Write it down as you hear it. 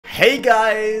Hey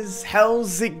guys,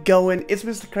 how's it going? It's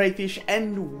MrCrayfish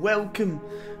and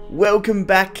welcome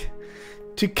back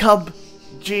to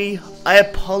PUBG. I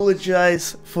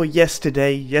apologize for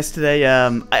yesterday.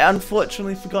 I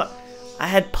unfortunately forgot I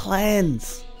had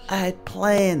plans.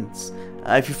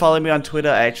 If you follow me on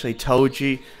Twitter, I actually told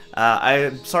you.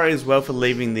 I'm sorry as well for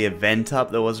leaving the event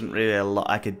up. There wasn't really a lot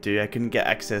I could do. I couldn't get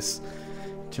access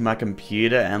to my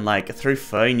computer, and like through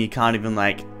phone you can't even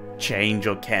like change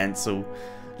or cancel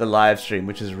the live stream,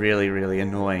 which is really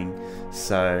annoying.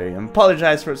 So I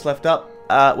apologize for it's left up.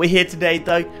 We're here today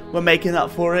though, we're making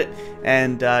up for it,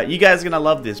 and you guys are gonna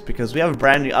love this because we have a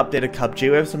brand new updated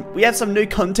PUBG. We have some new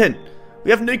content.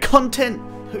 We have new content.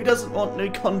 Who doesn't want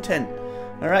new content?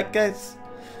 Alright guys.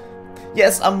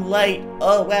 Yes, I'm late.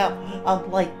 Oh wow,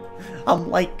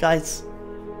 I'm late guys.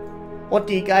 What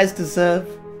do you guys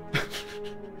deserve?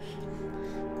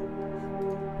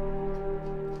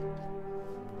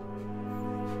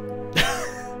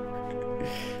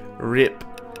 Rip.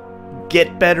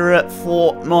 Get better at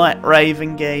Fortnite,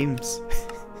 Raven Games.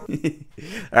 Alright,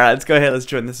 let's go ahead, let's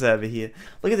join the server here.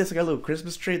 Look at this, I got a little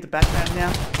Christmas tree at the background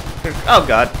now. Oh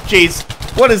god, jeez.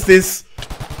 What is this?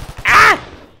 Ah!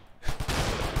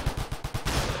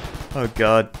 Oh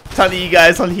god. Ton of you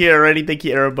guys on here already, thank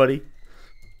you everybody.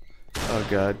 Oh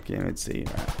god, okay, let's see.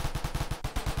 Alright.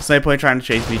 There's no point trying to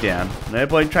chase me down. No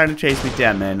point trying to chase me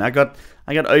down, man. I got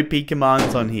OP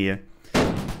commands on here.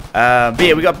 But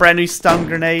yeah, we got brand new stun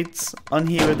grenades on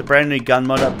here with the brand new gun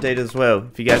mod update as well.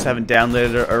 If you guys haven't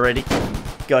downloaded it already,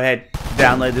 go ahead,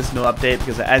 download this new update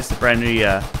because it adds the brand new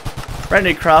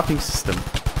crafting system.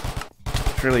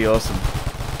 It's really awesome.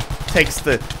 Takes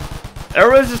the...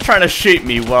 Everyone's just trying to shoot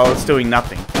me while it's doing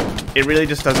nothing. It really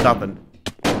just does nothing.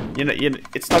 You know,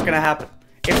 it's not gonna happen.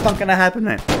 It's not gonna happen,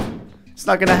 man. It's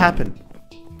not gonna happen.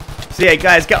 So yeah,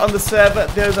 guys, get on the server.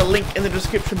 There's a link in the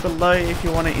description below if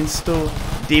you want to install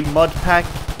the mod pack.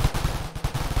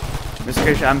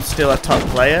 MrCrayfish, I'm still a top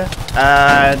player.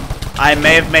 I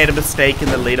may have made a mistake in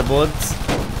the leaderboards.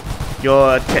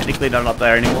 You're technically not up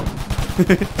there anymore.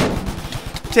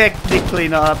 Technically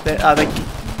not up there. Oh, thank you.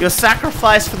 Your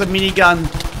sacrifice for the minigun.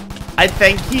 I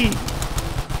thank you.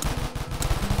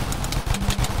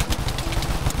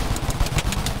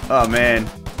 Oh man.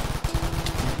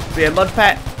 So yeah, mod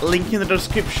pack, link in the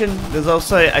description. There's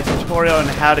also a tutorial on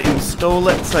how to install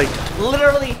it. So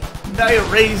literally no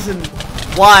reason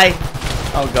why.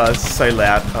 Oh god, this is so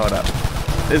loud. Hold up.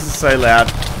 This is so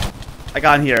loud. I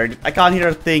can't hear it. I can't hear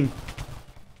a thing.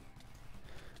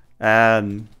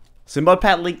 So mod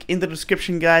pack link in the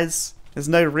description, guys. There's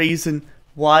no reason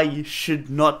why you should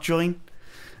not join.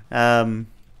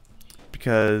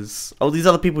 Because all these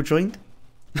other people joined.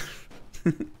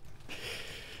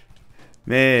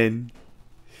 Man,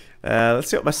 let's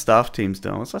see what my staff team's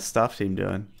doing. What's my staff team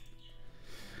doing?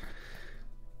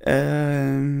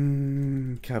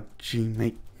 PUBG,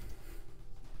 mate.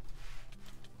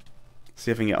 See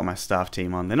if I can get all my staff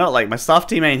team on. They're not like, my staff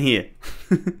team ain't here.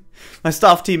 My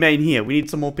staff team ain't here. We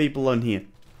need some more people on here.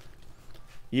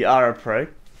 You are a pro?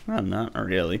 Oh, not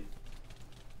really.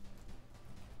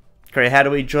 Okay, how do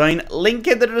we join? Link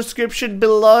in the description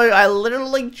below. I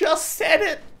literally just said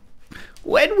it.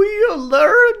 When will you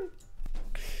learn?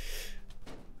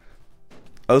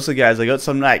 Also, guys, I got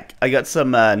some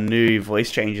new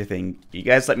voice changer thing. You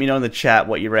guys, let me know in the chat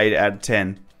what you rate it out of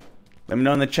 10. Let me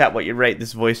know in the chat what you rate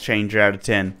this voice changer out of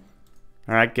 10.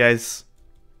 All right, guys.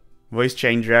 Voice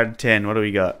changer out of 10. What do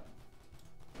we got?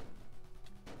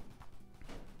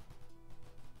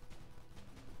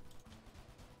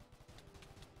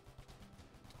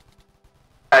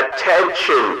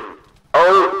 Attention,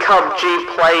 all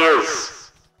PUBG players.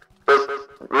 The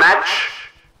match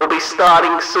will be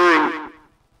starting soon.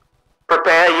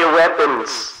 Prepare your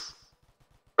weapons.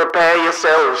 Prepare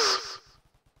yourselves.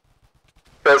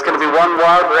 There's going to be one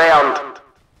wild round.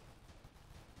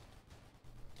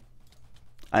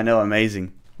 I know,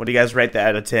 amazing. What do you guys rate that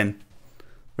out of 10?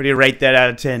 What do you rate that out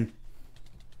of 10?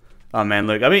 Oh man,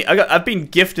 look. I mean, I've been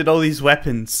gifted all these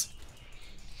weapons.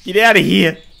 Get out of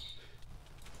here.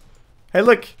 Hey,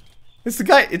 look. It's the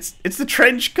guy. It's the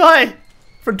trench guy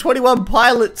from 21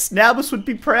 Pilots. Naubus would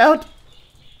be proud.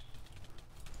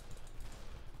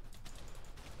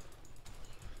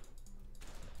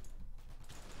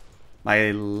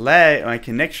 My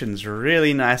connection's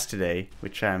really nice today,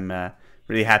 which I'm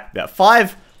really happy about.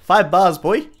 Five bars,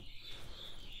 boy.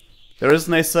 There is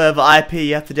no server IP.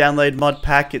 You have to download mod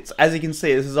pack. It's, as you can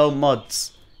see, this is all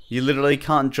mods. You literally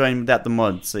can't join without the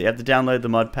mods. So you have to download the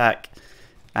mod pack,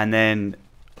 and then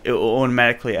it will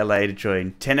automatically allow you to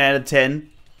join. 10 out of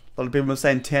 10. A lot of people are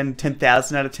saying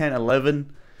 10,000 out of 10,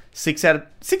 11, 6 out of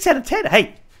 10.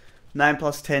 Hey, 9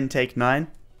 plus 10, take 9.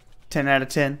 10 out of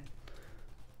 10.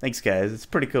 Thanks, guys. It's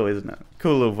pretty cool, isn't it?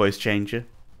 Cool little voice changer.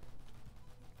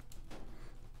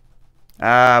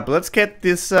 But let's get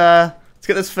this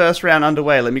first round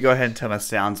underway. Let me go ahead and turn my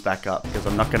sounds back up because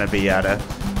I'm not going to be able to...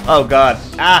 Oh, God.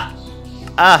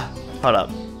 Hold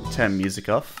up. Turn music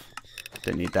off.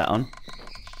 Don't need that on.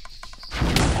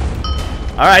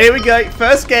 Alright, here we go.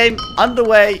 First game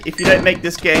underway. If you don't make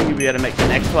this game, you'll be able to make the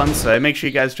next one. So make sure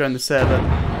you guys join the server.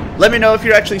 Let me know if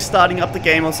you're actually starting up the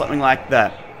game or something like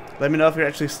that. Let me know if you're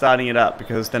actually starting it up,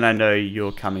 because then I know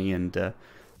you're coming and,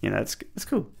 you know, it's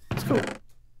cool. It's cool.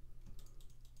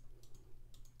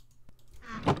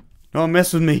 No one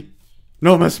mess with me.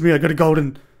 No one mess with me. I got a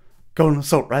golden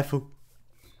assault rifle.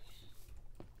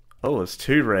 Oh, it's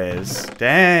 2 rares.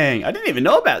 Dang, I didn't even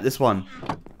know about this one.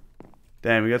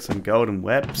 Damn, we got some golden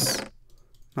weps.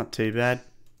 Not too bad.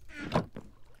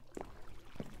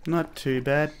 Not too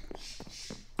bad.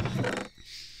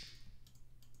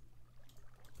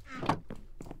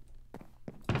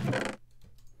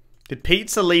 Did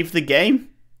Pizza leave the game?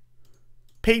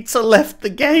 Pizza left the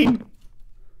game.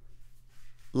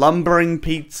 Lumbering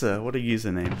Pizza. What a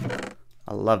username.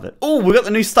 I love it. Oh, we got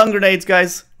the new stun grenades,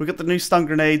 guys. We got the new stun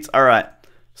grenades. Alright.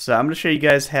 So I'm going to show you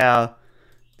guys how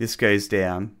this goes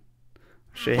down.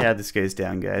 Show you how this goes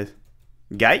down, guys.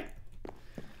 Gate.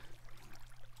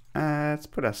 Let's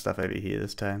put our stuff over here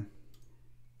this time.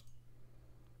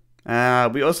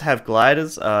 We also have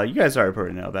gliders. You guys already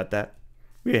probably know about that.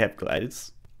 We have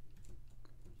gliders.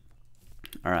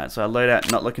 Alright, so our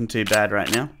loadout not looking too bad right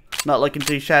now. Not looking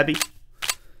too shabby.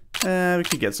 We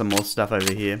could get some more stuff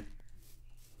over here.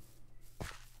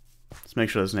 Let's make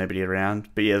sure there's nobody around.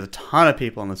 But yeah, there's a ton of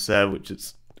people on the server, which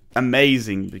is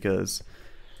amazing because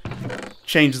it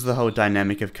changes the whole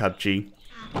dynamic of PUBG.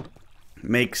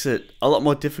 Makes it a lot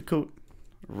more difficult.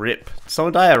 Rip. Did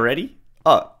someone die already?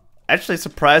 Oh, actually,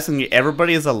 surprisingly,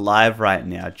 everybody is alive right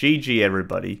now. GG,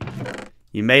 everybody.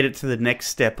 You made it to the next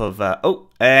step of... oh,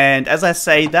 and as I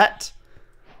say that...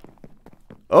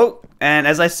 Oh, and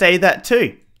as I say that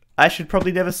too, I should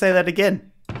probably never say that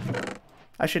again.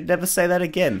 I should never say that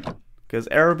again. Because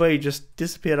everybody just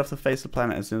disappeared off the face of the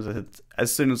planet as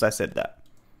soon as I said that.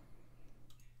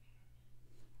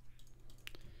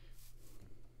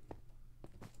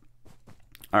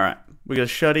 Alright, we got a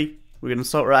shotty, we got an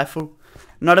assault rifle.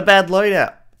 Not a bad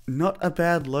loadout. Not a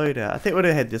bad loadout. I think we're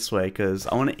going to head this way because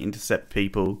I want to intercept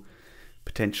people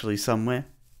potentially somewhere.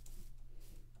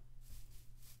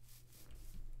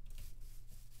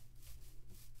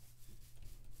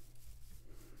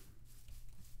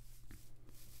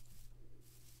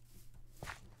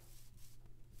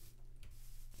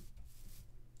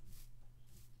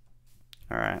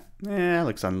 Alright. Yeah,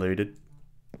 looks unlooted.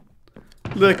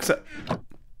 Looks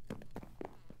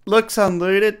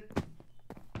unlooted.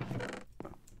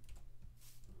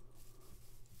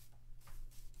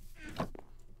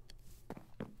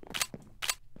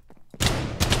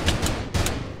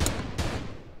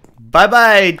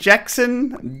 Bye-bye,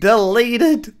 Jackson.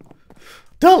 Deleted.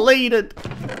 Deleted.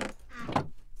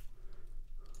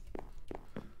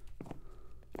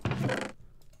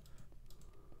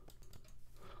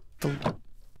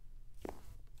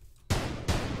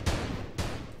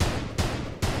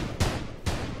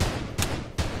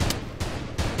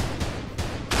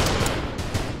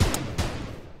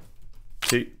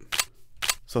 Shoot.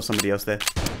 Saw somebody else there.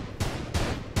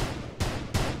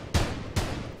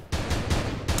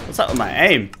 What's up with my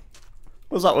aim?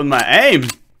 What's up with my aim?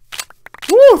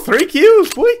 Woo, 3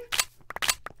 kills, boy.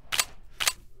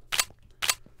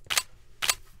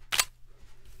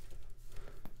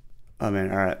 Oh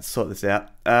man, alright, sort this out.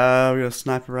 We got a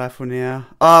sniper rifle now.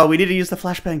 Oh, we need to use the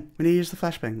flashbang. We need to use the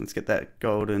flashbang. Let's get that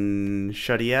golden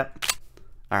shotty out.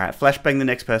 Alright, flashbang the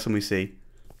next person we see.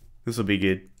 This will be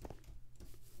good.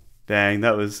 Dang,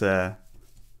 that was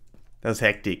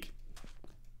hectic.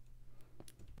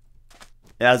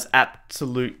 That was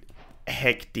absolute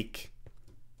hectic.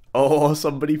 Oh,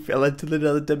 somebody fell into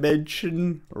another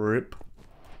dimension. Rip.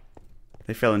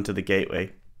 They fell into the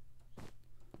gateway.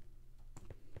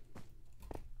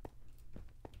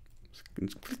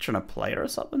 Is glitch on a player or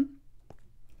something?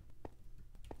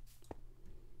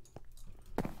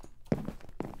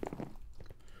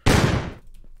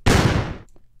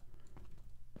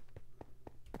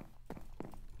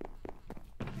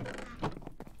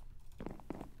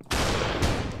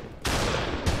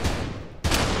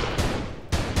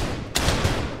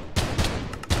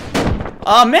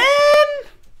 Oh man!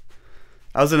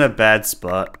 I was in a bad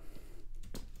spot.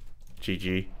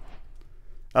 GG.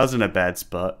 I was in a bad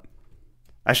spot.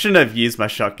 I shouldn't have used my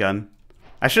shotgun.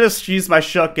 I should have used my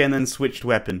shotgun and switched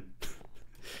weapon.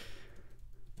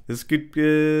 This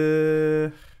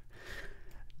could...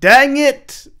 Dang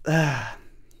it!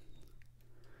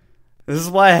 This is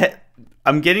why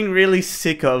I'm getting really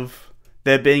sick of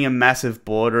there being a massive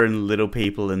border and little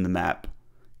people in the map.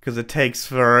 Because it takes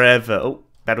forever. Oh,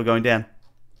 battle going down.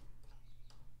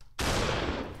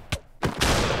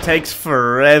 It takes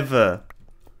forever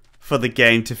for the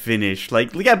game to finish.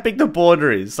 Like, look how big the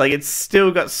border is. Like, it's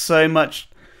still got so much...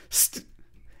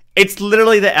 It's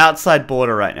literally the outside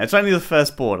border right now. It's only the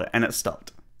first border, and it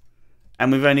stopped.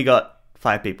 And we've only got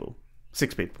 5 people.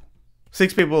 6 people.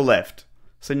 6 people left.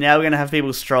 So now we're going to have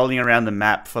people strolling around the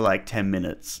map for like 10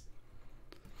 minutes.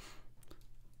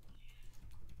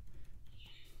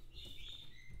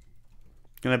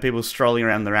 Gonna have people strolling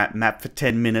around the map for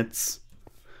 10 minutes.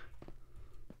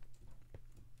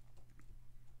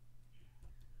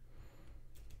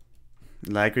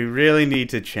 Like, we really need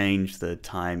to change the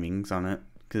timings on it.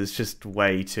 Because it's just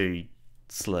way too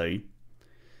slow.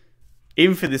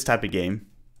 Even for this type of game.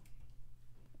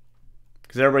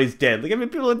 Because everybody's dead. Look how many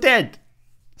people are dead.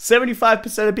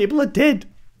 75% of people are dead.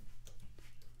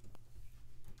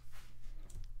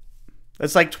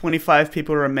 That's like 25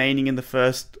 people remaining in the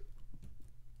first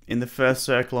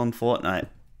circle on Fortnite.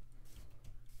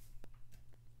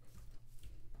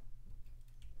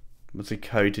 What's a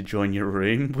code to join your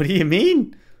room? What do you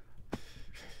mean?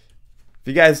 If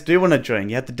you guys do want to join,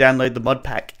 you have to download the mod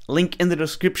pack. Link in the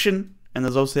description. And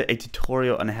there's also a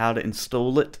tutorial on how to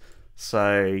install it.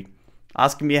 So,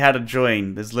 asking me how to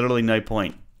join, there's literally no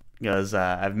point. Because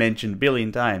I've mentioned a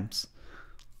billion times.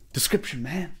 Description,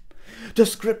 man.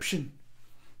 Description.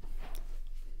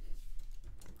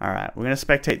 Alright, we're going to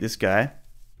spectate this guy.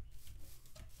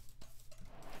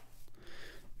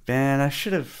 Man, I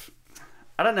should have...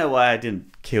 I don't know why I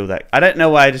didn't kill that. I don't know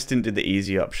why I just didn't do the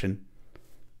easy option.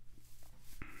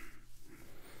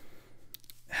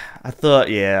 I thought,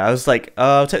 yeah, I was like,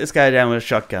 oh, I'll take this guy down with a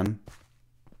shotgun.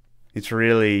 It's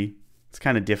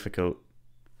kind of difficult.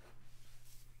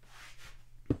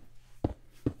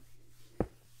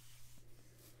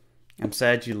 I'm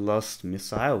sad you lost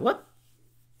missile. What?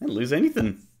 I didn't lose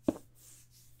anything.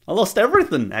 I lost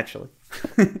everything, actually.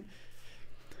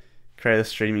 Creator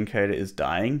streaming coder is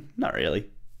dying. Not really.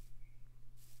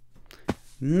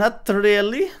 Not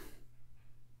really.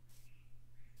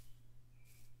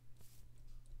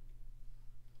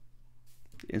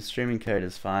 The streaming code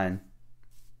is fine.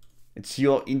 It's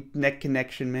your internet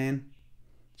connection, man.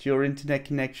 It's your internet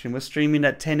connection. We're streaming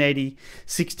at 1080,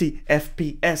 60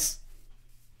 FPS.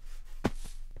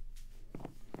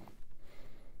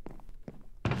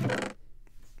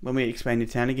 When we expand your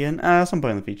town again? Some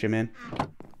point in the future, man.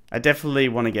 I definitely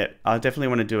want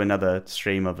to do another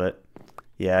stream of it.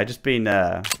 Yeah, I just been,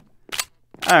 I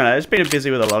don't know, I've just been busy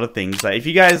with a lot of things. Like, if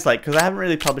you guys, like, because I haven't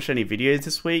really published any videos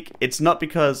this week, it's not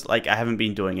because, like, I haven't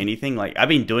been doing anything. Like, I've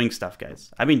been doing stuff,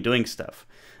 guys. I've been doing stuff.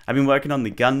 I've been working on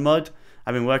the gun mod.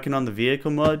 I've been working on the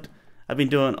vehicle mod. I've been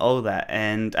doing all that.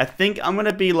 And I think I'm going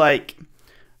to be, like,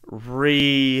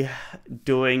 redoing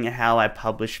how I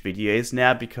publish videos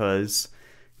now, because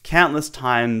countless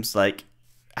times, like,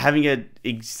 having an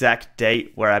exact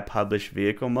date where I publish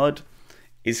vehicle mod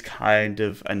is kind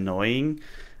of annoying.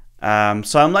 So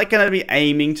I'm like going to be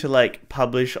aiming to like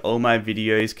publish all my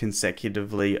videos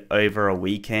consecutively over a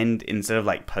weekend instead of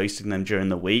like posting them during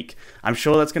the week. I'm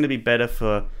sure that's going to be better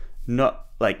for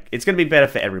it's going to be better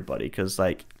for everybody, because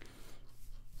like,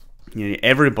 you know,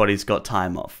 everybody's got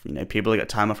time off. You know, people got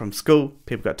time off from school,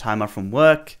 people got time off from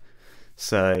work.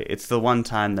 So it's the one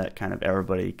time that kind of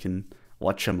everybody can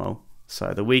watch them all.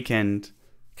 So the weekend,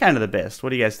 kind of the best.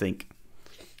 What do you guys think?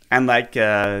 And like,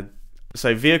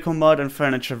 so vehicle mod and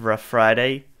furniture rough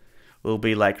Friday will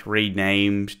be like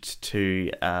renamed to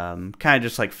kind of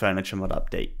just like furniture mod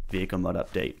update, vehicle mod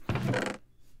update.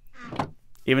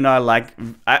 Even though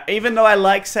I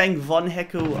like saying Von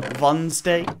Heckel Von's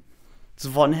Day, it's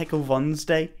Von Heckel Von's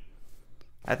Day.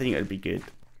 I think it would be good.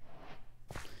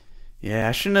 Yeah,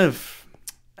 I shouldn't have.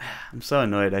 I'm so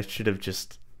annoyed. I should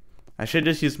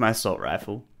just use my assault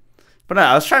rifle. But no,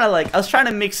 I was trying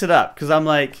to mix it up, because I'm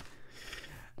like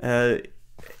the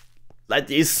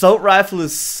assault rifle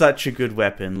is such a good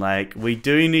weapon. Like, we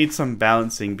do need some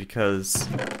balancing, because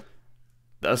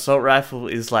the assault rifle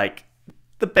is like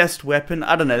the best weapon.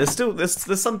 I don't know.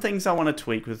 There's some things I want to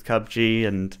tweak with PUBG,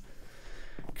 and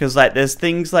because like there's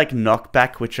things like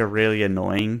knockback which are really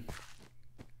annoying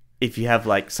if you have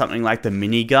like something like the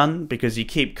minigun, because you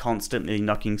keep constantly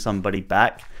knocking somebody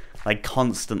back, like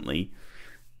constantly,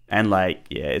 and like,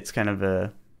 yeah, it's kind of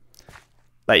a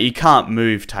like you can't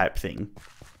move type thing,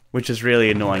 which is really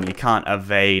annoying. You can't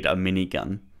evade a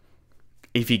minigun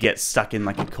if you get stuck in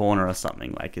like a corner or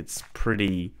something. Like, it's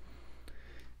pretty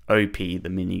OP, the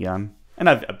minigun. And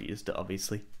I've abused it,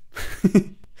 obviously.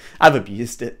 I've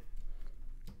abused it.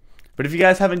 But if you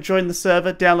guys haven't joined the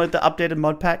server, download the updated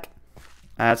mod pack.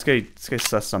 Let's go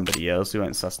suss somebody else. We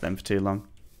won't suss them for too long.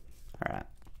 Alright.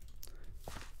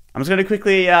 I'm just going to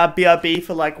quickly BRB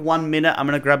for like 1 minute. I'm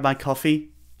going to grab my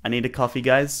coffee. I need a coffee,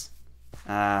 guys.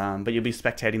 But you'll be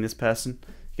spectating this person.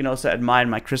 You can also admire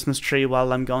my Christmas tree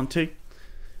while I'm gone too.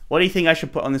 What do you think I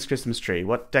should put on this Christmas tree?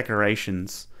 What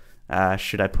decorations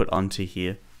should I put onto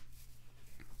here?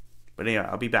 But anyway,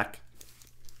 I'll be back.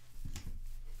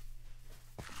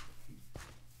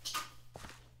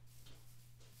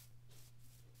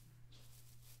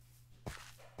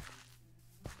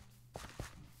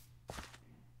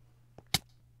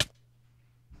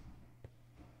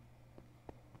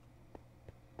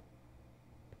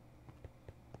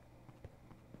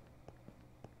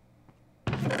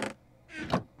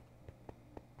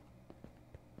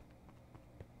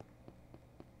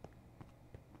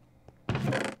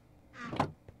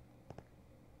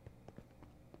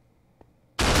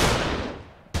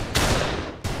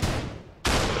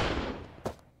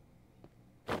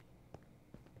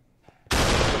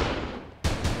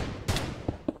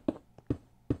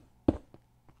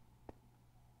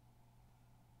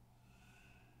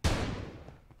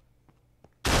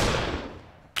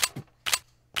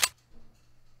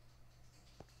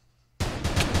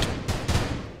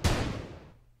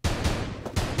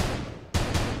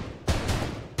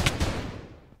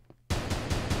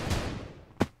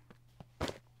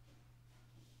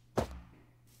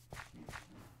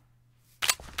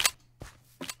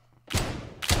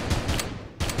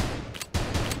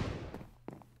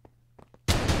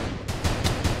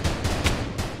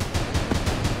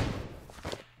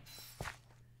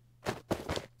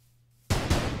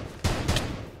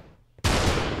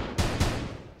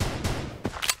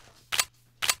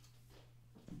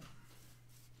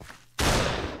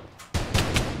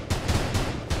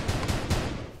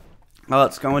 Oh,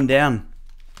 it's going down.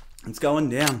 It's going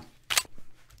down.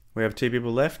 We have 2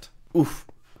 people left. Oof.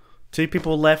 2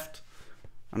 people left.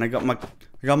 And I got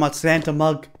my Santa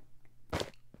mug.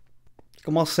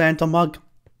 Got my Santa mug.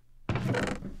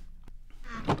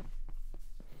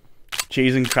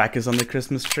 Cheese and crackers on the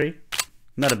Christmas tree.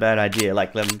 Not a bad idea.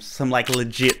 Like some like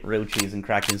legit real cheese and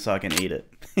crackers so I can eat it.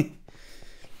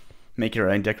 Make your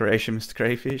own decoration, Mr.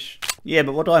 Crayfish. Yeah,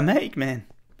 but what do I make, man?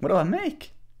 What do I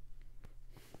make?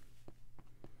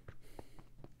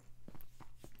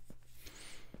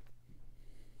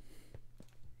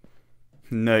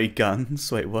 No guns.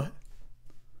 Wait, what?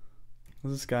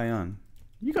 What's this guy on?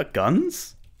 You got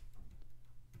guns?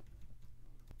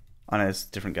 Oh no, it's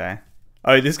a different guy.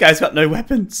 Oh, this guy's got no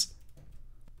weapons.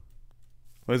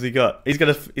 What has he got? He's got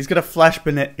a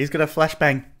flashbang. He's got a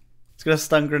flashbang. He's got a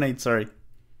stun grenade. Sorry.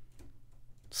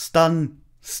 Stun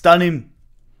him.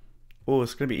 Oh,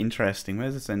 it's gonna be interesting.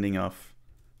 Where's this ending off?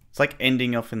 It's like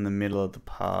ending off in the middle of the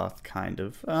path, kind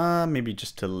of. Maybe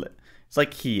just to. It's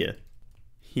like here.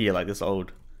 Here, like this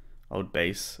old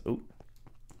base. Ooh.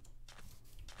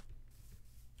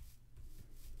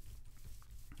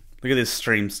 Look at this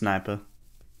stream sniper.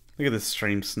 Look at this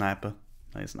stream sniper.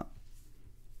 No, he's not.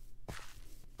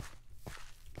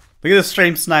 Look at this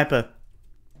stream sniper.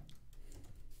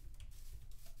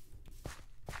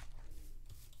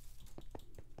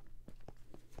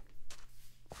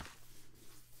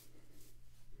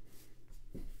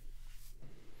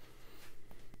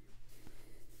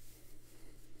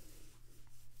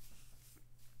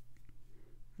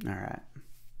 Alright.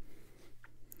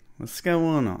 What's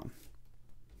going on?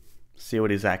 See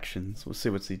what his actions. We'll see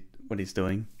what he's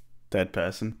doing. Third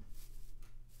person.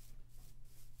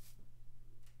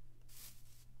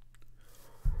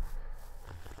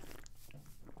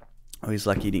 Oh, he's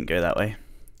lucky he didn't go that way.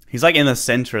 He's like in the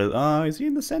center. Oh, is he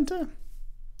in the center?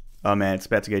 Oh man, it's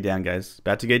about to go down, guys. It's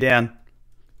about to go down.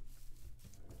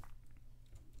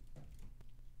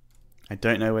 I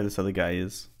don't know where this other guy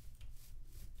is.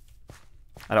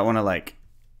 I don't want to like...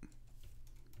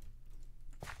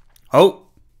 Oh!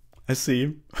 I see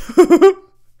him.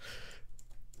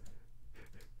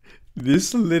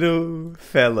 This little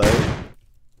fellow.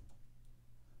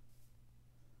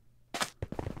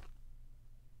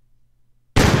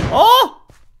 Oh!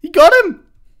 He got him!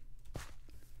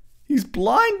 He's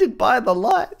blinded by the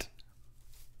light.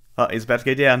 Oh, he's about to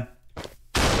go down.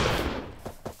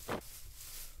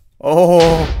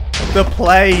 Oh, the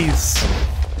plays.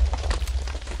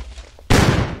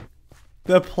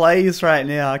 The plays right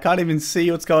now. I can't even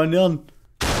see what's going on.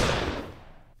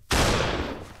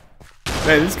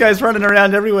 Man, this guy's running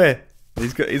around everywhere.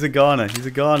 He's a goner. He's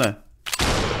a goner.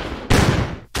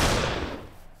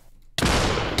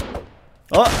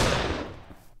 Oh!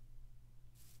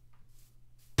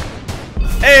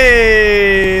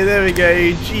 Hey, there we go.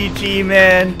 GG,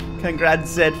 man.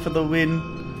 Congrats, Zed, for the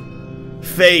win.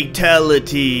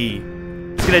 Fatality.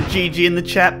 Let's get a GG in the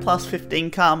chat. Plus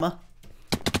 15 karma.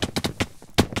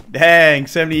 Dang,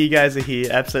 so many of you guys are here.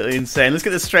 Absolutely insane. Let's get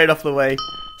this straight off the way.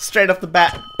 Straight off the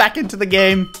bat. Back into the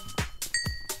game.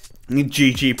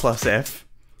 GG plus F.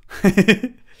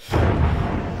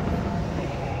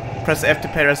 Press F to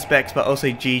pay respects, but also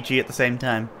GG at the same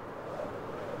time.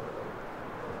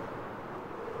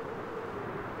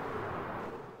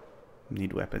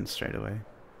 Need weapons straight away.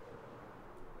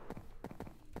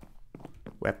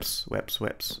 Weps.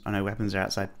 Oh no, weapons are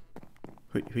outside.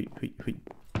 Hui.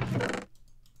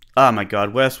 Oh my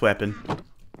god, worst weapon.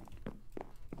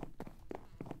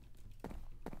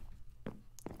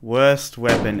 Worst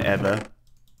weapon ever.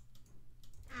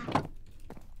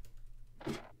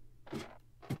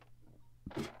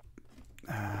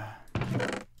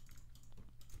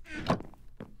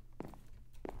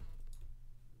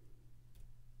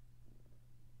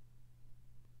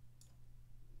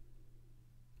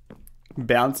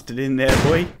 Bounced it in there,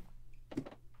 boy.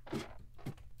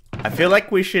 I feel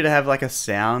like we should have like a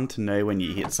sound to know when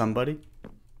you hit somebody.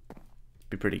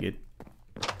 Be pretty good.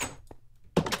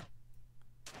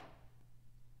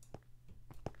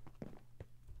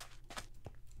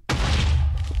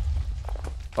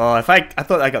 Oh, I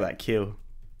thought I got that kill.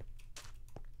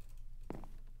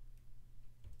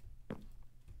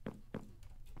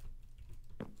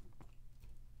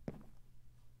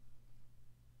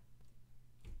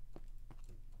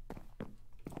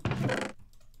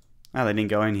 Oh, they didn't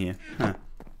go in here. Huh.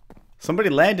 Somebody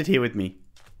landed here with me.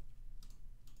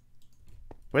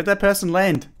 Where'd that person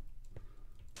land?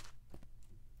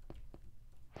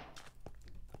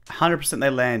 100% they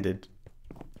landed.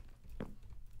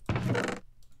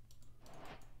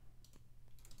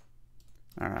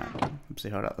 Alright. Let's see,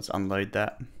 hold up. Let's unload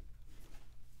that.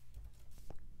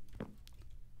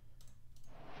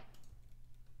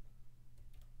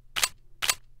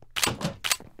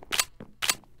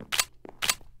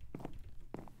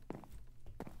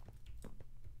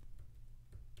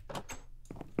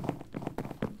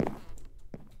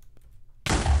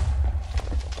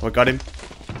 Oh, I got him.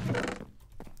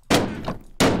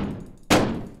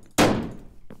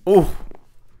 Ooh.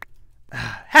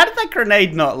 How did that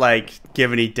grenade not, like,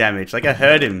 give any damage? Like, I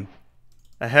heard him.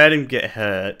 I heard him get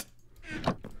hurt.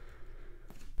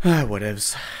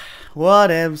 Whatevs.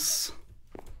 Whatevs.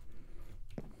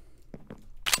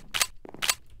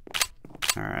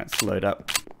 Alright, let's load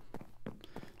up.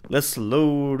 Let's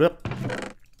load up.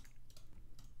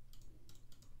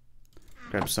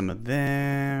 Grab some of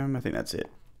them. I think that's it.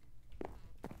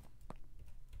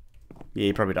 Yeah,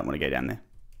 you probably don't want to go down there.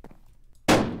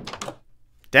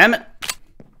 Damn it!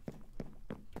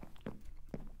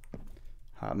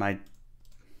 My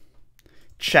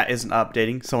chat isn't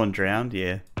updating. Someone drowned?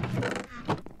 Yeah.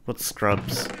 What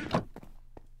scrubs?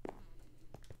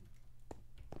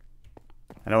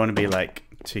 I don't want to be like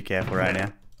too careful right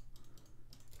now.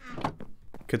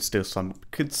 Could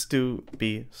still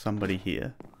be somebody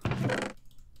here.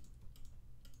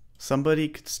 Somebody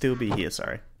could still be here,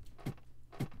 sorry.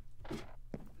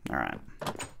 Alright.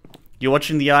 You're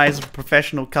watching the eyes of a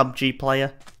professional PUBG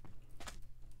player.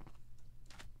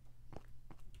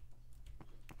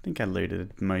 I think I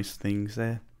looted most things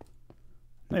there.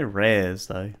 No rares,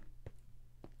 though.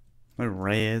 No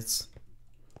rares.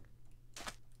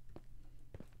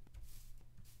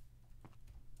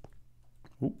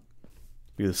 Ooh.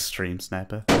 Look at the stream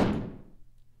sniper.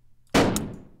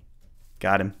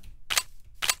 Got him.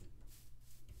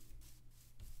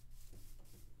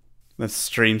 The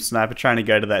stream sniper trying to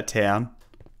go to that town.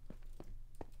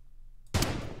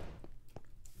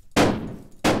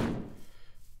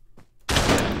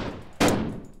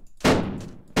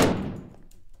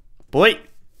 Boy!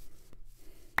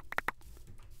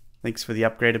 Thanks for the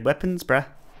upgraded weapons, bruh.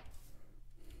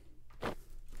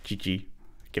 GG.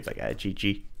 Give that guy a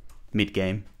GG.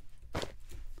 Mid-game.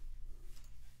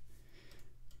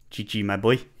 GG, my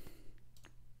boy.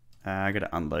 I gotta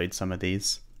unload some of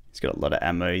these. He's got a lot of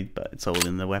ammo, but it's all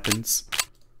in the weapons.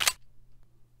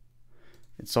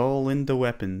 It's all in the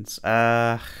weapons.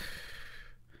 Let's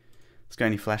got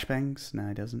any flashbangs? No,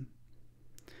 he doesn't.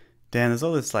 Damn, there's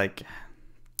all this, like...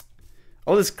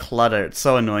 all this clutter. It's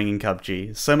so annoying in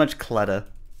PUBG. So much clutter.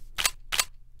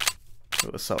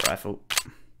 Oh, assault rifle.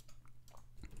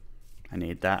 I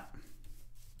need that.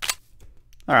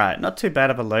 Alright, not too bad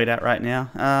of a loadout right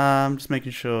now. I'm just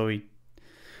making sure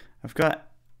I've got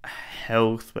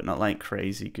health, but not like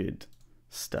crazy good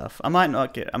stuff. I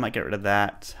might get rid of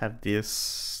that. Have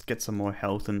this. Get some more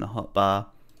health in the hotbar.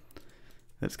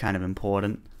 That's kind of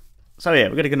important. So yeah,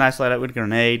 we got a nice loadout with a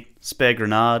grenade, spare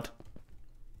grenade.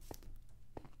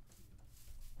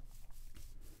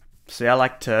 See, I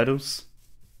like turtles.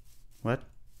 What?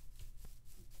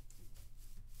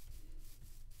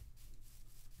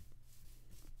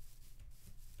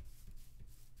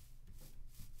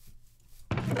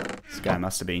 This guy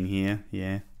must have been here,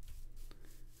 yeah.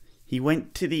 He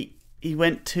went to the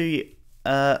UFO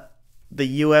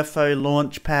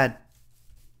launch pad.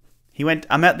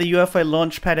 I'm at the UFO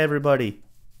launch pad, everybody.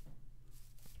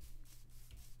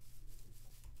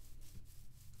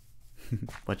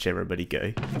 Watch everybody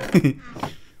go.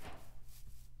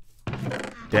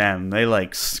 Damn, they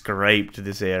like scraped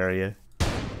this area.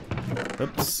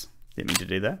 Oops, didn't mean to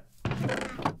do that.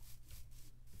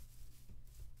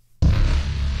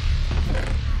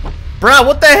 Bruh,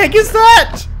 what the heck is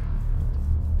that?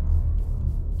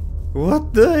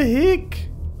 What the heck?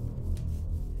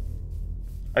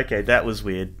 Okay, that was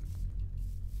weird.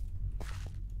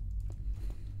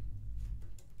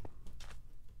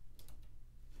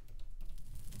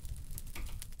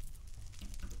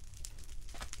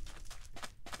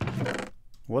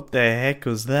 What the heck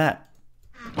was that?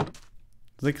 It's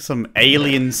like some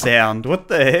alien sound. What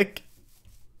the heck?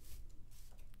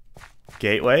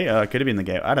 Gateway? Oh, it could have been the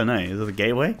gateway. I don't know. Is it the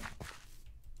gateway?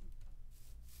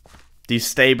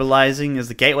 Destabilizing? Is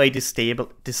the gateway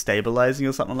destabilizing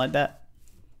or something like that?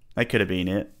 That could have been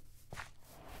it.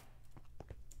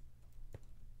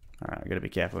 Alright, I gotta be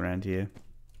careful around here.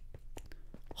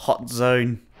 Hot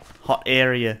zone. Hot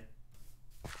area.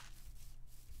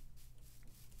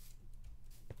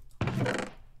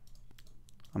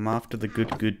 I'm after the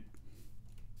good.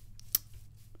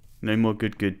 No more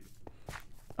good.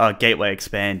 Oh, gateway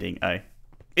expanding. Oh.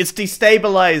 It's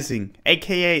destabilizing!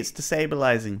 AKA it's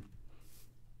destabilizing.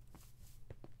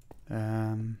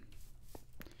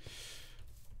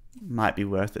 Might be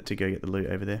worth it to go get the loot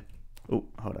over there. Oh,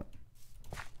 hold up.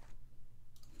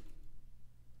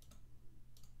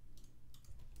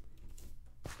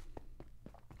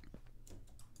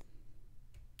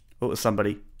 Oh, it's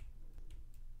somebody.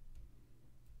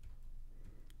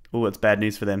 Oh, it's bad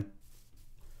news for them.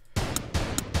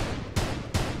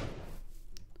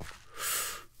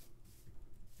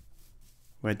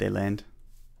 Where'd they land?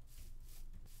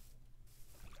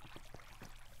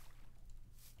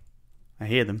 I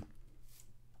hear them.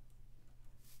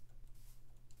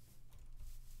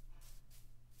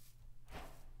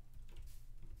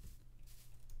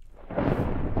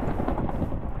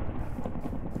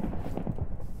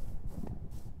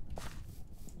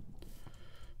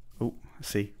 Oh, I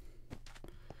see.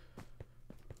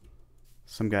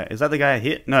 Some guy. Is that the guy I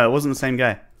hit? No, it wasn't the same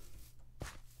guy.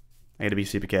 I gotta be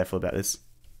super careful about this.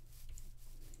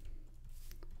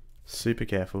 Super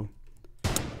careful.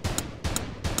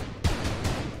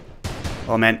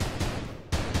 Oh man.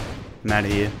 I'm out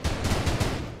of here.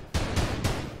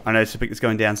 I know it's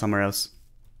going down somewhere else.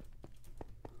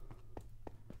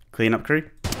 Clean up crew.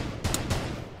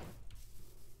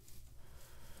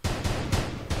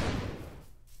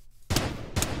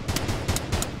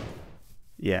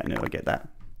 Yeah, no, I get that.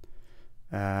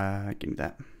 Give me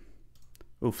that.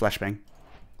 Ooh, flashbang. I'm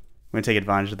gonna take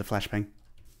advantage of the flashbang.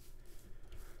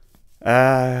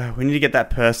 We need to get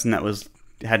that person that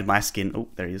had my skin. Oh,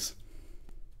 there he is.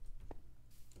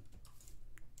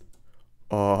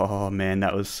 Oh man,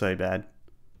 that was so bad.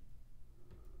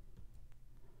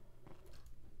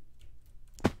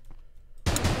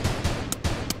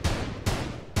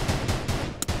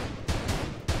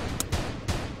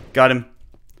 Got him.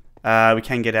 We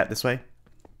can get out this way.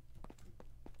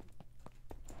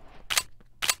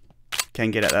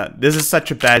 Can get out that. This is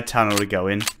such a bad tunnel to go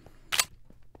in.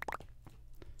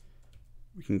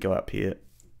 We can go up here.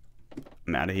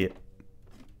 I'm out of here.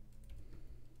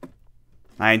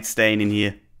 I ain't staying in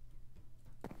here.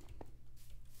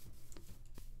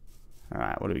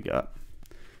 Alright, what do we got?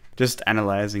 Just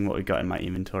analysing what we got in my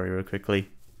inventory real quickly.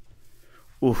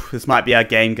 Oof, this might be our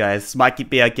game, guys. This might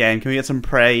be our game. Can we get some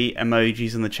prey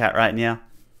emojis in the chat right now?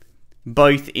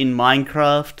 Both in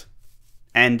Minecraft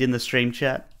and in the stream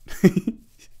chat.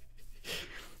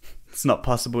 It's not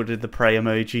possible to do the prey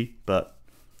emoji, but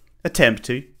attempt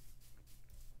to.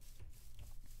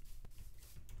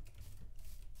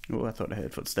 Oh, I thought I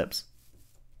heard footsteps.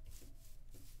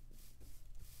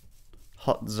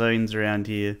 Hot zones around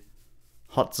here.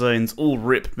 Hot zones. All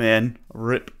rip, man.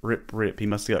 Rip, rip, rip. He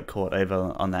must have got caught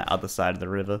over on that other side of the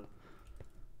river.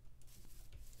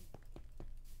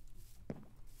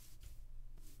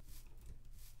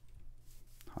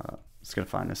 Just gonna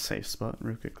find a safe spot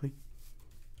real quickly.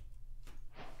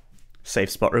 Safe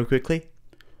spot real quickly.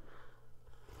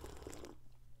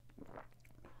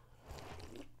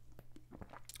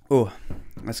 Oh,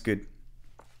 that's good.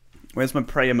 Where's my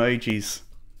prey emojis?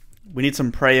 We need some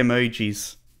prey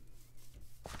emojis.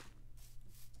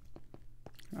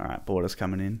 Alright, border's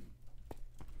coming in.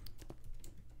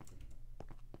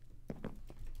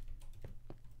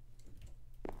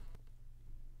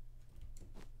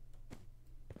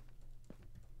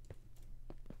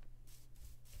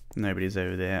 Nobody's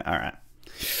over there. Alright.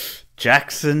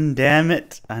 Jackson, damn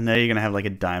it. I know you're gonna have like a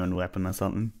diamond weapon or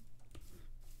something.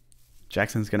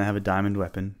 Jackson's gonna have a diamond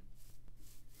weapon.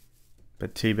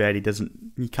 But too bad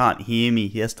he can't hear me.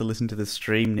 He has to listen to the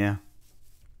stream now.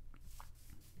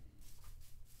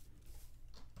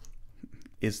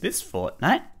 Is this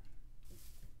Fortnite?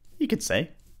 You could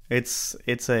say. It's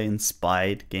a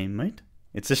inspired game mode.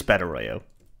 It's just Battle Royale.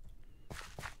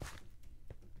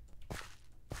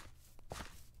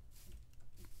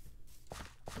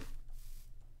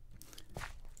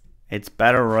 It's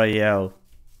Battle Royale.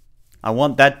 I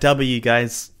want that W,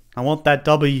 guys. I want that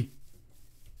W.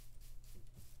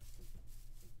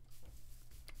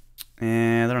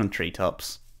 And they're on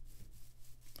treetops.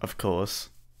 Of course.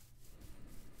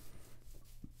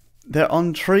 They're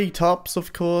on treetops,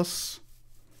 of course.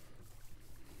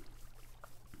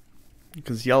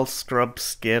 Because y'all scrubs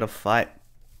scared of fight.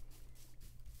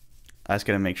 I just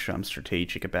gotta make sure I'm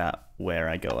strategic about where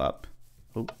I go up.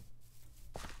 Oh.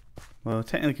 Well,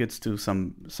 technically it's still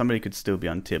somebody could still be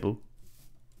on Tibble.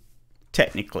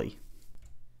 Technically.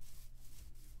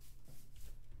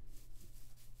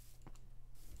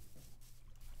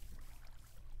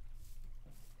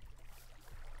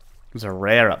 There's a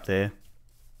rare up there.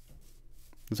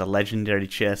 There's a legendary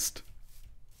chest.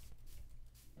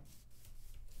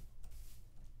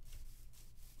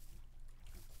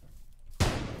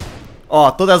 Oh, I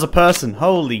thought that was a person.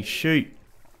 Holy shoot.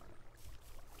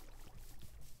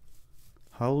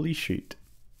 Holy shoot.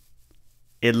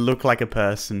 It looked like a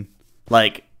person.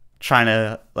 Like, trying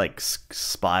to, like,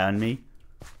 spy on me.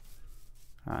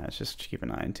 Alright, let's just keep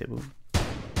an eye on Tibble.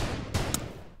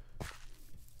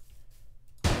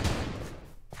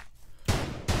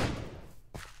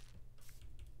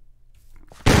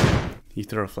 You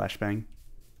throw a flashbang.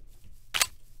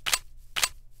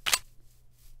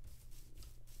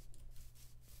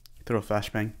 Throw a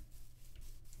flashbang.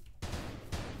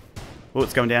 Oh,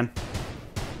 it's going down.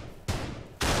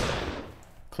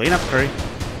 Clean up, crew.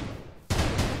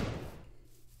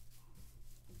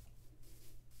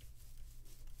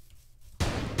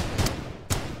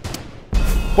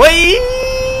 Whee!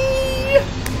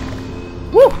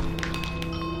 Woo!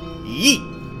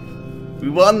 Yeet! We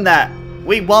won that!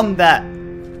 We won that!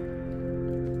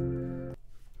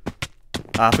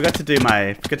 I forgot to do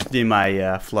my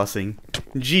flossing.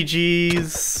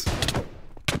 GG's.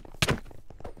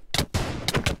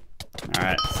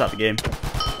 Alright, start the game.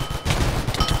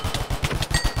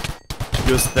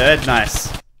 He was third, nice.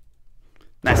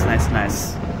 Nice, nice,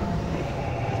 nice.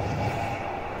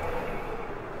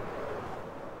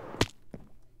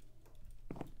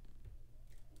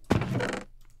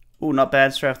 Ooh, not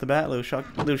bad straight off the bat. Little shotty.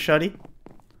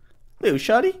 Little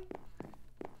shotty.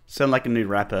 Sound like a new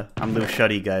rapper. I'm Little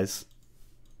Shotty, guys.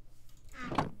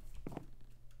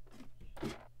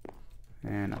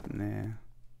 Yeah, nothing there.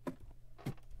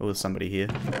 Oh, there's somebody here.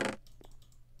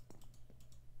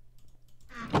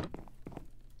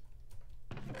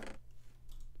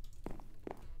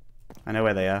 I know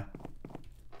where they are.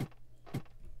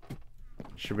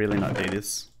 Should really not do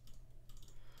this.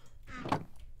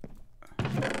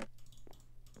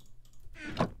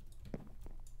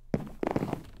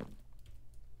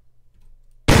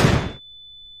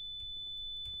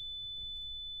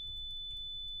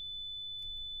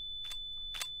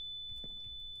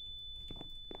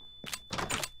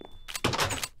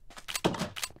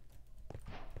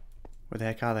 Where the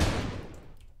heck are they?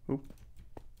 Oop.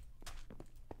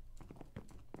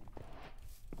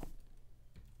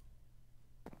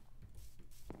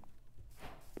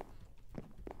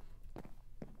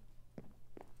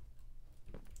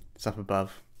 It's up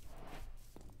above.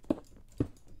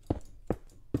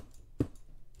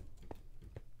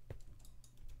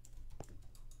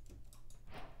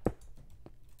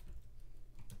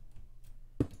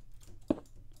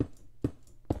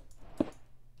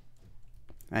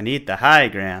 I need the high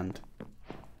ground.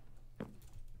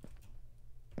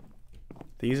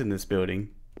 These in this building.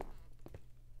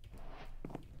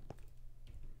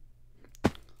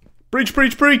 Breach,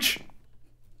 breach, breach!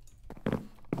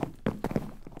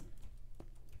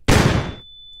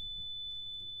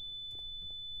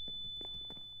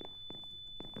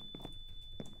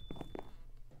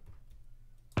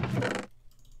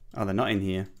 Oh, they're not in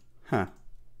here. Huh.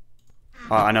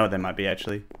 Oh, I know what they might be,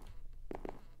 actually.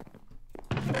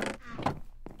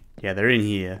 Yeah, they're in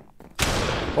here.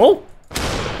 Oh!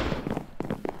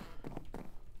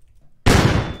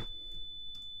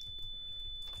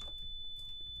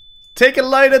 Take a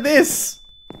load of this!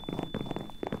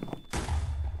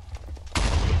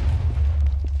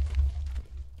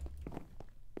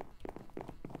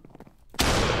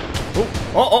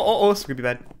 Oh, this could be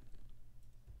bad.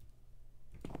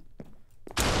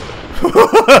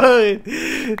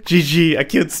 GG, I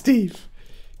killed Steve.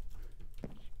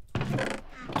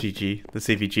 GG, let's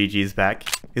see if he GG's back.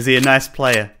 Is he a nice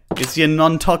player? Is he a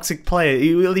non-toxic player?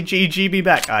 Will he GG be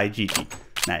back? Aye,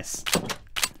 GG. Nice.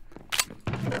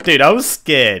 Dude, I was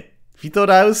scared.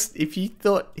 If he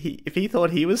thought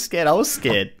he was scared, I was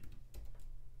scared.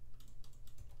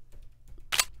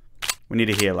 We need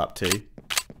to heal up too.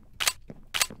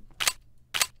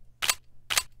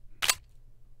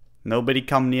 Nobody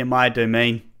come near my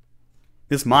domain.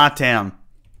 This is my town.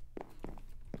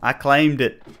 I claimed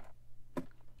it.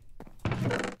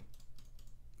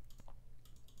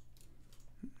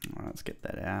 Let's get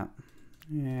that out.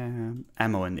 Yeah,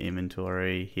 ammo in the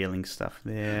inventory, healing stuff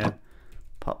there.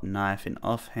 Pop knife in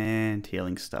offhand,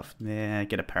 healing stuff there.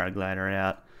 Get a paraglider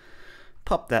out.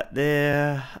 Pop that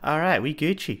there. Alright, we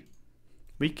Gucci.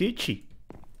 We Gucci.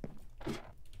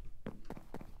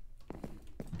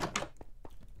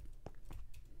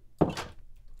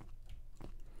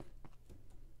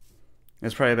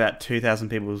 There's probably about 2,000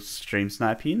 people stream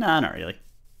snipe here. Nah, not really.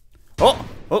 Oh!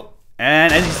 Oh!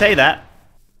 And as you say that...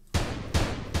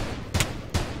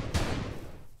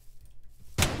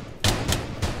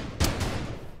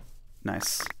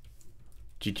 Nice.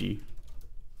 GG.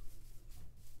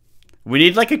 We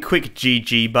need like a quick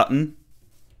GG button.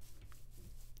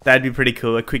 That'd be pretty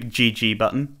cool. A quick GG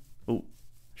button. Oh,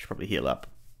 should probably heal up.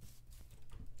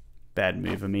 Bad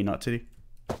move of me not to.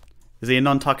 Is he a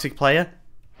non-toxic player?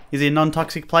 Is he a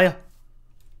non-toxic player?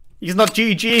 He's not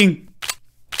GGing.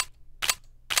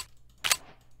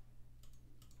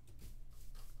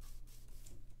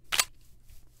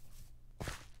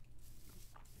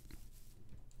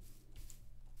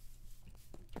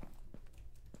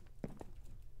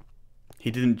 He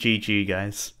didn't GG,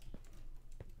 guys.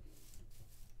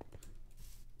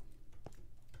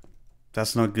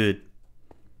 That's not good.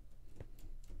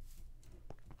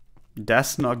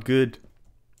 That's not good.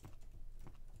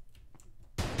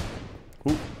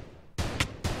 Ooh.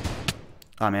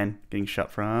 Oh man, getting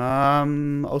shot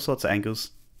from all sorts of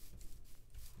angles.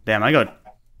 Damn, I got...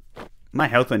 My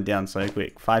health went down so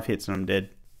quick. 5 hits and I'm dead.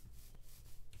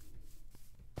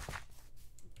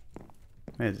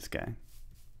 Where's this guy?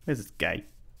 Where's this guy?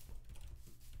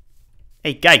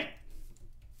 Hey, guy!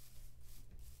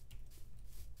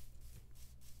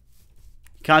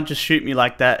 You can't just shoot me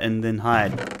like that and then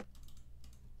hide.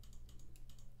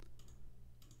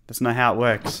 That's not how it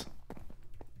works.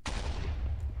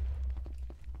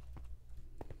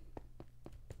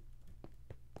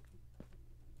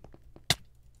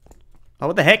 Oh,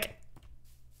 what the heck?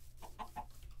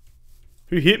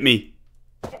 Who hit me?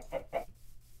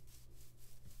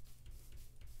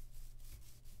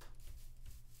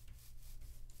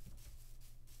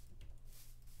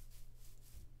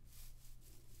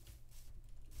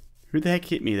 Who the heck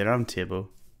hit me there on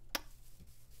table?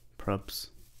 Probs.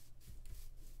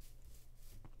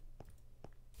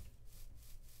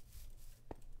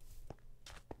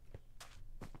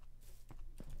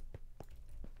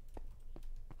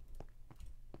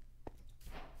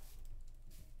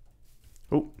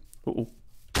 Oh, oh, oh.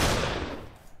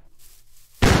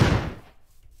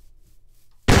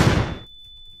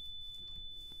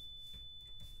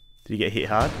 Did he get hit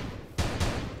hard?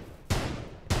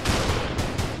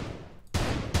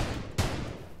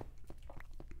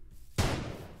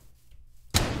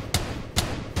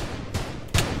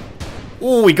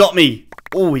 Oh, he got me.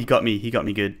 Oh, he got me. He got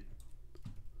me good.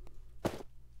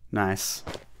 Nice.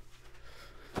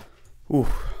 Ooh.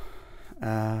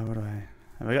 What do I...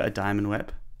 Have I got a diamond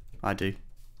whip? I do.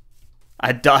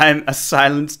 A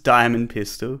silenced diamond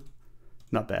pistol.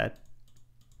 Not bad.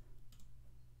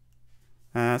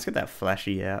 Let's get that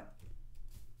flashy out.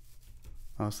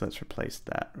 Oh, so let's replace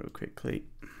that real quickly.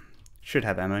 Should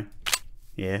have ammo.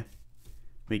 Yeah.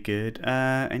 We good.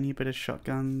 Any bit of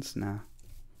shotguns? Nah.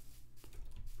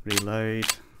 Reload.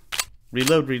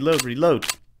 Reload, reload, reload.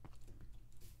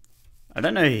 I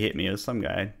don't know who hit me. It was some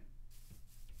guy.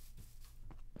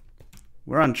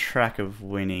 We're on track of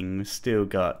winning. We've still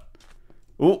got...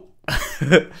 Ooh!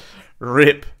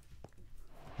 Rip.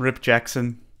 Rip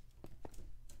Jackson.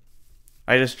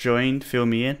 I just joined. Fill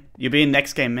me in. You'll be in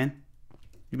next game, man.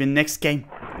 You'll be in next game.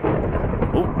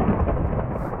 Ooh.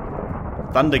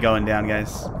 Thunder going down,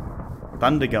 guys.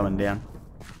 Thunder going down.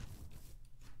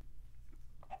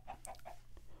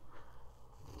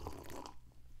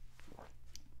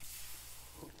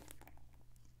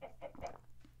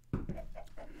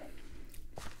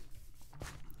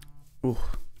 Ooh.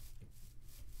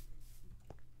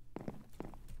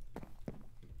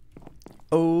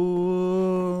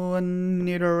 Oh, I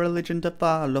need a religion to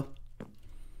follow.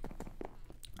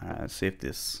 Alright, let's see if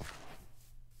this...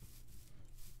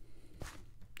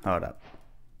 Hold up.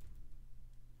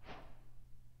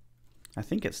 I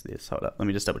think it's this. Hold up. Let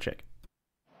me just double check.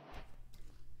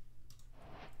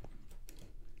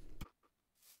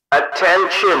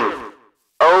 Attention,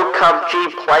 all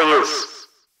PUBG players.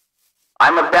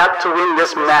 I'm about to win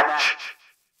this match.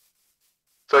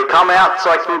 So come out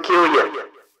so I can kill you.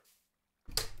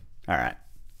 Alright.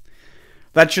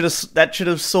 That should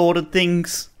have sorted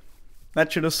things.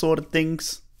 That should have sorted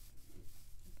things.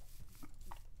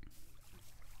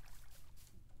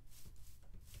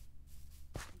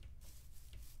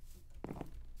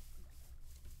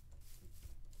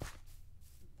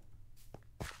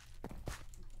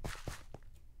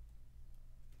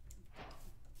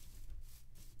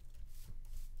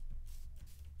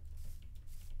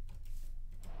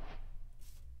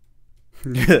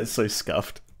 Yeah, it's so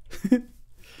scuffed.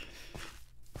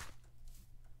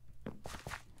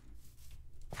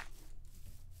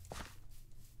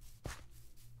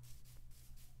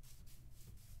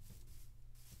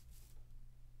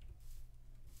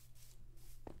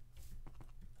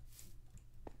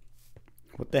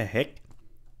 What the heck?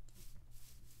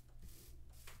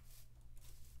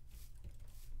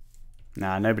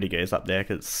 Nah, nobody goes up there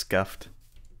because it's scuffed.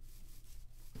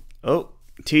 Oh,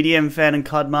 TDM fan and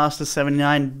Codmaster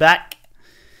 79 back.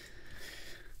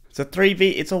 It's a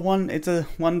 3v. It's a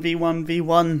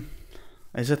 1v1v1.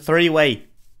 It's a 3-way.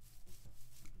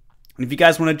 And if you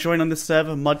guys want to join on this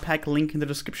server, mod pack link in the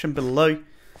description below.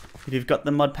 If you've got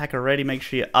the mod pack already, make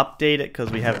sure you update it because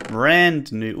we have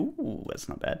brand new. Ooh, that's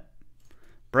not bad.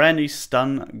 Brand new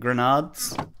stun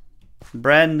grenades.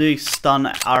 Brand new stun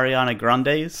Ariana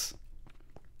Grandes.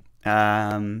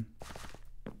 Wow,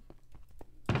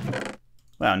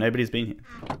 nobody's been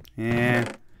here.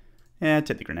 Yeah,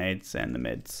 take the grenades and the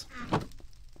meds.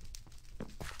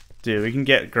 Dude, we can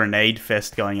get grenade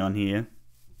fest going on here.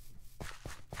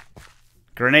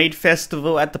 Grenade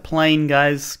festival at the plane,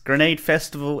 guys. Grenade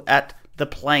festival at the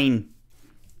plane.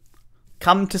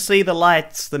 Come to see the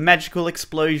lights, the magical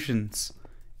explosions.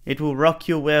 It will rock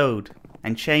your world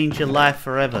and change your life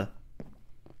forever.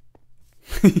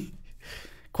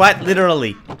 Quite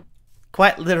literally.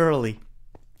 Quite literally.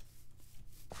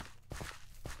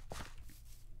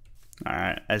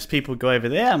 Alright, as people go over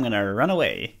there, I'm gonna run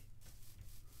away.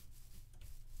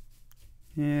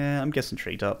 Yeah, I'm guessing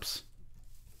treetops.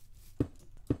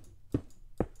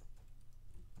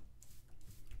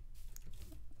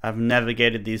 I've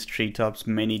navigated these treetops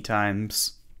many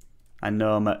times. I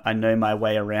know my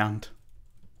way around.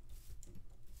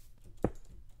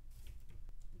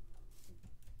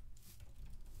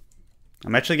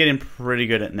 I'm actually getting pretty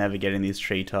good at navigating these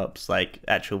treetops, like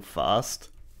actual fast,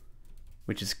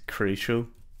 which is crucial.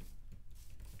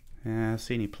 Yeah,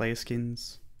 see any player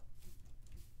skins?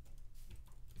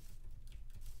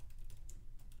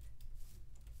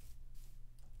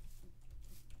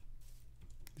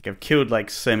 Like I've killed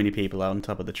like so many people out on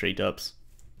top of the treetops.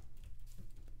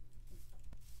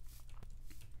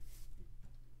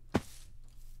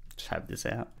 Just have this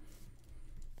out.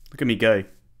 Look at me go.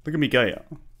 Look at me go.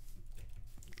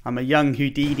 I'm a young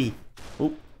Houdini.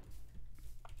 Oh.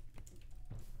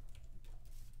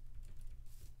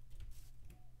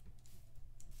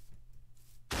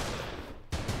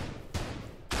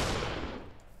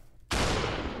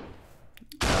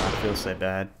 I feel so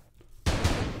bad.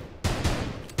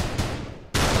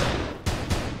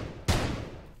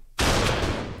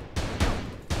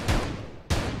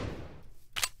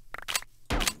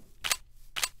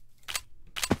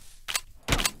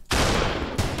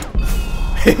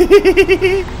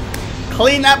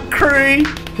 Clean up crew!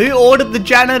 Who ordered the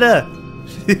janitor?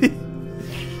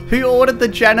 Who ordered the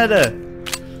janitor?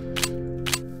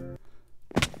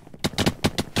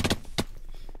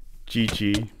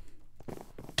 GG.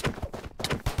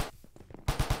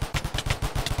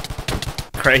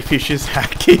 Crayfish is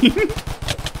hacking.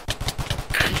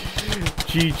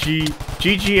 GG.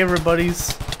 GG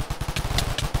everybody's.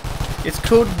 It's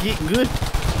called Get Good.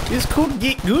 It's called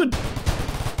Get Good.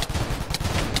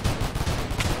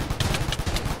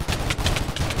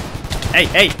 Hey,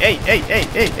 hey, hey, hey, hey,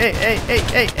 hey, hey, hey, hey,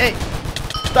 hey, hey.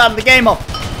 Started the game off.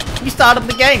 You started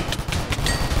the game.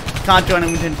 Can't join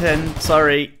him within 10.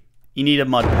 Sorry. You need a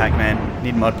mod pack, man. You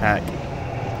need a mod pack.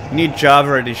 You need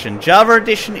Java Edition. Java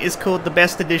Edition is called the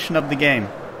best edition of the game.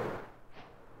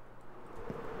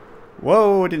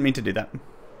 Whoa, didn't mean to do that.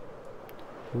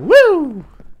 Woo!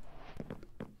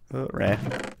 Oh, rare.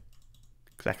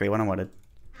 Exactly what I wanted.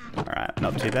 Alright,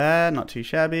 not too bad, not too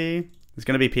shabby. There's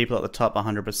going to be people at the top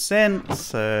 100%,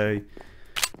 so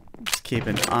let's keep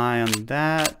an eye on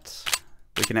that.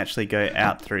 We can actually go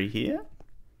out through here.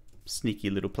 Sneaky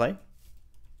little play. I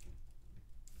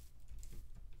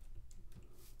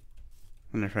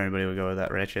wonder if anybody will go with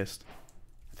that rare chest.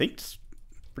 I think it's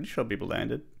pretty sure people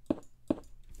landed.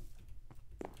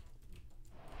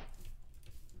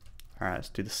 Alright, let's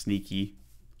do the sneaky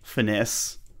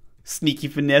finesse. Sneaky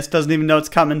finesse, doesn't even know it's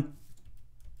coming.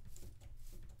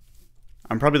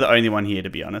 I'm probably the only one here, to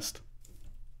be honest.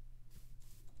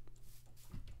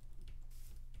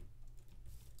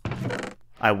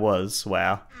 I was,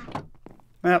 wow.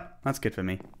 Well, that's good for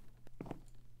me.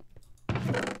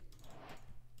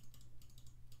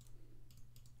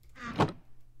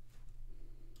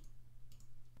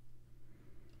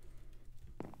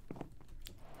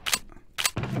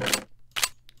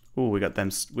 Ooh, we got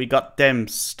them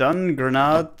stun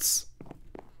grenades.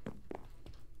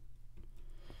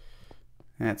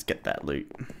 Let's get that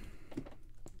loot.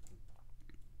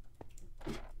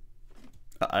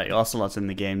 Uh-oh, Ocelot's in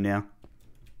the game now.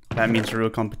 That means real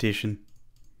competition.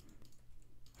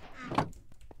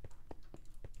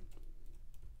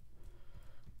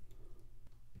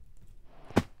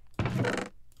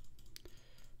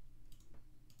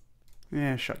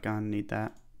 Yeah, shotgun, need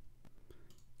that.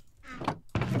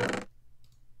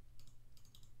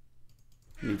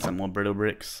 Need some more brittle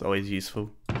bricks, always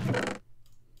useful.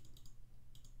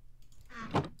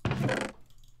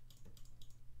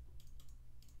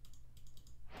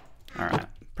 Alright,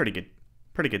 pretty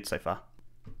good so far.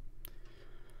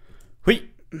 Hui!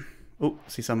 Oh,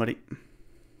 see somebody.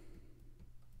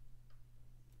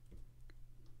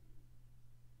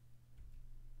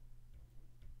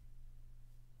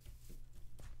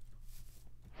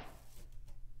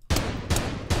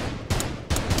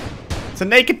 It's a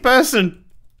naked person!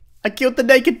 I killed the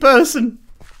naked person!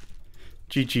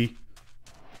 GG.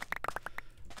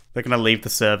 They're gonna leave the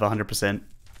server 100%.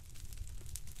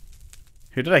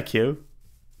 Who did I kill?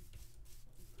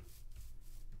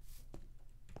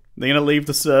 They're gonna leave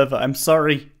the server. I'm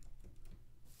sorry.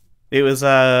 It was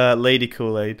Lady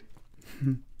Kool-Aid.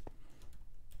 I'm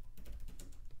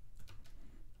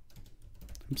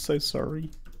so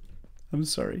sorry. I'm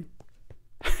sorry.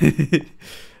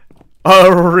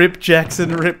 Oh, rip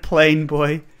Jackson, rip Plain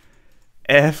Boy.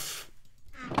 F.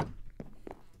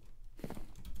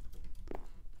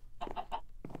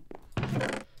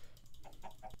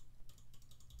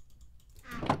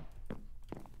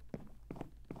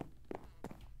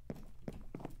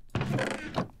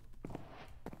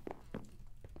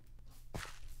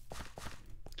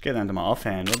 Get under my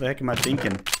offhand. What the heck am I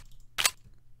thinking?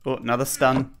 Oh, another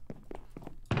stun.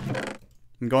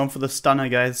 I'm going for the stunner,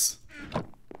 guys.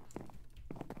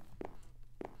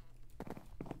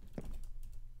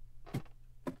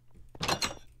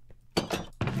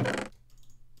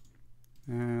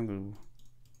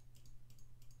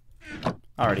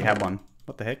 I already had one.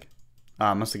 What the heck?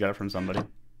 Ah, I must have got it from somebody.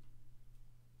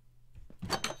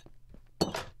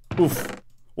 Oof.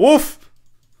 Oof!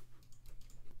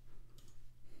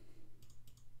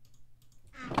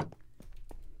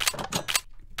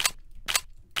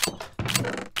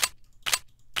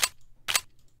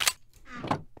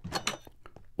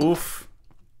 Oof.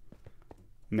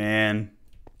 Man.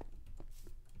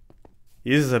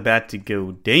 This is about to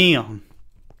go down.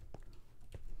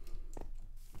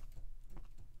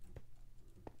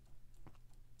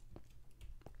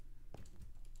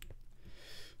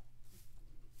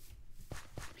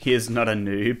 He is not a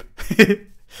noob.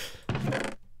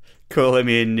 Calling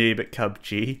me a noob at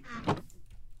PUBG.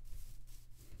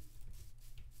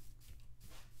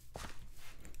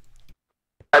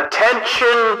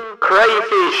 Attention,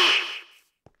 Crayfish!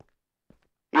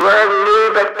 You are a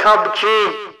noob at PUBG!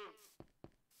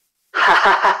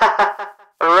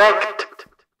 Wrecked!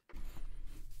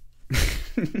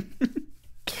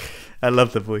 I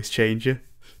love the voice changer.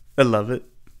 I love it.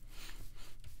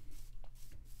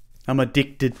 I'm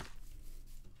addicted.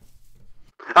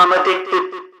 I'm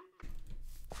addicted.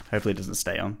 Hopefully it doesn't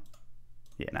stay on.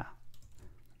 Yeah, nah.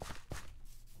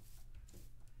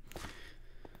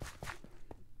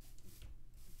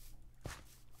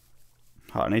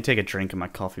 Oh, I need to take a drink of my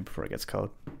coffee before it gets cold.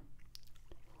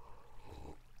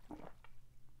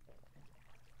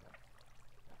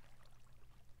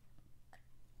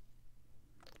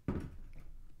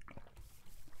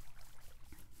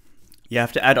 You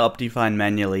have to add Optifine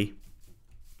manually.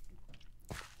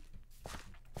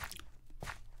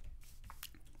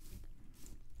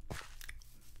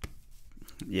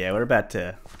 Yeah, we're about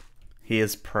to... He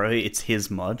is pro, it's his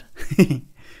mod.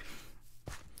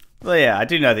 Well, yeah, I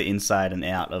do know the inside and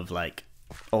out of, like,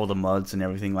 all the mods and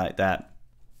everything like that.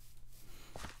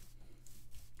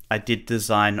 I did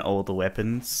design all the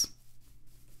weapons.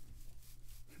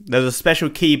 There's a special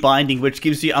key binding which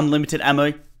gives you unlimited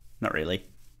ammo. Not really.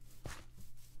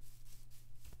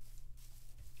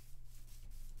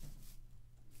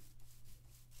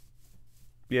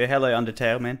 Yeah, hello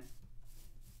Undertale, man.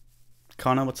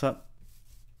 Connor, what's up?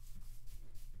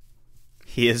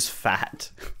 He is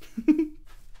fat.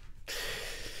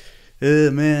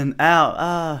 Oh man, ow,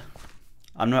 ah.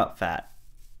 I'm not fat.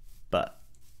 But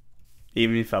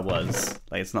even if I was,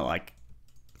 like, it's not like...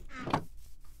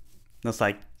 It's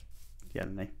like... Yeah, I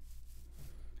don't know.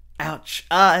 Ouch.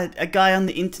 A guy on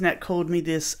the internet called me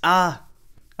this. I've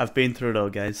been through it all,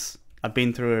 guys. I've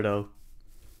been through it all.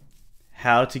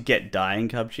 How to get dying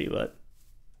PUBG, what?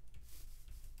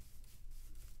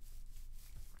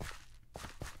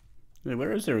 Wait,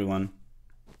 where is everyone?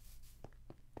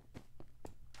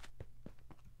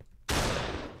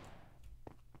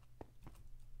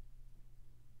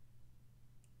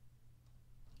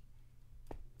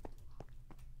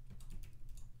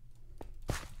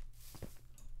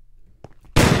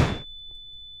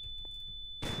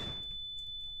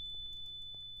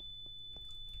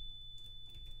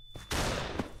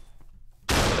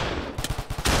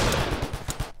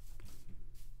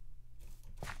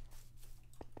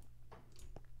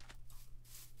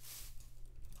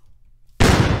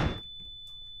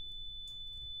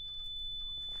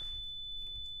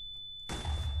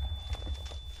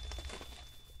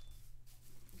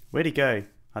 Where'd he go?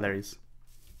 Oh, there he is.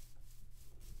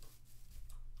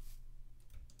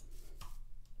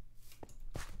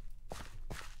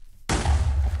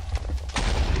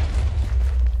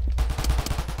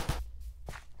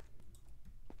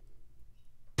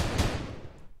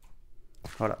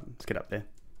 Hold up, let's get up there.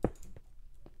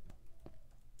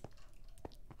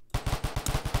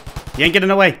 You ain't getting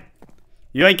away.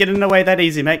 You ain't getting away that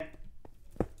easy, mate.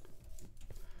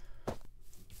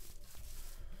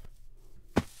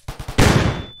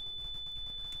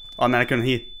 Oh man, I couldn't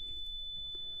hear.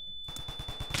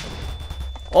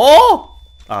 Oh!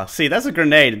 Oh, see, that's a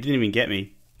grenade. It didn't even get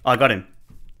me. Oh, I got him.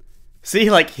 See,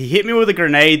 like, he hit me with a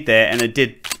grenade there and it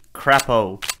did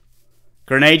crap-o.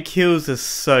 Grenade kills are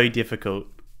so difficult.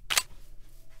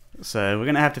 So, we're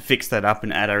gonna have to fix that up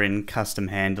and add her in custom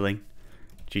handling.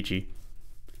 GG.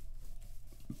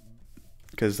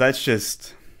 Because that's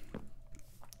just...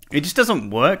 It just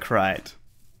doesn't work right.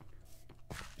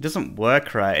 It doesn't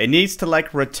work right. It needs to,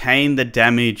 like, retain the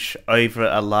damage over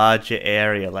a larger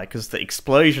area. Like, because the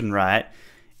explosion, right?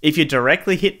 If you're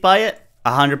directly hit by it,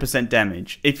 100%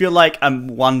 damage. If you're, like,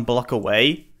 1 block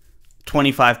away,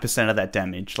 25% of that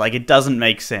damage. Like, it doesn't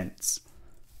make sense.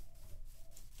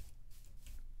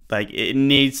 Like, it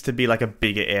needs to be, like, a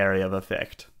bigger area of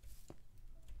effect.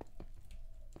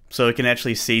 So we can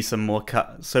actually see some more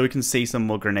so we can see some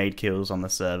more grenade kills on the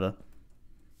server.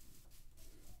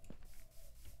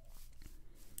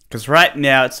 Because right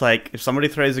now, it's like, if somebody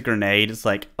throws a grenade, it's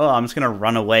like, oh, I'm just going to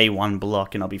run away 1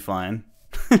 block and I'll be fine.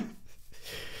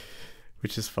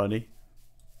 Which is funny.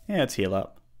 Yeah, let's heal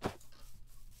up.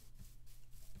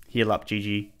 Heal up,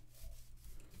 GG.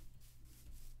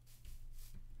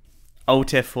 Alt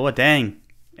F4, dang.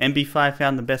 MB5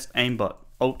 found the best aimbot.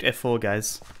 Alt F4,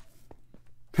 guys.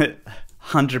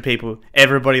 100 people.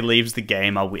 Everybody leaves the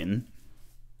game, I'll win.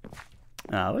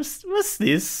 What's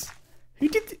this? Who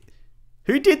did this?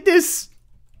 Who did this?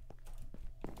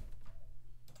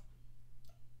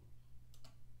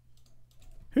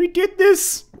 Who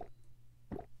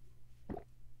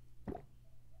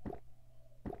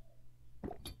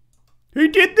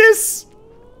did this?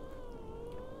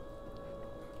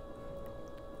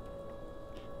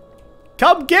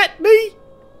 Come get me!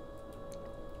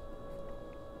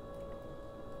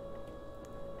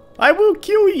 I will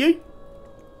kill you!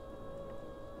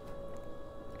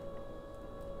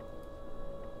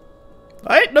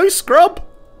 I ain't no scrub!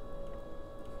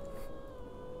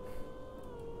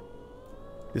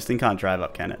 This thing can't drive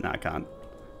up, can it? No, I can't.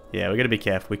 Yeah, we gotta be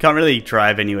careful. We can't really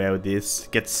drive anywhere with this.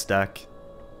 It gets stuck.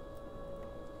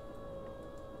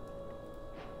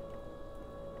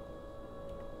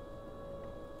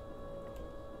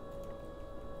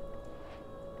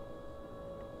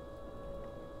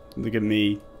 Look at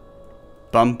me.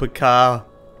 Bumper car.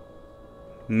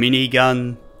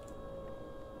 Minigun.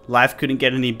 Life couldn't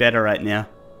get any better right now.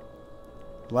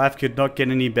 Life could not get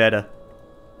any better.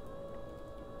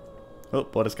 Oh,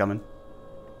 water's coming.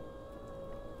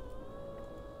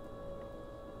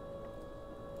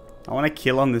 I want to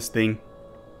kill on this thing.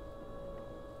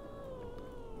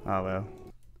 Oh well.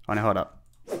 Oh no, hold up.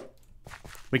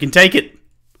 We can take it!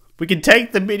 We can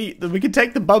take the we can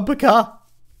take the bumper car!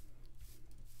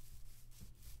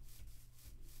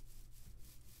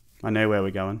 know where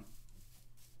we're going.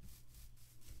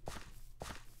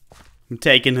 I'm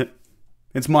taking it.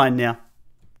 It's mine now.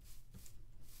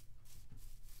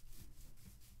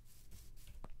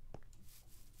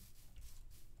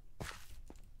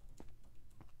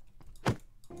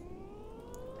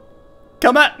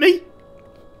 Come at me!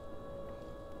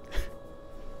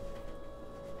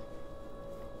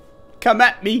 Come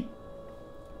at me!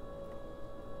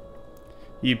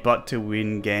 You bot to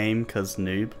win game, cause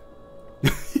noob.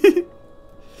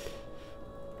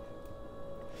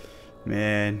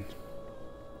 Man.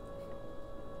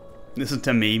 Listen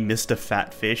to me, Mr.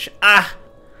 Fat Fish. Ah!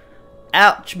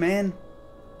 Ouch, man.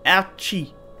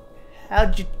 Ouchie.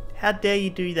 How dare you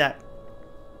do that?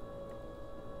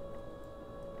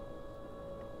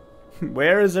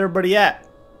 Where is everybody at?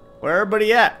 Where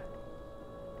everybody at?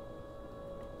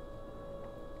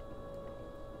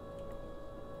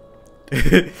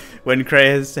 When Cray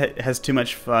has too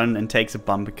much fun and takes a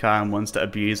bumper car and wants to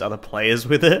abuse other players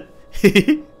with it.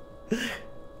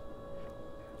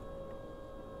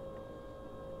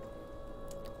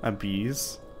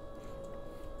 Abuse?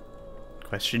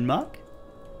 Question mark?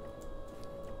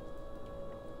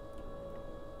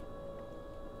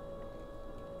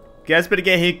 You guys better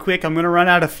get here quick, I'm gonna run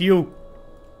out of fuel.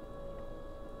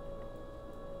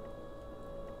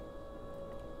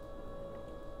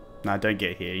 Nah, don't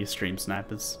get here, you stream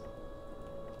snipers.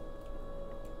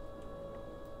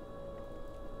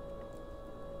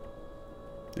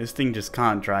 This thing just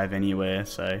can't drive anywhere,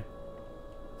 so...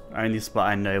 only spot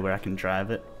I know where I can drive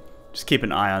it. Just keep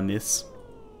an eye on this.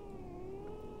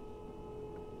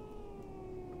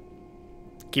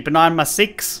 Keep an eye on my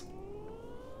 6.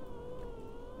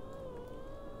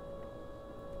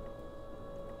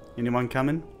 Anyone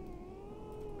coming?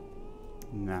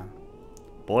 Nah.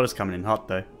 Border's coming in hot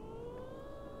though.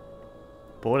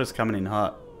 Border's coming in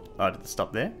hot. Oh, did it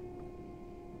stop there?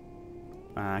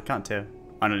 I can't tell.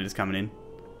 I know it's coming in.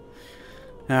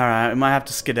 Alright, we might have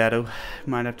to skedaddle.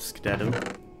 Might have to skedaddle.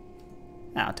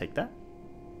 Ah, I'll take that.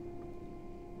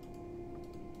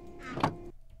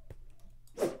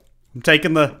 I'm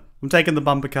taking the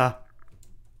bumper car.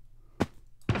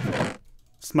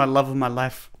 It's my love of my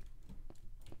life.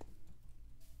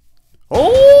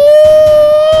 Oh!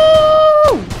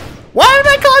 Why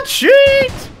they can't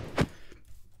shoot?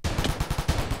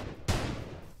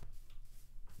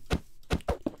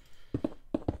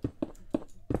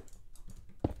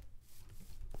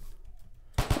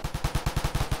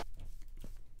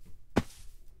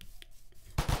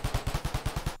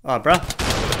 Oh, bruh.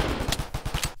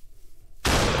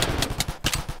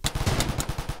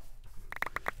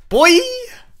 Boy!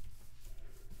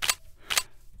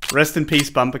 Rest in peace,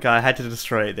 bumper car. I had to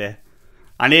destroy it there.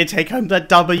 I need to take home that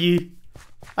W.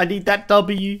 I need that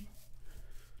W.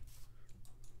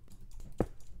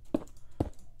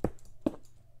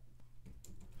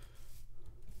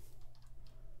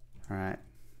 Alright.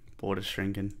 Border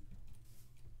shrinking.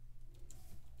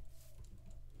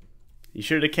 You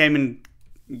should have came and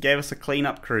gave us a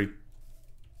cleanup crew.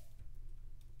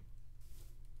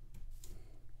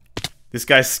 This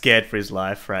guy's scared for his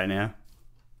life right now.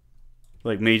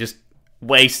 Like me just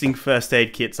wasting first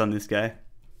aid kits on this guy.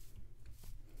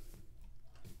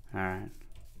 Alright.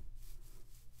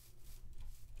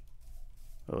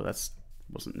 Oh, that's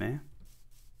wasn't there.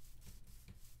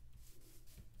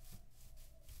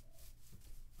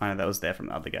 I know that was there from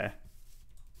the other guy.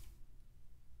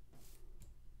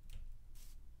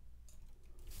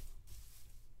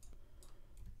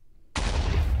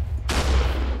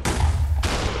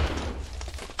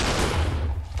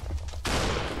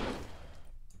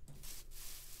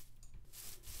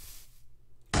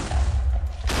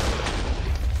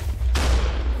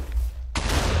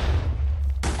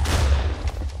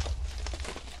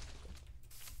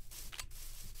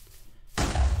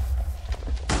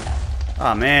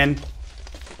 Oh man.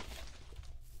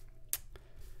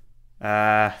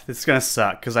 This is gonna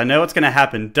suck, because I know what's gonna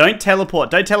happen. Don't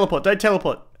teleport, don't teleport, don't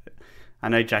teleport. I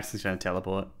know Jackson's gonna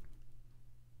teleport.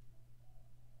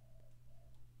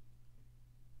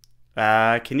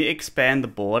 Can you expand the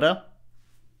border?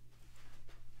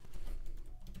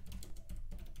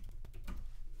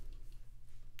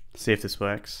 See if this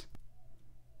works.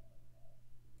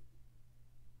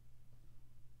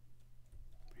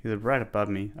 He's right above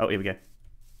me. Oh, here we go.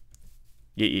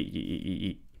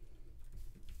 Yeet.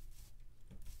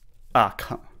 Ah,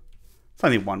 come. It's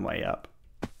only one way up.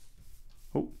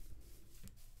 Oh.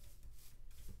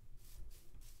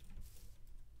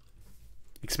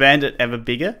 Expand it ever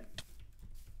bigger.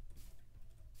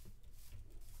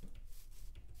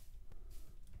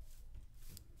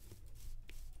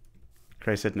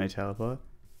 Cray said no teleport.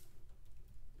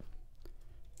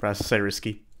 Bro, this is so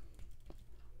risky.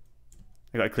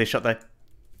 I got a clear shot though. I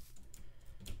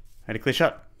had a clear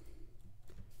shot.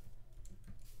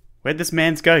 Where'd this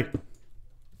man's go?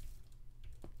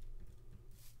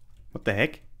 What the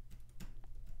heck?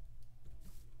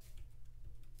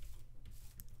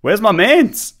 Where's my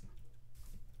mans?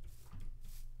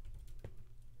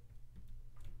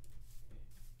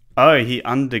 Oh, he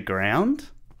underground?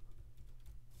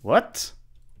 What?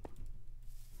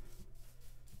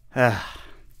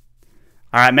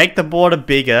 Alright, make the border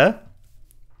bigger.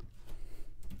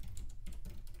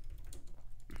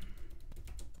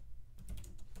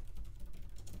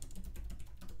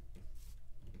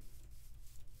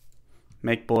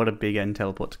 Make border bigger and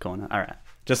teleport to corner. Alright.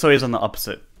 Just so he's on the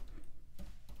opposite.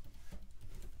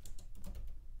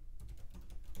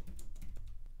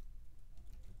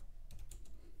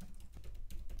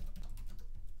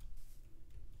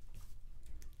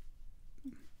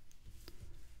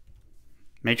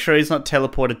 Make sure he's not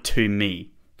teleported to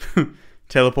me.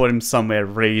 Teleport him somewhere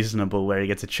reasonable where he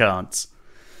gets a chance.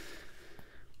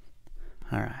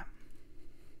 Alright.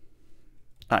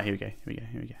 Ah, here we go, here we go,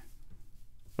 here we go.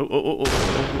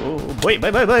 Oh, wait.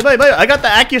 I got the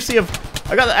accuracy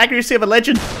of a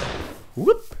legend.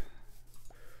 Whoop.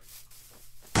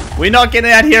 We're not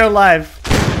getting out here alive.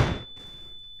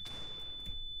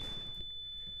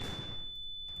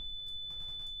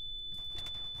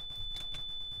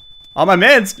 Oh, my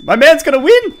man's gonna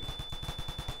win.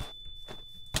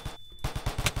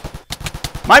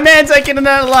 My man's ain't getting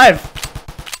out alive.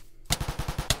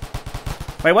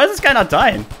 Wait, why is this guy not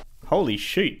dying? Holy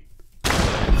shoot.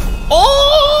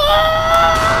 Oh!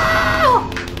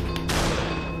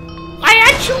 I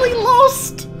actually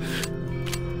lost!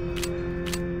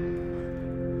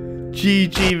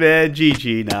 GG, man.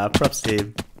 GG. Nah, props to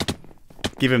him.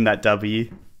 Give him that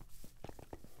W.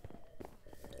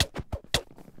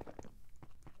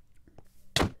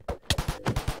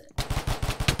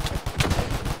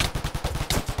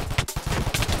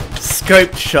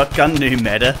 Scoped shotgun, new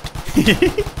meta.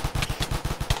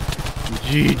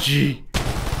 GG.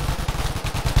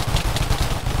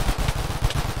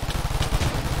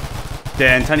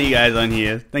 Damn, ton of you guys on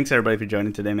here. Thanks everybody for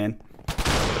joining today, man.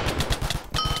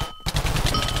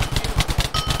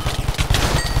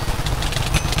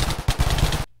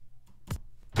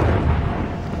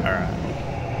 Alright.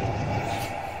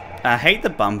 I hate the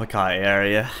bumper car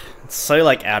area. It's so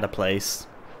like out of place.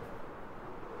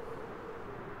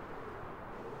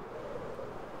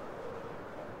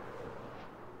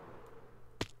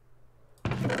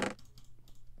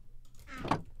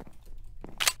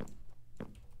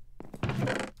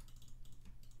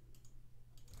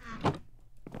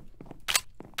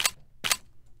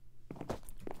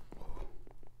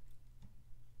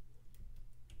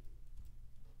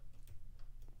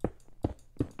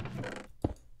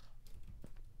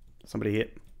 Somebody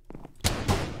hit.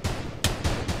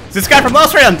 It's this guy from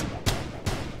last round!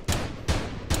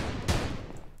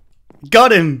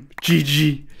 Got him!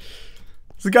 GG.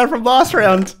 It's the guy from last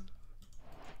round.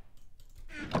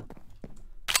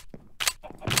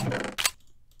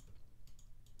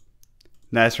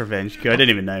 Nice revenge. I didn't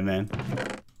even know, man.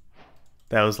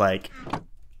 That was like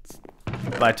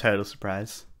by total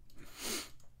surprise.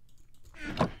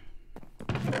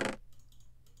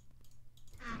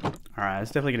 Alright,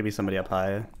 it's definitely going to be somebody up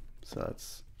higher, so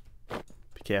let's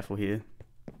be careful here.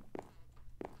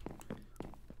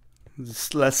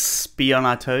 Let's be on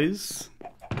our toes.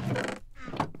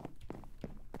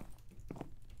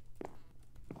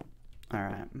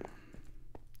 Alright.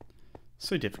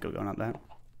 So difficult going up that.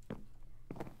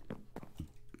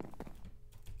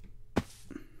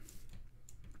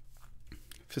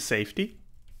 For safety.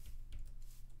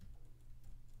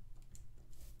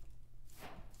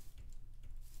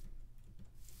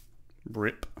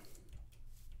 Rip.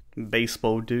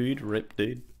 Baseball dude, rip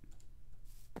dude.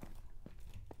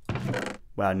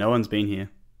 Wow, no one's been here.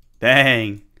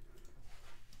 Dang.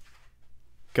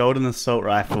 Golden assault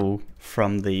rifle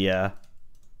from the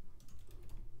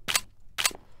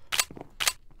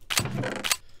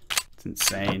it's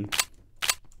insane.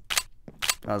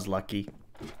 I was lucky.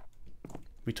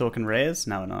 We talking rares?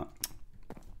 No, we're not.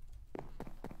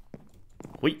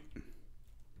 Wait.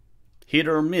 Hit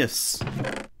or miss.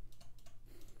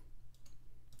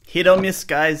 Hit or miss,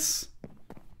 guys.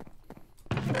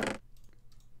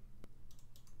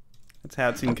 That's how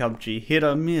it's in PUBG. Hit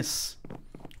or miss.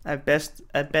 I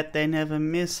bet they never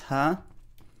miss, huh?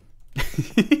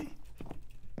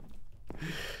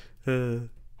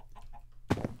 That's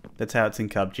how it's in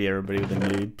PUBG, everybody with the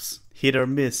noobs. Hit or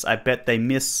miss. I bet they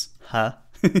miss, huh?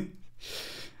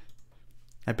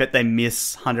 I bet they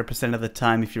miss 100% of the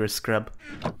time if you're a scrub.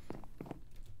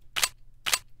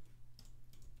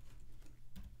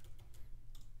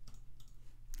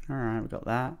 Alright, we got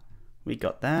that. We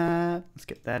got that. Let's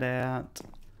get that out.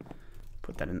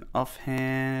 Put that in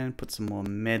offhand. Put some more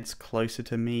meds closer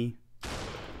to me.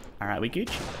 Alright, we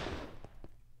Gucci.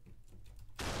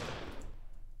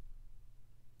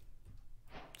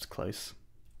 It's close.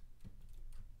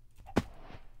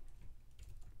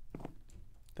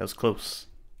 That was close.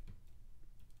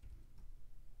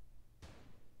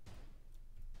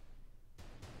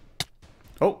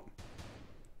 Oh!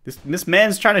 This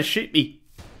man's trying to shoot me.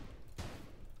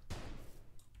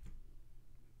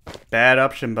 Bad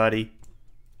option, buddy.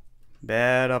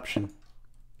 Bad option.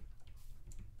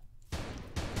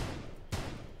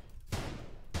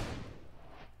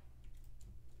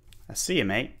 I see you,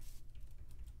 mate.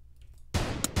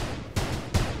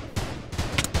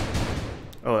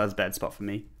 Oh, that's a bad spot for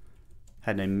me.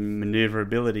 Had no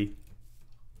maneuverability.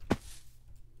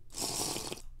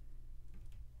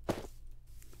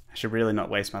 I should really not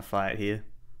waste my fight here.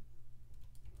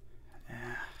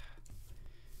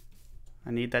 I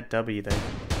need that W though.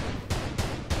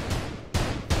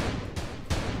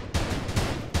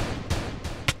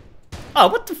 Oh,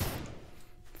 what the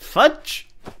fudge?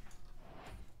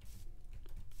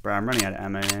 Bro, I'm running out of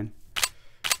ammo, man.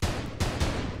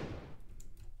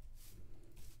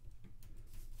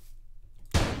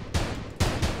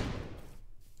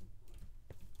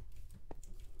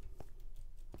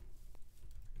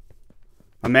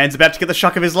 My man's about to get the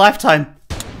shock of his lifetime.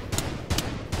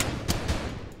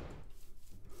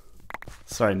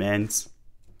 Sorry, mans.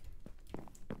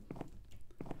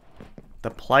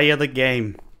 The play of the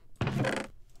game.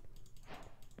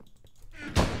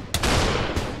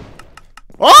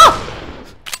 Oh!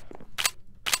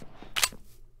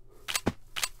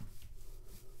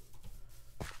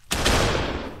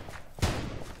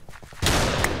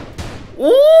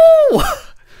 Ooh!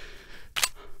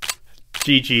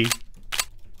 GG.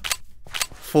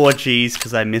 4 Gs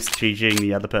because I missed GGing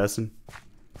the other person.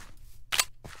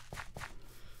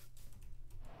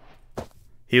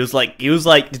 He was like,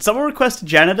 did someone request a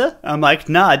janitor? I'm like,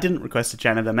 nah, I didn't request a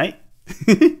janitor, mate.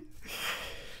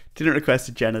 Didn't request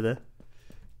a janitor.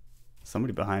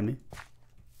 Somebody behind me.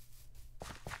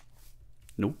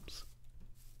 Nope.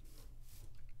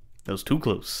 That was too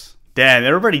close. Damn,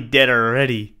 they're already dead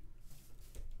already.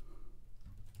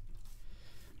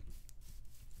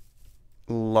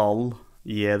 Lol.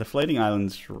 Yeah, the floating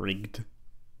island's rigged.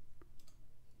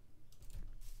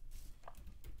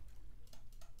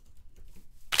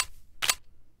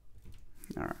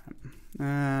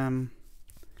 Alright.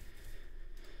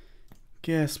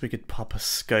 Guess we could pop a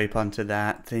scope onto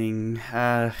that thing.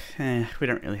 We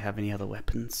don't really have any other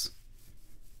weapons.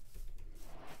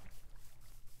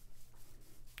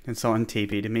 Can someone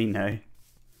TP to me? No.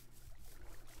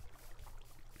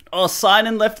 Oh,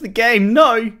 Simon left the game.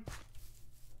 No!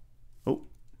 Oh.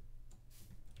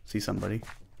 See somebody.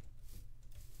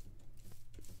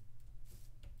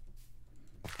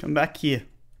 Come back here.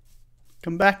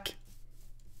 Come back.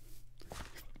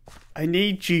 I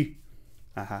need you.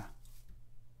 Aha.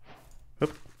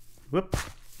 Whoop. Whoop.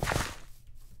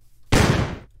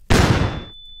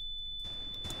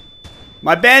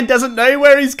 My band doesn't know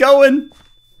where he's going.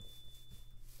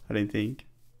 I don't think.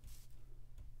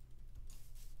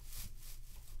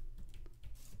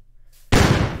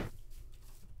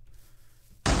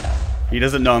 He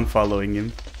doesn't know I'm following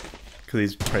him. Because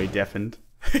he's probably deafened.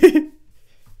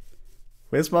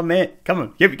 Where's my man? Come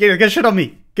on. Get a shot on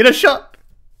me. Get a shot.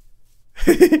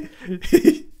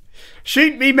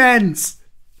 Shoot me, mans.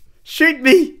 Shoot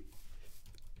me.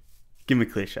 Give me a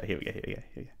clear shot. Here we go. Here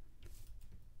we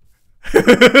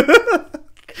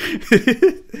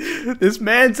go. This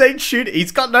man's ain't shooting.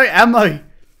 He's got no ammo.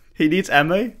 He needs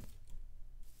ammo.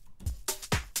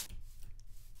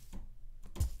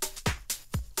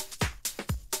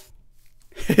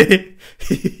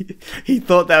 He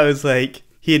thought that was like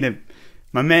hitting him.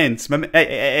 My man's.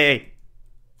 Hey.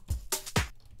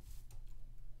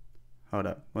 Hold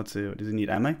up. What's it? Does he need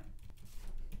ammo?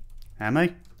 Ammo?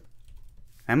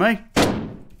 Ammo?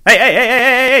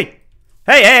 Hey!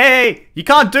 You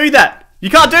can't do that! You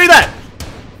can't do that!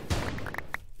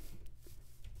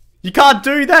 You can't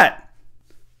do that!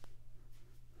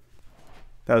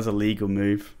 That was a legal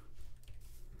move.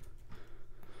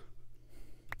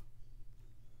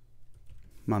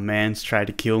 My man's tried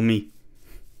to kill me.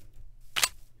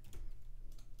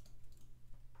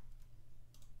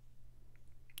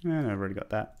 And I've already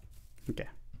got that. Okay.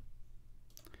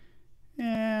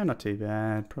 Yeah, not too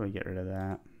bad. Probably get rid of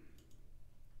that.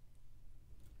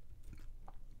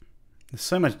 There's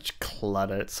so much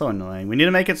clutter. It's so annoying. We need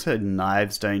to make it so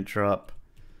knives don't drop.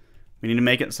 We need to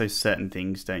make it so certain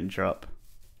things don't drop.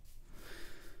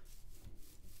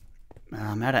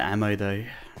 I'm out of ammo though.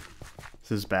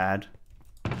 This is bad.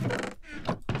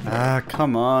 Ah,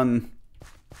 come on.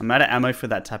 I'm out of ammo for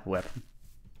that type of weapon.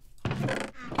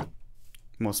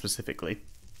 More specifically.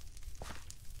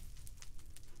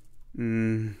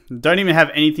 Don't even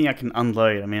have anything I can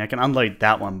unload. I mean, I can unload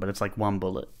that one, but it's like one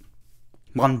bullet.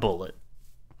 One bullet.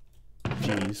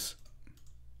 Jeez.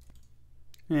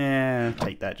 Yeah, I'll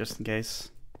take that just in case.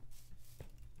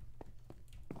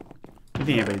 I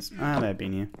think everybody's... Ah, they've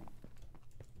been here.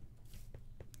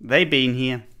 They been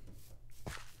here.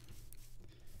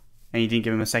 And you didn't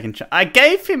give him a second chance. I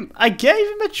gave him a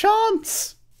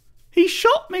chance! He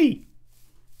shot me!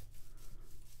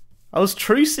 I was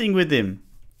trucing with him.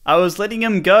 I was letting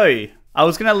him go. I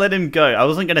was gonna let him go. I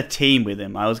wasn't gonna team with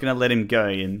him. I was gonna let him go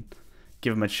and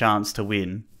give him a chance to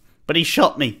win. But he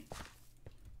shot me.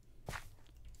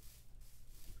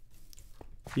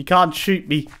 You can't shoot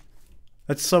me.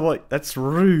 That's so like, that's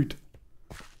rude.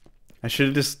 I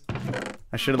should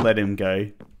have let him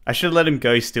go. I should have let him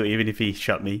go still, even if he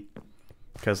shot me.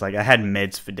 Because like I had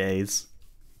meds for days.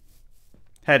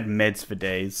 Had meds for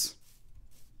days.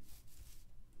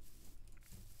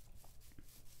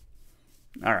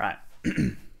 Alright.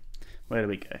 Where do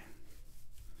we go?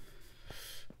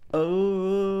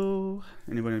 Oh,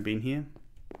 anyone have been here?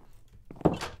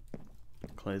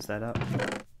 Close that up.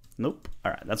 Nope.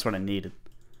 Alright, that's what I needed.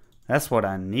 That's what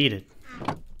I needed.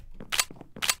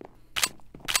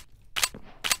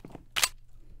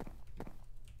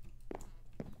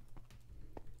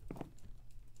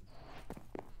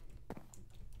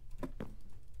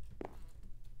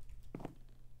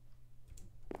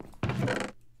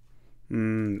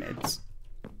 Meds.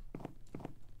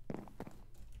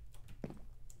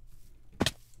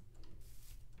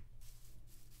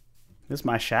 This is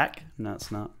my shack? No,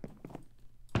 it's not.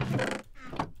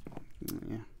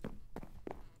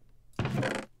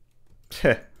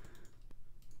 Yeah.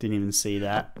 Didn't even see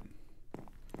that.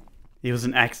 It was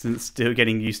an accident, still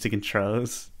getting used to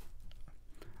controls.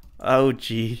 Oh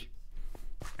gee.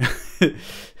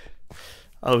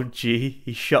 Oh gee,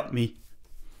 he shot me.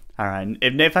 Alright,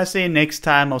 if I see you next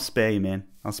time, I'll spare you, man.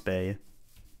 I'll spare you.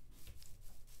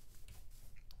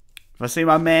 If I see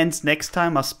my mans next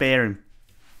time, I'll spare him.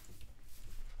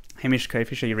 Hey,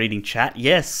 MrCrayfish, are you reading chat?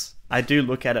 Yes, I do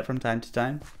look at it from time to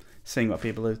time, seeing what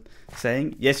people are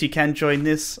saying. Yes, you can join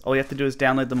this. All you have to do is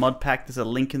download the mod pack. There's a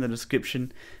link in the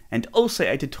description. And also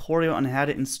a tutorial on how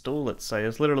to install it. So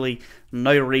there's literally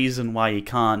no reason why you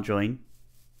can't join.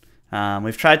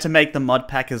 We've tried to make the mod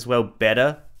pack as well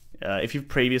better. If you've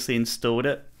previously installed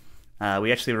it,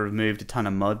 we actually removed a ton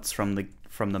of mods from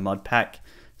the mod pack,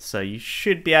 so you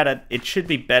should be able to. It should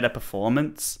be better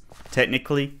performance,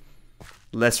 technically,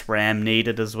 less RAM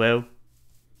needed as well.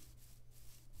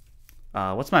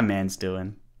 What's my man's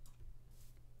doing?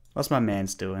 What's my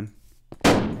man's doing?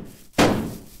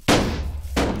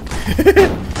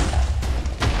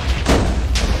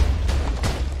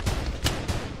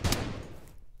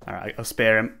 All right, I'll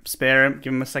spare him. Spare him.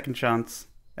 Give him a second chance.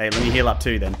 Hey, let me heal up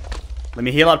too then. Let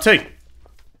me heal up too.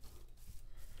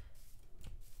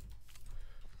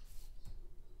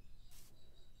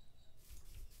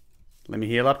 Let me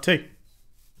heal up too.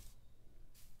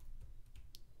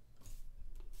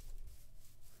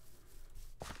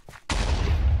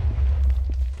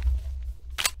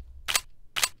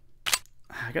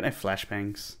 I got no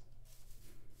flashbangs.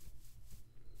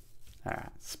 Alright,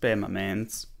 spare my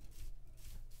mans.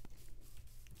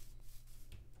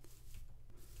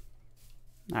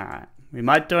 Alright, we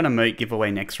might do an emote giveaway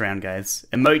next round, guys.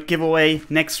 Emote giveaway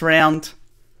next round.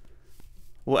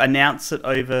 We'll announce it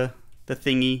over the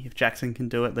thingy, if Jackson can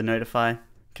do it, the notify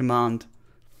command.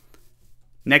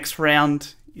 Next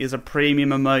round is a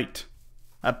premium emote.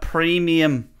 A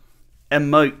premium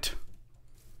emote.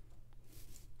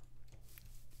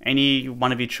 Any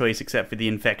one of your choice except for the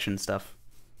infection stuff.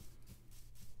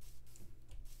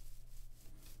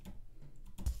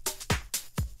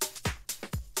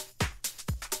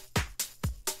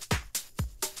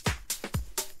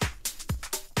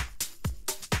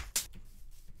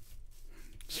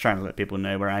 Trying to let people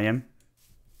know where I am.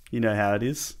 You know how it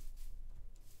is.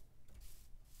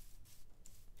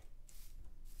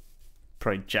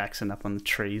 Probably Jackson up on the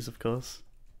trees, of course.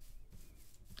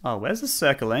 Oh, where's the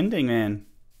circle ending, man?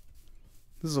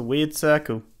 This is a weird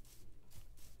circle.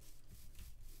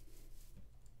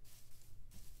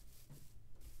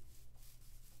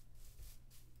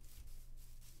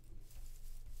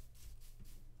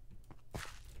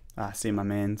 Ah, I see my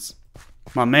mans.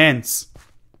 My mans!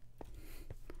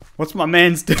 What's my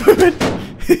man's doing?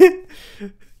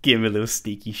 Give him a little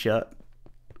sneaky shot.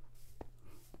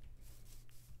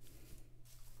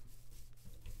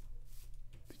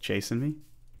 chasing me.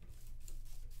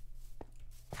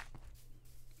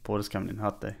 Border's coming in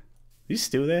hot though. He's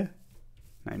still there?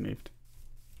 No, he moved.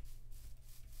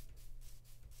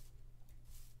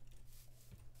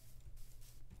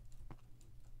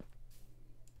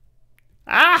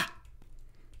 Ah!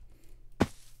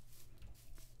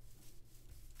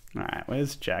 Alright,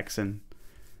 where's Jackson?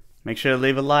 Make sure to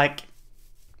leave a like.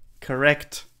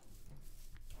 Correct.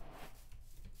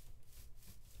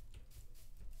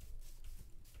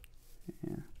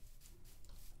 Yeah.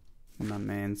 My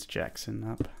man's Jackson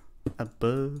up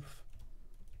above.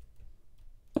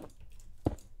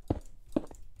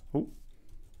 Oh.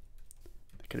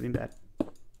 That could have been bad.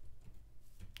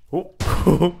 Oh.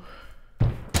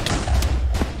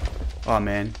 Oh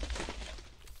man.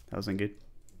 That wasn't good.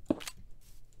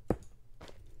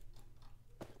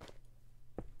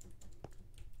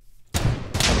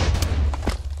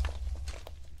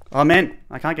 Oh man,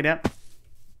 I can't get out.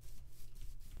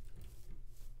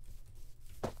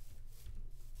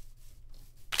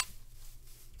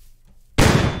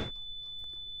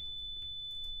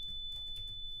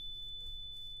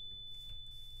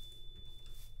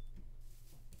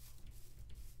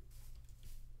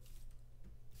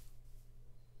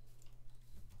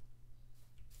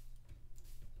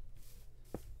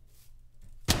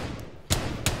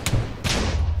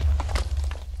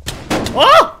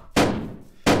 Oh!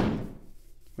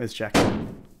 Where's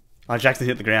Jackson? Oh, Jackson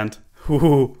hit the ground.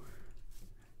 Ooh.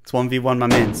 It's 1v1, my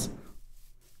mans.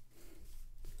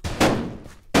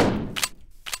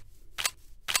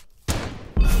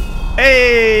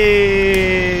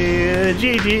 Hey!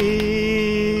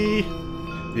 GG!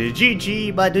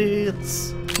 GG, my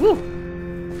dudes! Woo!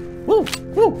 Woo!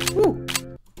 Woo! Woo!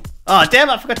 Oh, damn,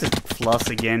 I forgot to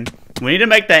floss again. We need to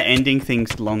make that ending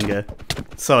things longer.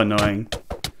 It's so annoying.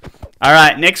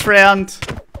 Alright, next round.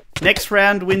 Next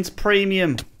round wins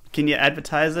premium. Can you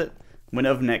advertise it?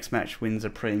 Winner of next match wins a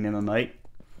premium emote.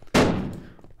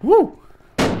 Woo!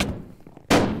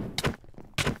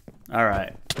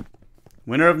 Alright.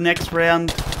 Winner of next round,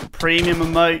 premium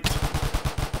emote.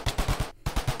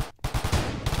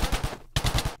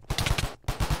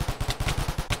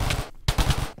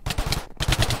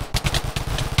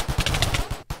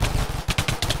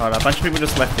 Alright, a bunch of people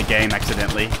just left the game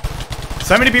accidentally.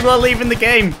 So many people are leaving the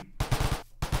game!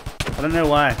 I don't know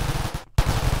why.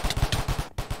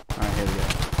 Alright, here we go.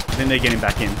 I think they're getting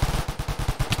back in.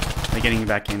 They're getting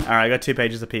back in. Alright, I got 2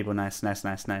 pages of people. Nice, nice,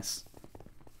 nice, nice.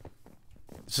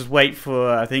 Let's just wait for...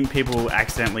 I think people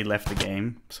accidentally left the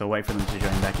game. So wait for them to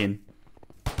join back in.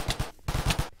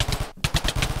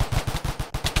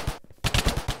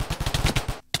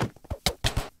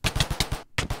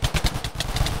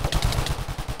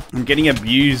 I'm getting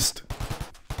abused.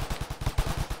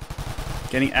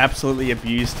 Getting absolutely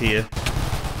abused here.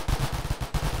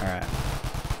 Alright.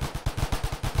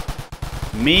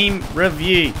 Meme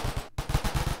review.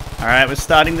 Alright, we're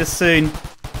starting this soon.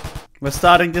 We're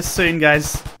starting this soon,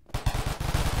 guys.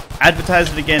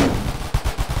 Advertise it again.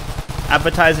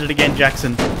 Advertise it again,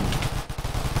 Jackson.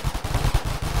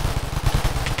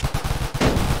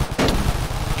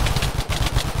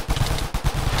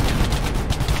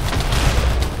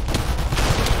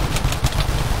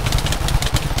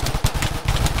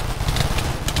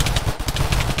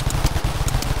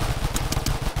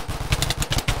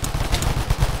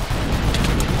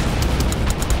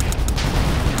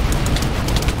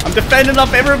 I'm defending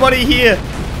off everybody here.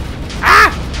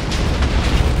 Ah!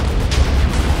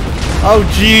 Oh,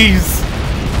 jeez.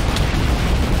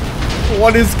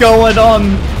 What is going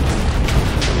on?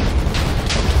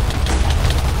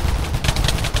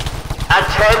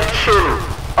 Attention,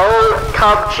 all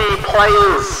PUBG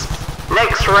players.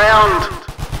 Next round,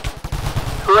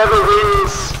 whoever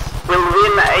wins will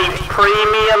win a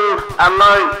premium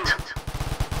emote.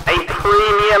 A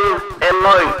premium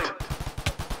emote.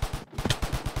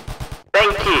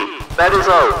 Thank you. That is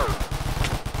all.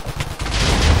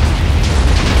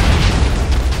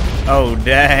 Oh,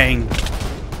 dang.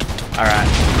 Alright.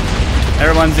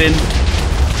 Everyone's in.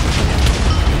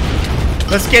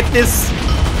 Let's get this.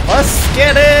 Let's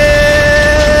get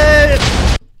it!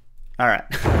 Alright.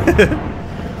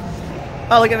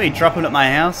 Oh, look at me dropping at my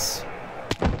house.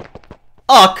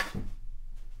 Ock!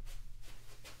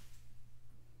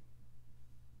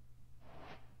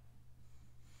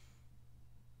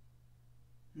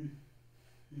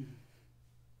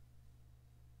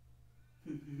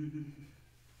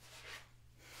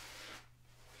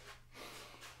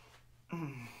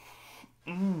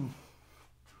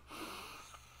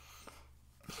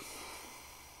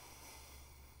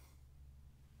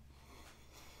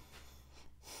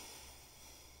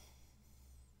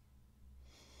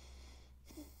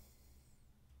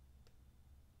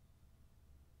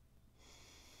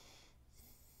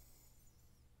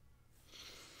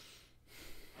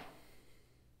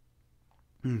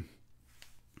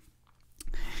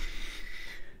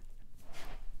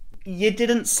 You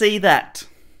didn't see that.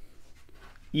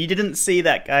 You didn't see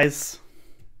that, guys.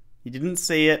 You didn't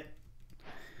see it.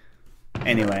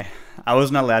 Anyway, I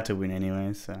wasn't allowed to win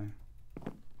anyway, so...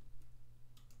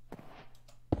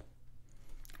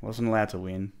 Wasn't allowed to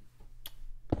win.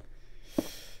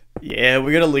 Yeah,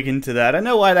 we gotta look into that. I don't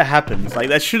know why that happens. Like,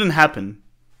 that shouldn't happen.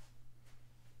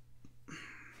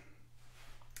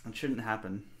 It shouldn't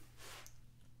happen.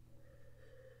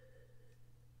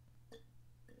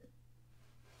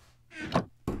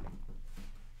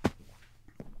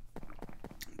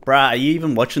 Bruh, are you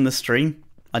even watching the stream?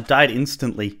 I died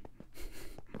instantly.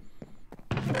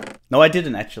 No, I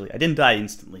didn't actually. I didn't die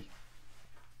instantly.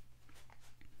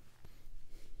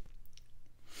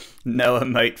 No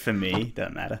emote for me.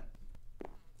 Don't matter.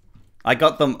 I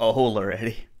got them all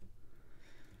already.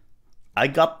 I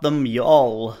got them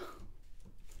y'all.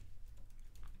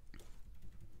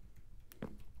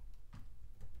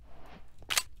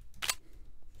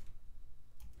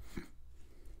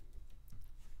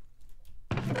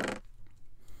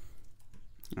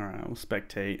 Alright, we'll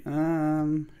spectate.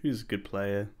 Who's a good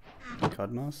player?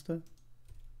 Codmaster?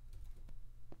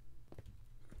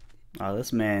 Oh,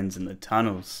 this man's in the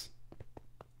tunnels.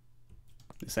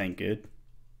 This ain't good.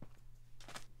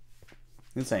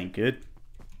 This ain't good.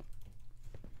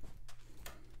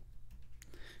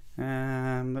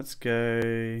 Let's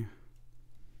go...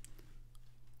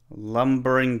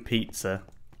 Lumbering pizza.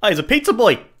 Oh, he's a pizza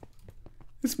boy!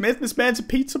 This man's a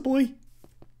pizza boy.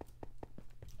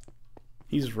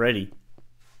 He's ready.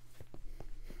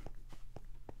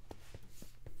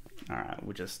 Alright,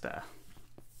 we'll just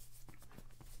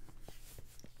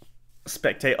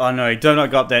spectate. Oh no, do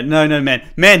not go up there. No, no, man.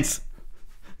 Mens!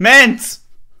 Mens!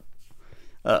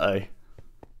 Uh-oh.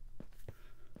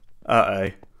 Uh-oh.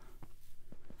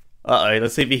 Uh-oh,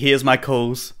 let's see if he hears my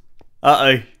calls.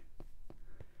 Uh-oh.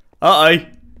 Uh-oh.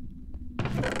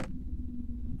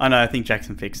 Oh no, I think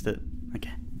Jackson fixed it.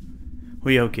 Okay.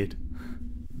 We all good.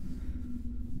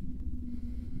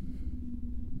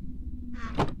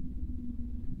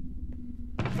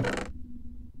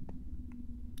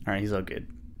 Alright, he's all good.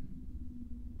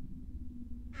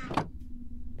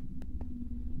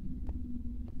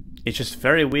 It's just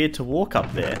very weird to walk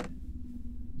up there.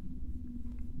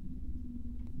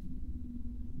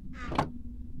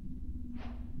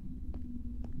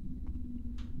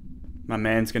 My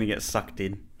man's gonna get sucked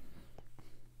in.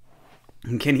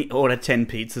 Can he order 10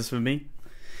 pizzas for me?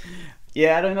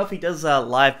 Yeah, I don't know if he does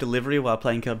live delivery while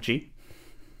playing PUBG.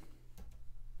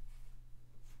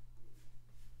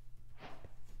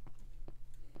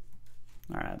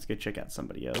 Alright, let's go check out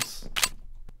somebody else.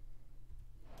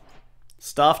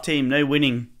 Staff team, no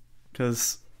winning.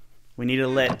 Because we need to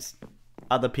let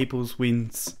other people's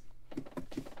wins.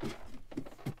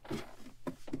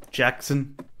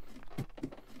 Jackson.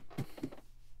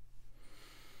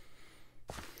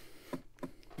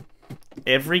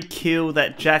 Every kill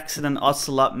that Jackson and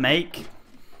Ocelot make,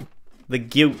 the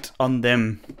guilt on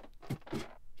them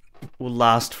will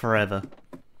last forever.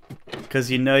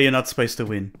 Because you know you're not supposed to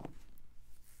win.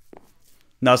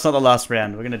 No, it's not the last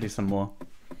round. We're going to do some more.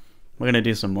 We're going to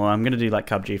do some more. I'm going to do like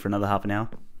PUBG for another half an hour.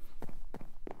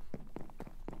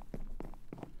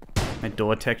 My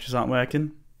door textures aren't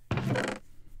working. I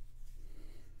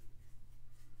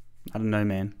don't know,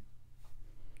 man.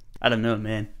 I don't know,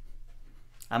 man.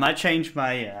 I might change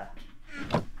my...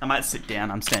 I might sit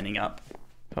down. I'm standing up.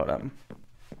 Hold on.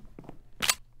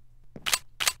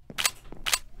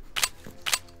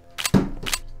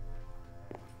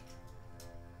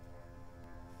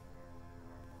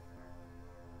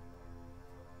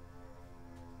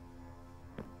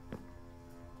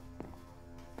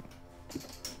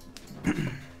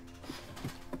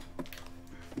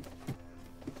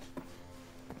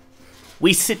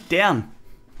 We sit down.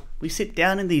 We sit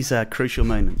down in these crucial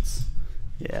moments.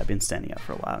 Yeah, I've been standing up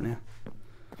for a while now.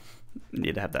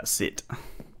 Need to have that sit.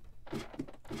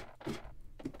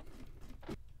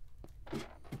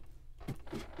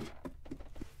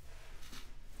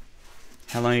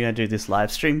 How long are you going to do this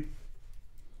live stream?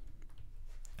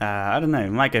 I don't know. We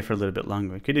might go for a little bit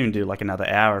longer. We could even do like another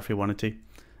hour if we wanted to.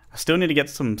 I still need to get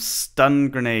some stun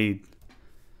grenade.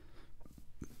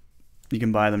 You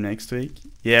can buy them next week.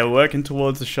 Yeah, we're working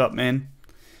towards the shop, man.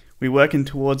 We're working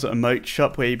towards an emote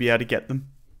shop where you'll be able to get them.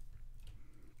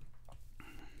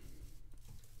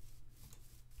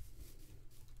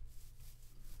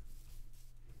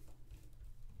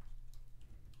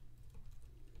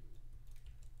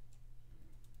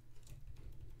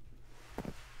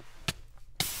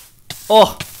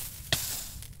 Oh!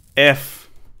 F.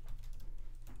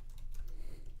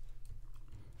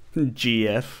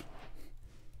 GF.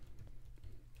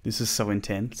 This is so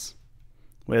intense.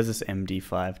 Where's this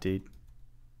MD5, dude?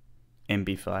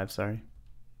 MB5, sorry.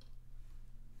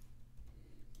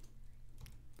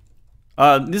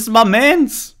 This is my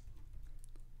man's.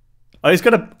 Oh, he's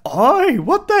got a... Oh,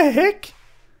 what the heck?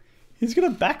 He's got a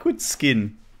backwards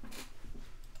skin.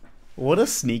 What a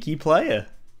sneaky player.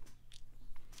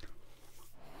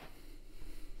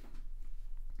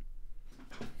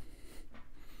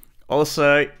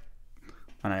 Also...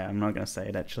 Oh no, I'm not going to say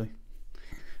it actually.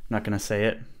 I'm not going to say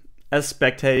it. As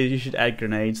spectators, you should add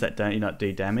grenades that do not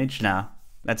do damage. Nah,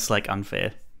 that's like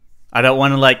unfair. I don't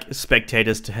want to like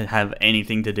spectators to have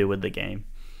anything to do with the game.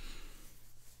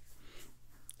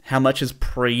 How much is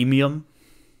premium?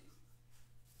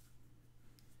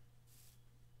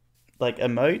 Like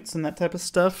emotes and that type of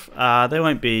stuff? They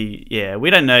won't be, yeah, we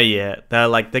don't know yet.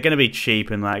 They're gonna be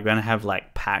cheap and like gonna have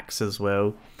like packs as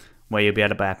well, where you'll be able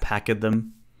to buy a pack of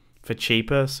them for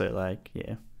cheaper. So like,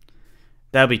 yeah,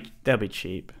 they'll be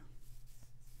cheap.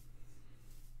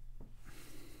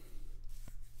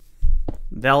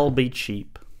 They'll be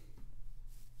cheap.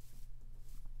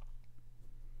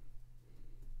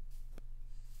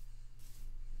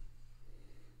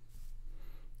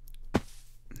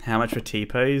 How much for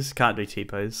T-pose? Can't do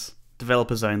T-pose.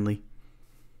 Developers only.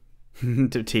 Do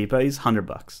T-pose?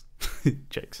 $100.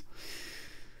 Jokes.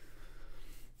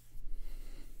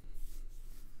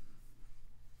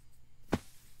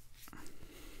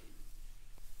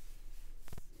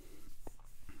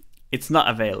 It's not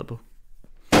available.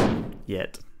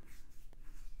 Yet.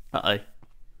 Uh-oh.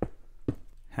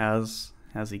 How's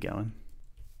he going?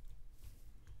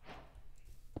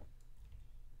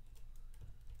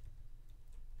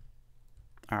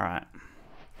 All right.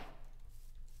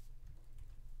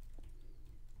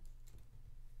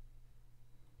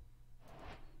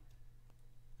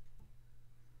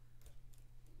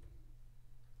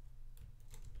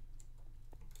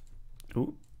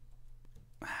 Ooh.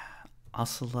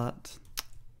 Ocelot.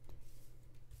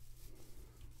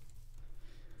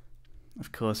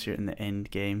 Of course, you're in the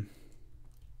end game.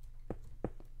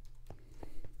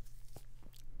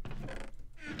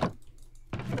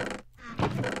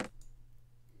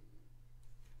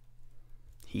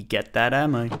 He get that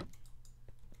ammo.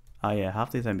 Oh yeah,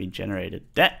 half these haven't been generated.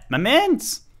 That my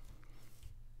man's.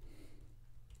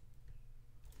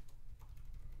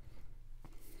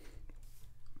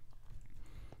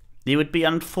 It would be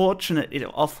unfortunate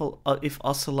if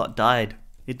Ocelot died.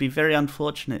 It'd be very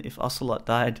unfortunate if Ocelot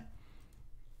died.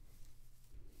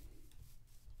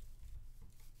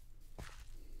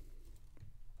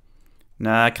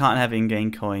 No, I can't have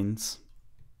in-game coins.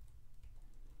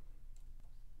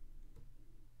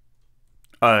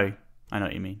 Oh, I know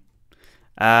what you mean.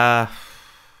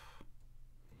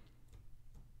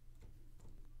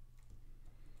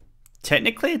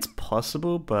 Technically it's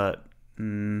possible, but...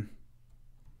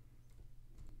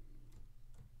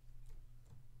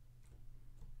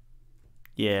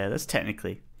 Yeah, that's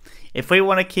technically. If we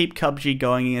want to keep PUBG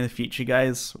going in the future,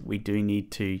 guys, we do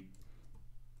need to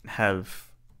have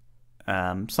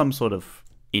some sort of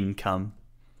income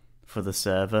for the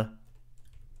server.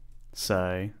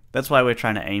 So that's why we're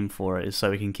trying to aim for it, is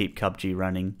so we can keep PUBG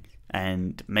running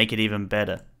and make it even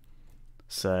better.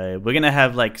 So we're going to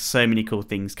have like so many cool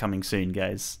things coming soon,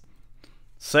 guys.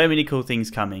 So many cool things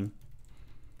coming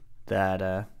that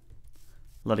a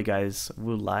lot of guys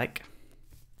will like.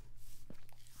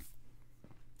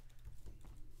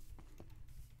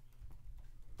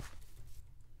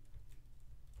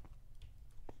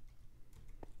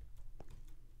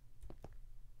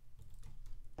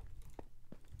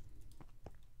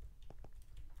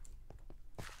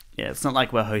 Yeah, it's not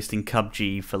like we're hosting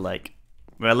PUBG for like...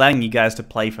 We're allowing you guys to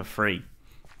play for free,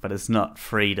 but it's not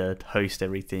free to host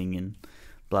everything and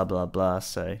blah blah blah,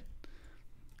 so...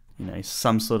 You know,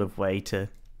 some sort of way to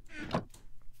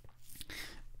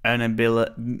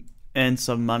earn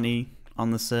some money on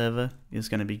the server is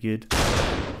going to be good.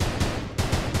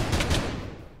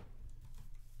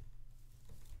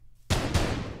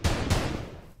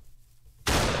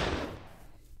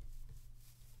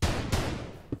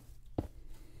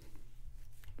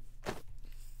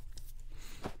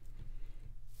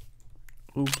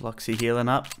 Ooh, Bloxy healing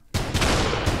up.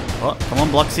 Oh, come on,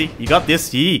 Bloxy. You got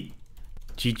this. Yeah.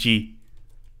 GG.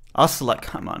 Ocelot,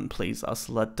 come on, please,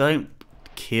 Ocelot. Don't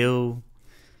kill.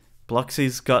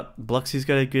 Bloxy's got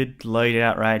a good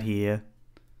loadout right here.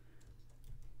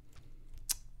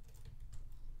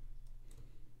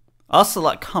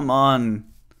 Ocelot, come on.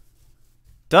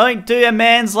 Don't do a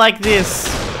man's like this.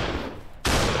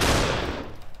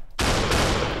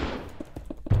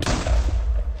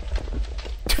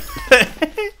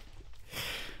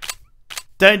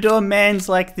 Don't do a man's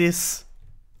like this.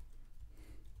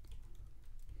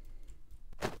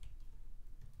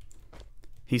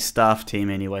 He's staff team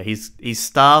anyway. He's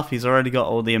staff. He's already got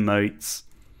all the emotes.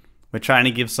 We're trying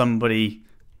to give somebody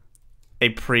a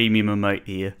premium emote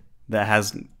here that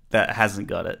hasn't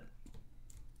got it.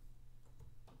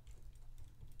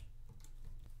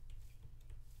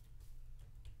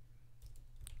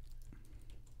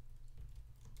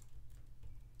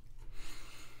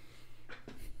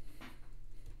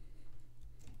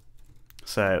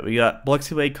 So we got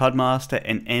Bloxyway, Codmaster,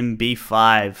 and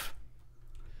MB5.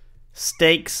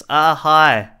 Stakes are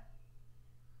high.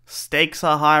 Stakes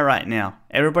are high right now.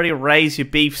 Everybody raise your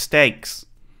beef steaks.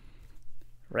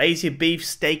 Raise your beef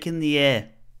steak in the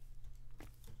air.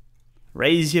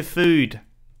 Raise your food.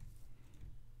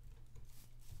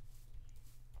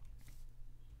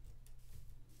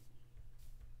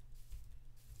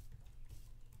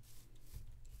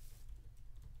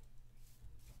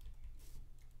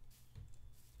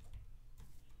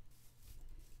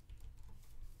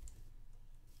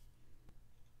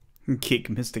 Kick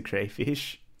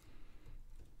MrCrayfish.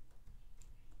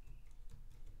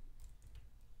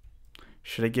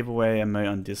 Should I give away a emote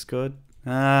on Discord?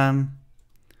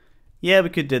 Yeah, we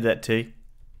could do that too.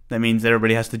 That means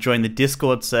everybody has to join the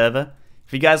Discord server.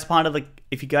 If you guys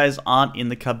aren't in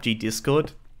the CubG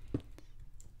Discord,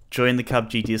 join the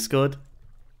CubG Discord.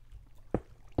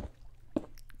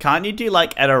 Can't you do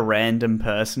like at a random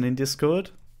person in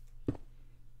Discord?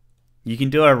 You can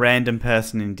do a random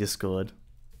person in Discord.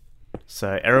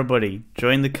 So everybody,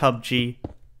 join the CubG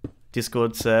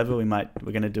Discord server.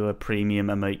 We're gonna do a premium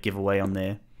emote giveaway on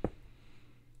there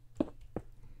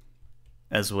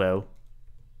as well.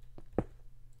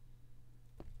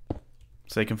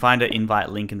 So you can find an invite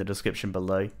link in the description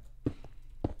below.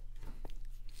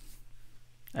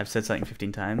 I've said something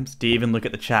 15 times. Do you even look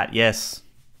at the chat? Yes.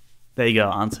 There you go,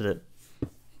 answered it.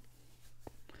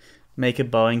 Make a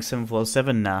Boeing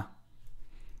 747? Nah.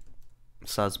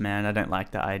 Sus, man, I don't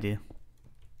like that idea.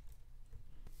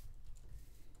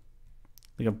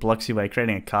 Look at Bloxyway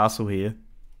creating a castle here.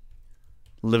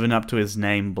 Living up to his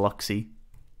name, Bloxy.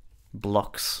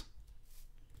 Blocks.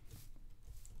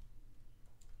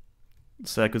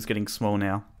 Circle's getting small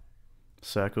now.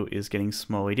 Circle is getting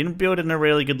small. He didn't build it in a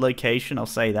really good location, I'll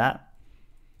say that.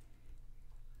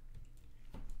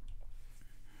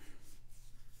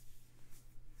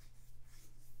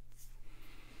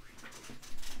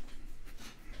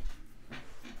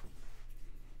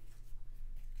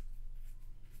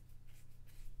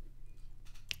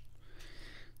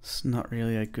 It's not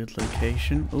really a good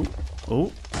location. Ooh,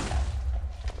 ooh,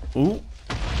 ooh,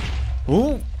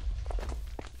 ooh,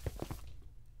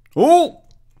 ooh.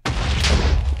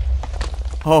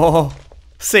 Oh,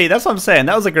 see, that's what I'm saying.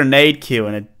 That was a grenade kill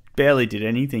and it barely did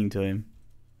anything to him.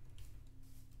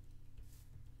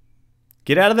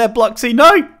 Get out of there, Bloxy.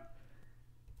 No!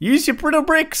 Use your brittle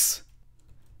bricks.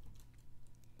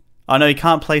 Oh no, you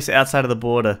can't place it outside of the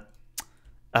border.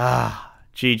 Ah,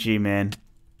 GG, man.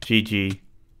 GG.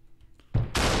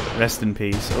 Rest in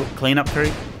peace. Oh, cleanup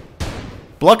crew.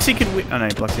 Bloxy could win. Oh no,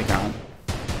 Bloxy can't.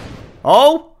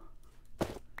 Oh!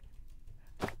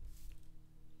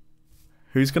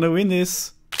 Who's gonna win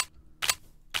this?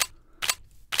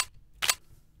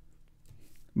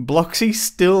 Bloxy's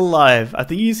still alive. I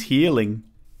think he's healing.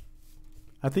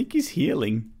 I think he's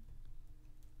healing.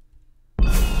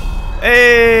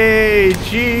 Hey!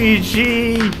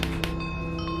 GG!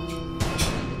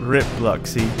 Rip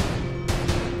Bloxy.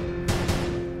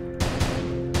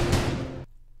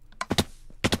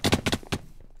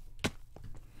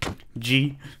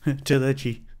 G to the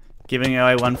G. Giving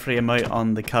away one free emote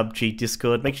on the CubG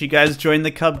Discord. Make sure you guys join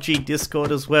the CubG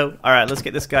Discord as well. Alright, let's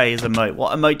get this guy his emote.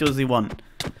 What emote does he want?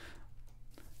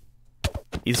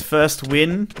 His first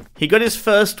win? He got his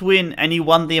first win and he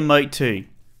won the emote too.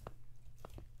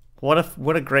 What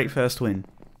a great first win.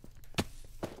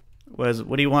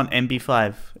 What do you want?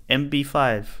 MB5.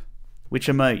 MB5. Which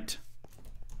emote?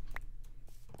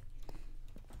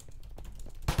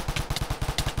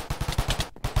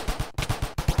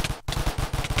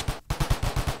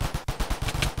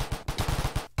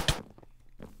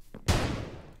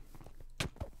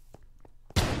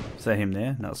 Is that him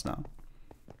there? No, it's not.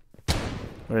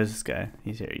 Where is this guy?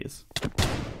 He's here. He is.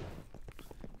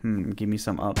 Give me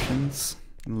some options.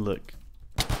 Look.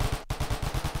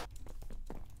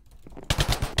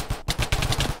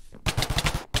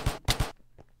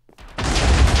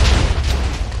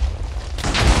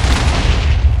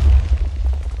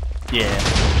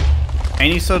 Yeah.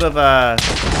 Any sort of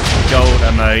gold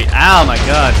emote. Oh my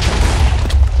god.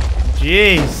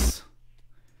 Jeez.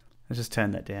 Let's just turn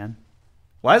that down.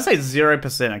 Why does it say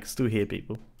 0%? I can still hear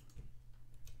people.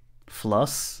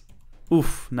 Floss.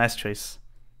 Oof, nice choice.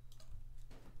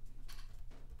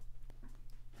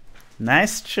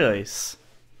 Nice choice.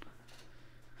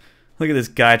 Look at this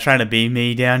guy trying to be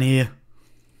me down here.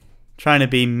 Trying to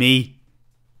be me.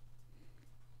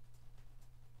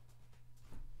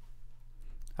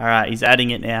 Alright, he's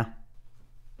adding it now.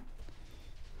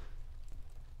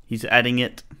 He's adding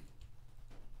it.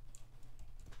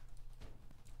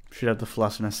 Should have the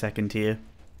floss in a second here.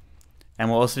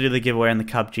 And we'll also do the giveaway on the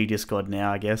CubG Discord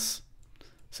now, I guess.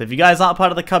 So if you guys aren't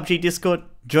part of the CubG Discord,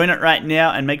 join it right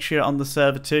now and make sure you're on the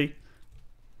server too.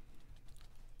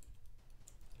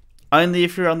 Only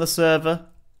if you're on the server.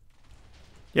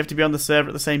 You have to be on the server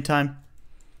at the same time.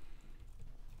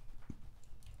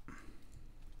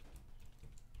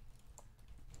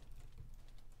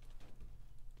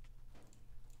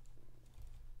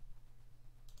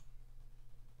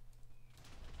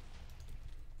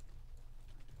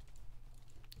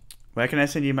 Where can I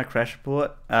send you my crash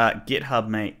report? GitHub,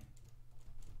 mate.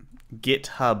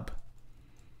 GitHub.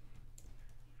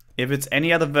 If it's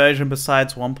any other version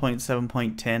besides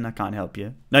 1.7.10, I can't help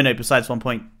you. No, besides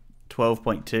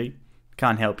 1.12.2,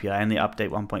 can't help you. I only update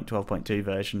 1.12.2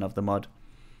 version of the mod.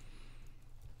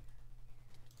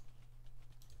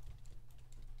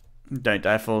 Don't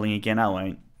die falling again, I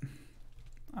won't.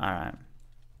 Alright.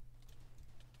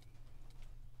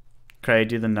 Cray,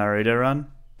 do the Naruto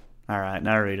run. Alright,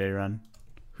 Naruto run.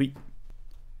 Hui.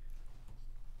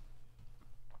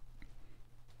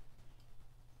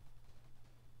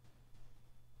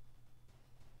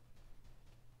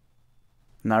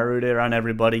 Naruto run,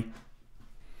 everybody.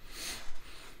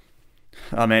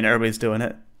 Oh man, everybody's doing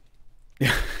it.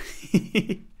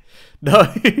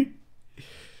 No.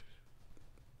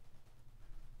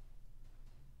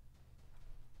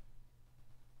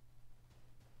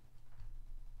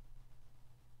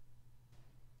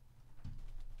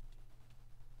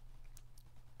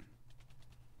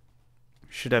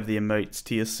 Should have the emotes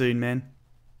to you soon, man.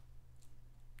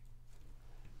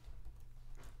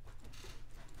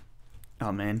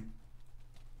 Oh, man.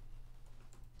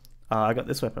 Oh, I got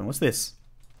this weapon. What's this?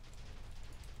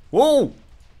 Whoa!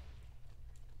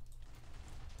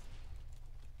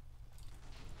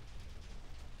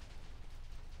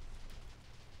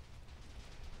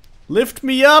 Lift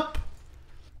me up!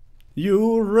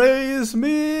 You raise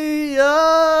me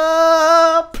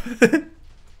up!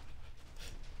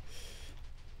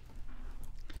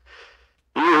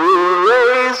 You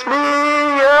raise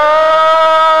me up.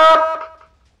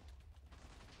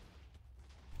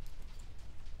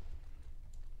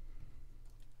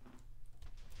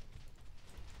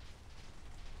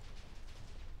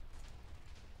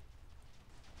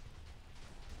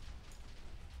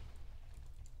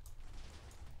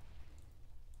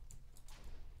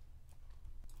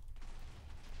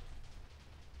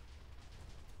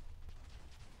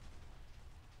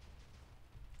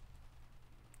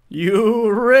 You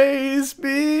raise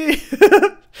me.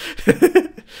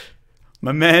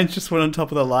 My man just went on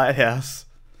top of the lighthouse.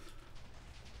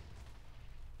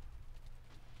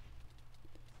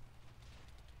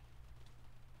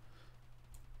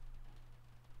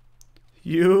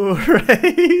 You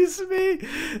raise me.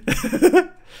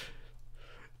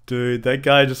 Dude, that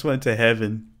guy just went to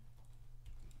heaven.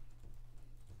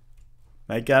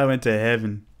 That guy went to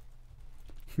heaven.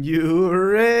 You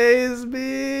raise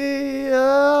me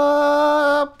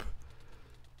up.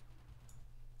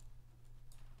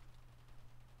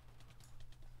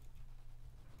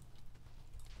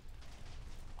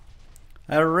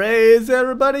 I raise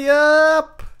everybody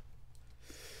up.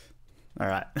 All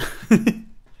right. Is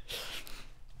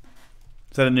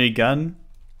that a new gun?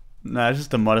 No, it's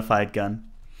just a modified gun.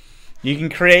 You can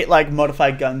create like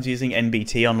modified guns using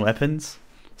NBT on weapons.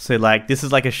 So like this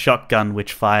is like a shotgun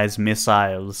which fires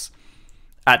missiles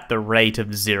at the rate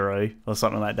of 0 or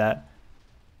something like that.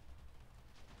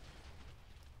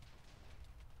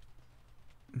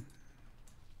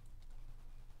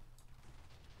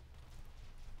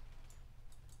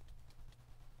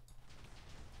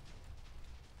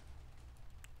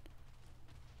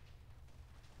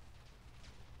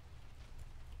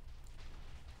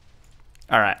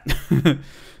 All right.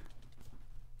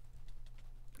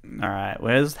 All right.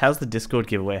 How's the Discord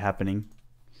giveaway happening?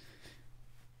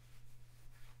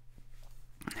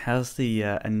 How's the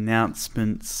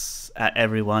announcements at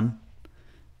everyone?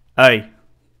 Oh.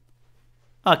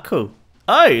 Oh, cool.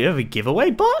 Oh, you have a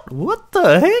giveaway bot? What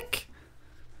the heck?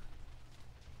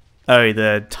 Oh,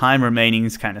 the time remaining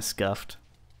is kind of scuffed.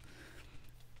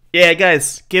 Yeah,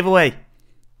 guys, giveaway.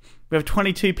 We have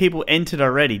 22 people entered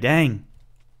already. Dang.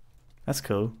 That's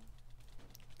cool.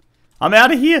 I'm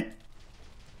out of here.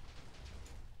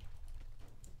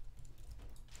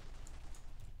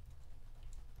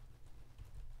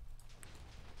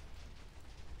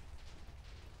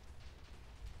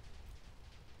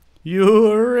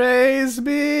 You raise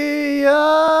me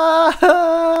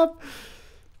up.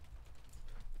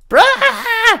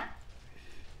 Brah!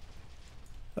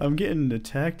 I'm getting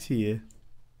attacked here.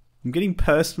 I'm getting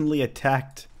personally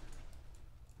attacked.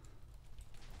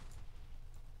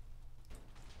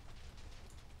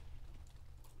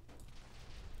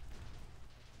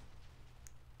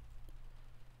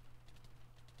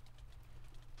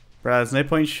 Bruh, there's no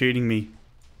point shooting me.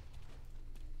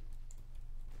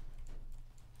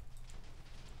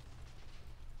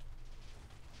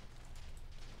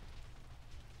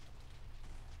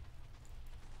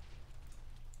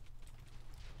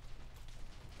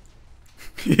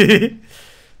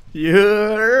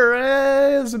 You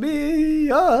raise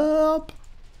me up.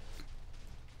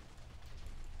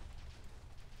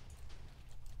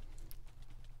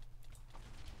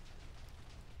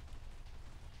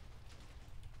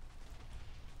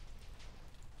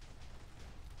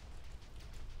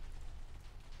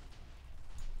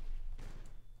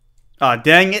 Ah, oh,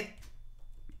 dang it.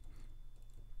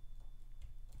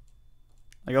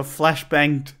 I got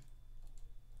flashbanged.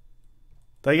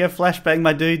 Don't get flashbang,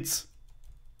 my dudes.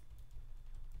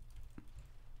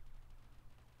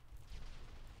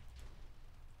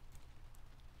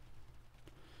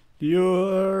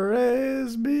 You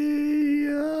raise me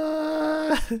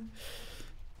up.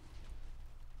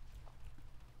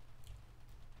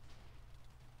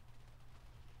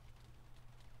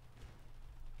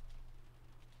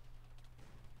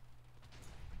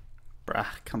 Bruh,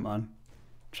 come on. I'm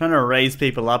trying to raise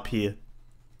people up here.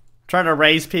 Trying to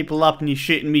raise people up and you're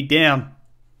shooting me down.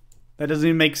 That doesn't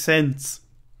even make sense.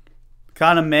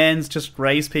 Can't a man's just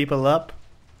raise people up?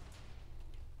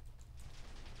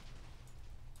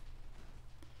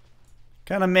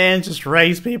 Can't a man just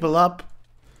raise people up?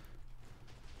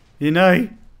 You know?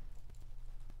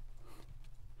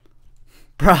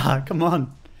 Bruh, come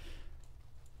on.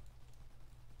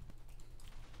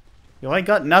 Yo, I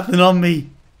got nothing on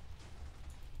me.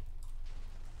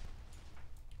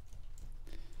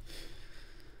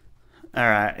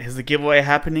 Alright, is the giveaway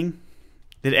happening?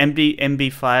 Did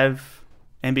MB5,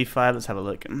 let's have a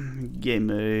look. Game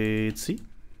mode, see?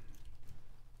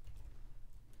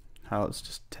 Let's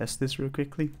just test this real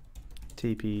quickly.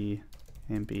 TP,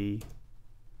 MB.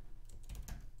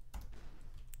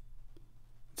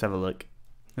 Let's have a look.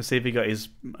 Let's see if he got his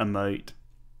emote.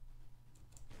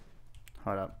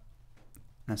 Hold up.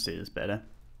 Let's see this better.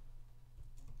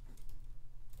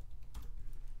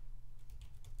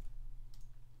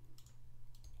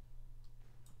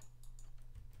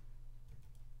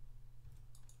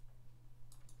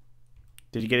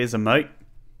 Did you get his emote?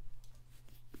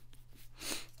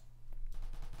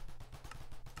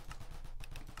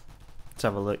 Let's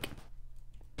have a look.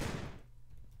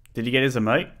 Did you get his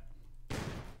emote?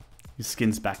 His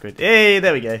skin's backward. Hey,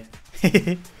 there we go.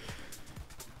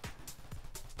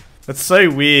 That's so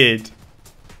weird.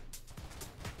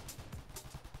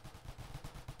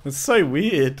 That's so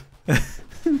weird.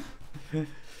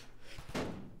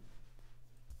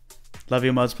 Love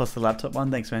your mods plus the laptop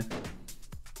one. Thanks, man.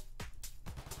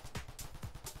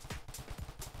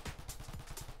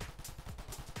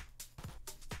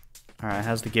 Alright,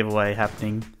 how's the giveaway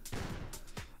happening?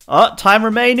 Oh, time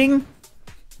remaining.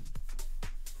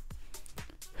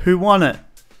 Who won it?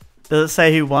 Does it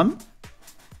say who won?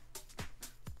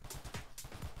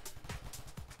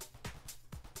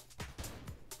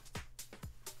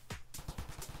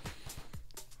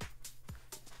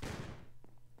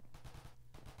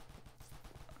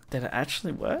 Did it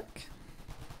actually work?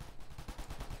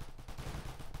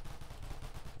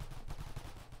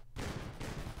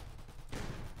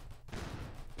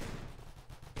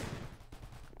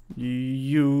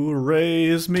 You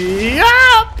raise me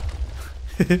up!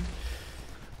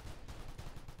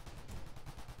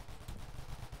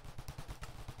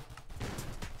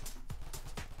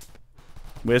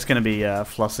 We're just going to be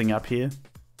flossing up here.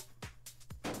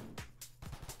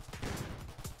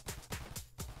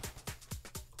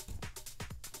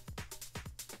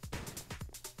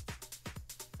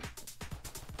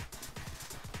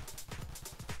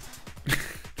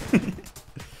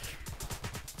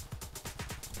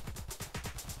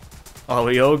 Oh,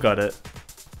 we all got it.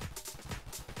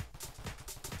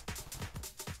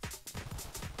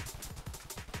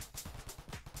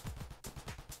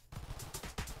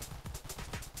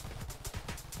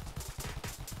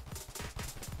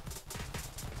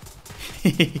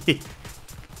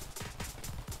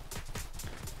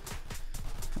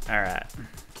 All right.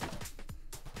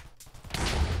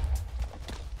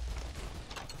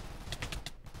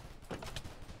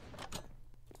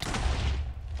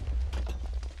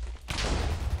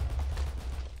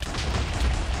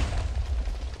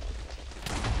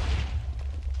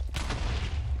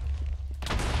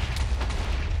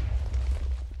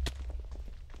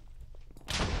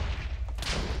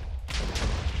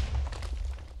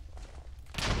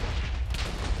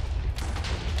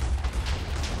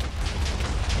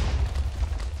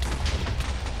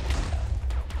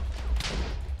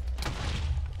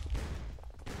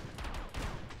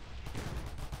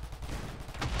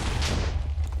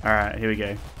 Alright, here we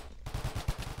go.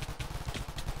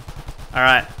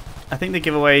 Alright, I think the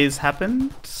giveaways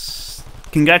happened.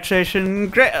 Congratulations,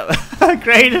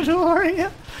 Graded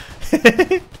Warrior.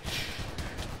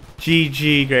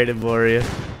 GG, Graded Warrior.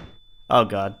 Oh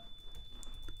god.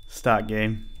 Start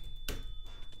game.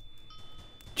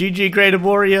 GG, Graded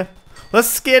Warrior.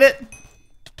 Let's get it.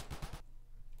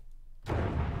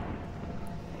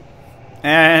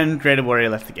 And Graded Warrior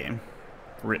left the game.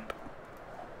 RIP.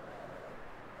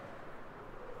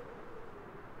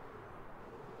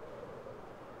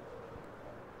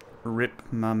 RIP,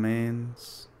 my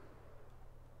mans.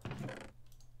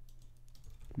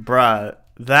 Bruh,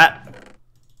 that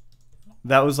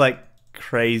was like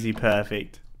crazy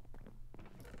perfect.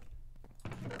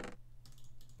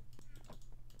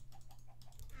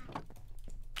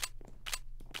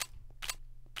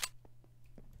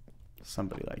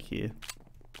 Somebody like here.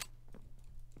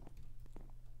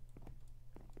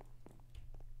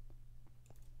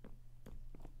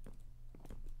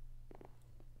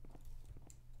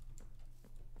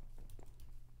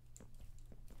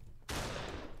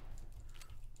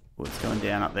 Oh, it's going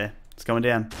down up there. It's going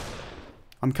down.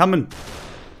 I'm coming.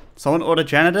 Someone order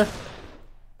janitor?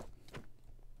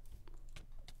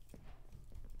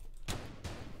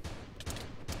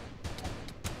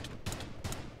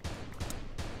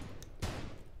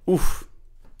 Oof.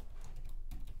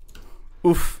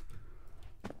 Oof.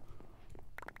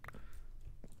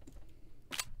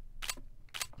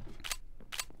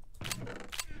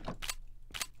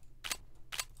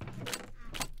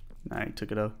 Nah, he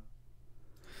took it off.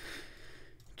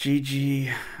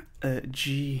 GG. I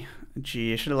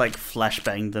should have like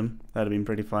flashbanged them. That'd have been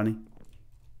pretty funny.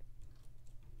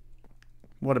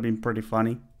 Would have been pretty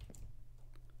funny.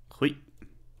 Hui.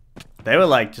 They were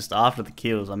like just after the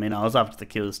kills. I mean, I was after the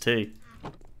kills too.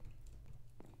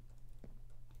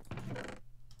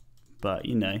 But,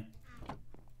 you know.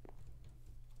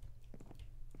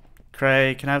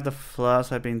 Cray, can I have the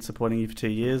flask? I've been supporting you for 2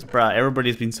 years. Bruh,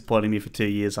 everybody's been supporting me for 2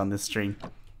 years on this stream.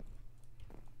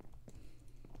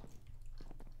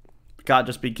 Can't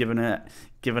just be giving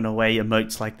away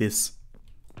emotes like this.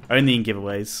 Only in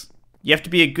giveaways. You have to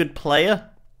be a good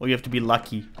player, or you have to be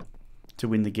lucky to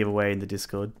win the giveaway in the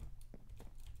Discord.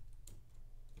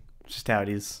 Just how it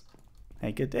is.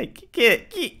 Hey, get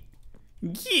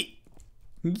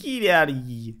out of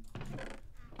here.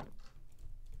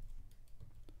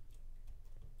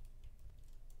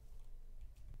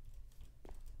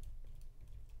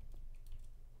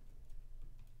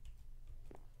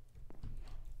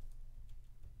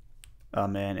 Oh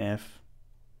man, F.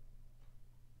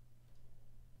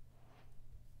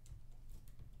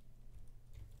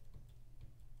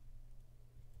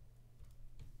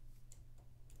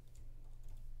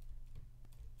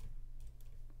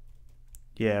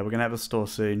 Yeah, we're gonna have a store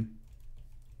soon.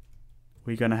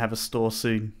 We're gonna have a store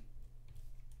soon.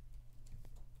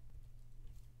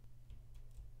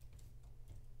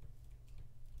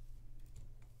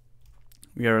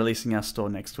 We are releasing our store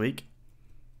next week.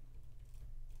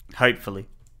 Hopefully.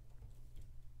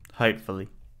 Hopefully.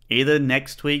 Either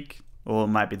next week or it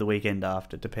might be the weekend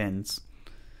after. Depends.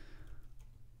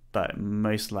 But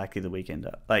most likely the weekend.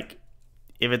 Like,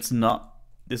 if it's not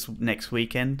this next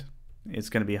weekend, it's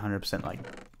going to be 100% like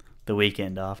the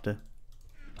weekend after.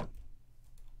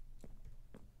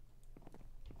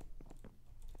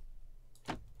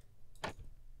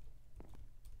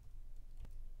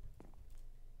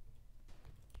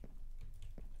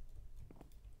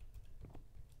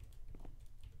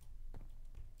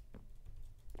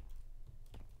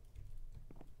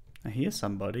 I hear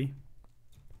somebody.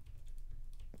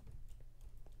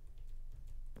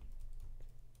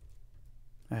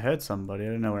 I heard somebody. I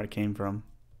don't know where it came from.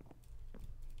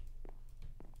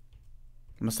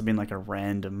 It must have been like a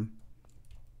random.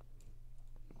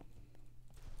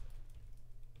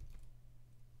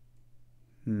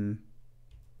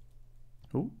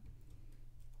 Ooh.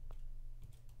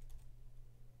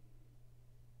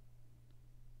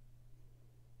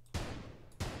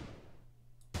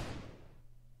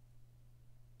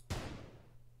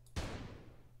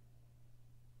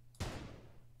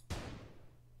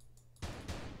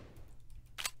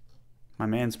 My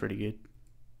man's pretty good.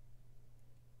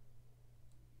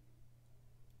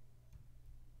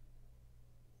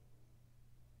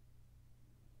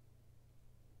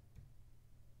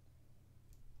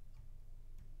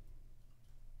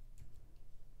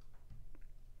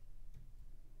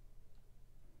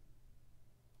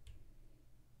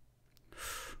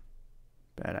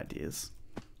 Bad ideas.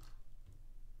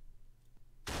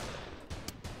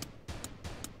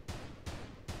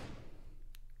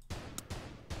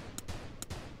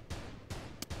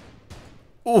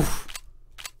 Oof.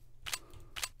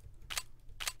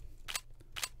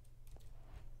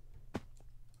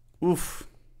 Oof.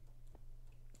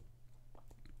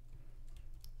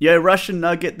 Yo, Russian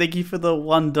Nugget, thank you for the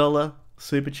 $1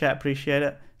 super chat. Appreciate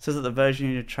it. Says that the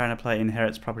version you're trying to play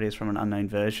inherits properties from an unknown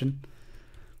version.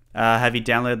 Have you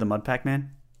downloaded the mod pack,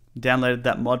 man? Downloaded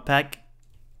that mod pack?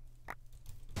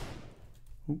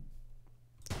 Ooh.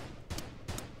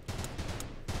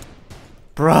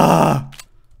 Bruh!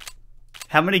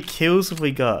 How many kills have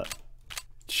we got?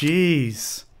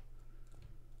 Jeez.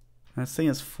 I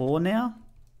think it's 4 now?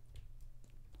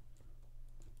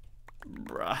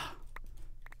 Bruh.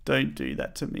 Don't do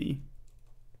that to me.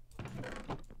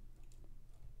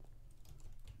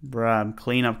 Bruh, I'm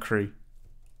cleanup crew.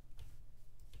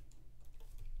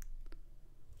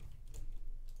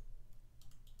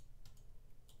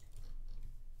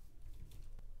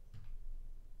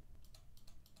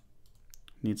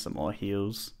 Need some more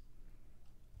heals.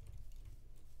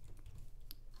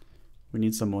 We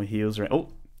need some more heals, right? Oh,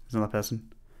 there's another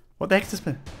person. What the heck is this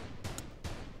man?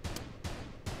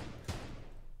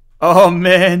 Oh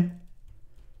man.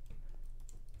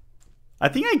 I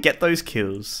think I get those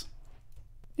kills.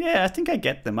 Yeah, I think I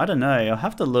get them. I don't know. I'll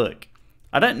have to look.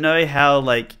 I don't know how,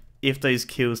 like, if those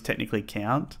kills technically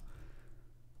count.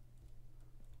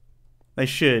 They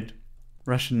should.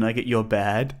 Russian Nugget, you're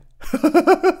bad.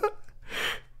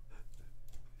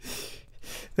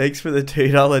 Thanks for the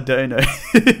 $2 dono.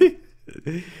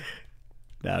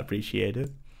 Nah, I appreciate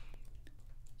it.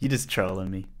 You're just trolling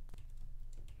me.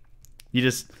 You're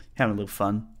just having a little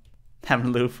fun. Having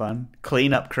a little fun.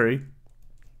 Cleanup crew.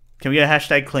 Can we go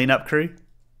hashtag cleanup crew?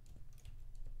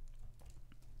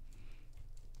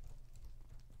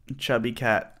 Chubby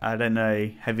cat, I don't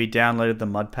know. Have you downloaded the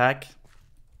mod pack?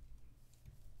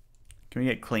 Can we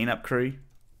get cleanup crew?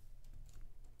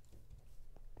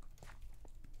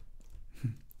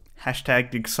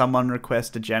 Hashtag did someone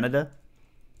request a janitor?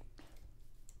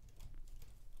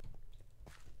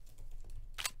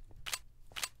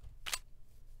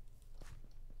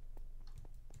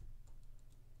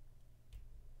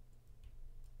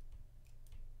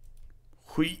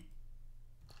 Hui.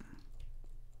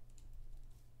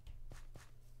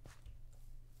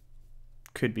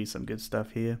 Could be some good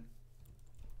stuff here.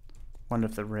 Wonder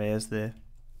if the rare's there.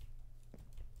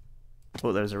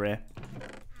 Oh, there's a rare.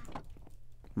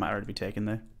 Might already be taken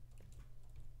though.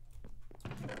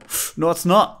 No, it's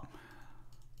not.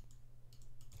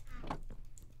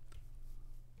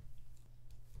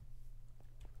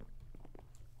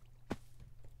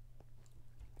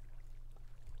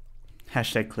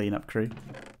 Hashtag cleanup crew.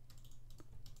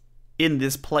 In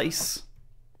this place.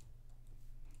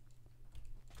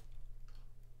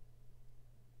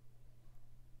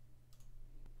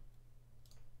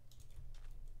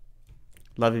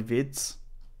 Love your vids.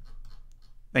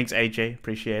 Thanks, AJ.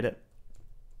 Appreciate it.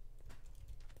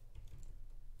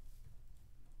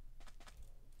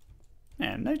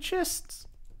 Man, no chests.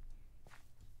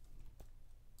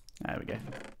 There we go.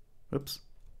 Whoops.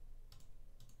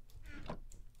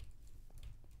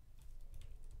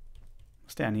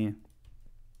 What's down here?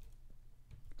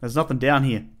 There's nothing down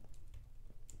here.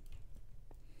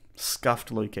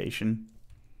 Scuffed location.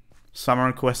 Someone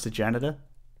request a janitor?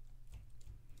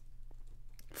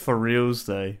 For reals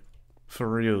though. For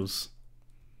reals.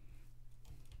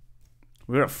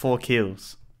 We're at 4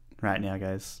 kills right now,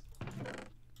 guys.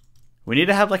 We need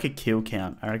to have like a kill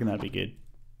count. I reckon that'd be good.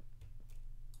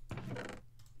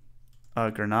 Oh,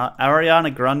 Granada.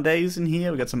 Ariana Grande's in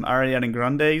here. We got some Ariana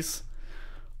Grande's.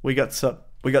 We got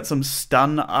some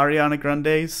stun Ariana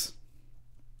Grande's.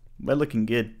 We're looking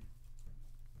good.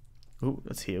 Ooh,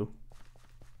 let's heal.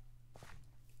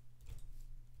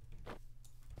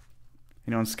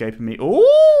 Anyone escaping me?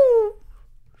 Ooh!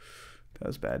 That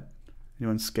was bad.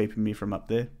 Anyone escaping me from up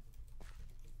there?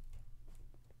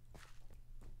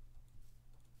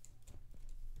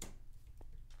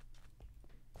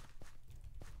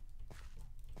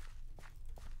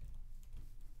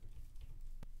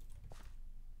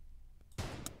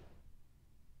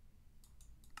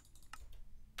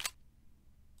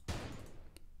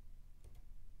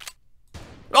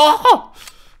 Oh!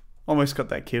 Almost got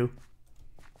that kill.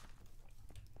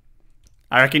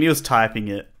 I reckon he was typing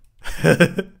it.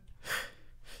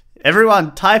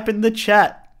 Everyone, type in the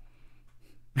chat.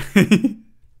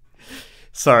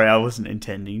 Sorry, I wasn't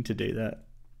intending to do that.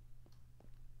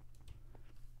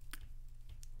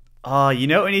 Oh, you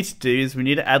know what we need to do is we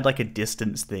need to add like a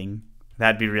distance thing.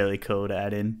 That'd be really cool to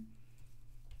add in.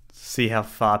 See how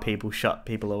far people shot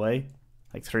people away.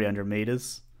 Like 300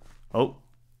 meters. Oh.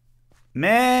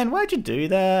 Man, why'd you do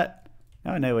that?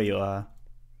 Now I know where you are.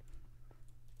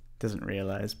 Doesn't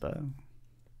realize, but...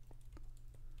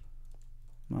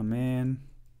 My man.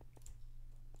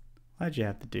 Why'd you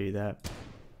have to do that?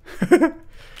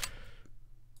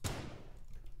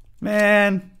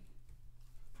 Man.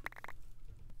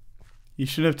 You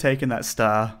shouldn't have taken that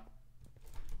star.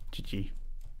 GG.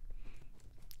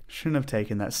 Shouldn't have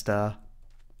taken that star.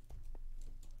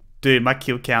 Dude, my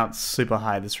kill count's super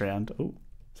high this round. Oh,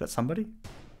 is that somebody?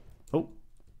 Oh,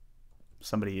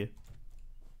 somebody here.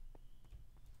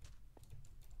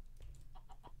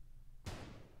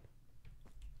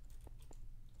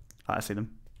 Oh, I see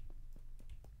them.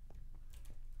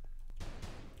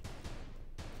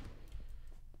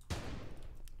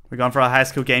 We're going for our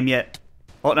highest kill game yet.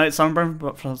 Oh no, it's someone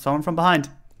from behind.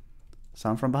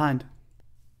 Someone from behind.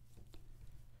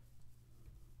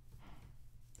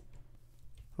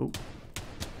 Oh.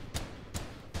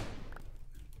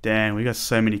 Damn, we got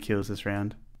so many kills this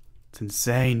round. It's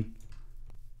insane.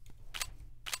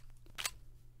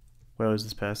 Where was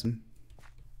this person?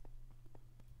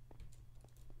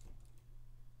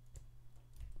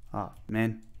 Oh,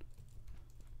 man.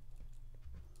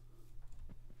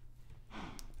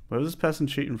 Where was this person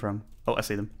shooting from? Oh, I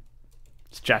see them.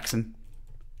 It's Jackson.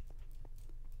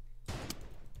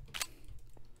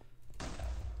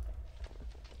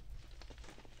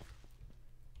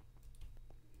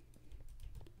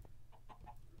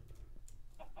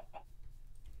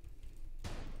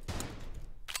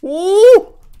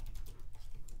 Ooh!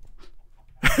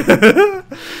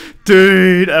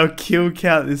 Dude, our kill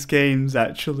count this game's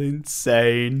actually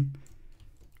insane.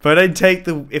 If I don't take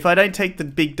the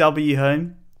big W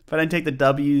home, if I don't take the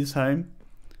W's home,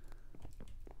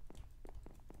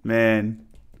 man.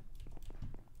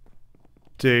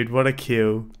 Dude, what a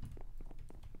kill.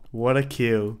 What a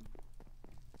kill.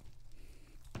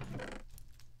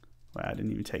 Wow, I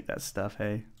didn't even take that stuff,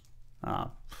 hey. Ah,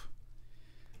 oh,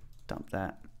 dump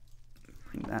that.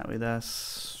 Bring that with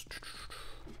us.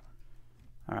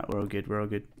 Alright, we're all good, we're all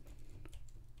good.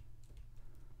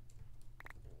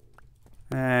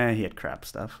 He had crap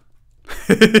stuff.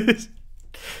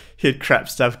 He had crap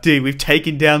stuff. Dude, we've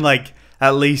taken down like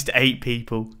at least 8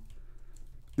 people.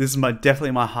 This is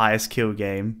definitely my highest kill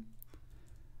game.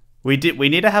 We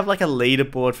need to have like a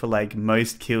leaderboard for like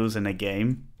most kills in a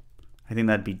game. I think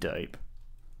that'd be dope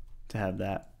to have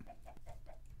that.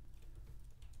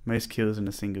 Most kills in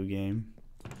a single game.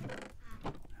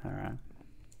 Alright.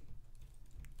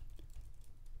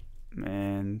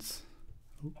 Mans.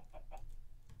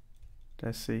 Did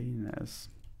I see? No, I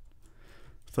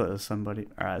thought there was somebody.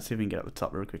 Alright, let's see if we can get up the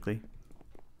top real quickly.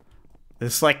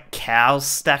 There's like cows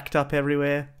stacked up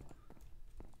everywhere.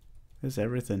 There's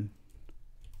everything.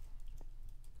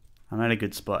 I'm at a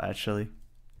good spot actually.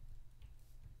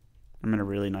 I'm in a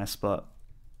really nice spot.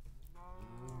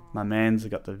 My man's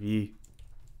got the view.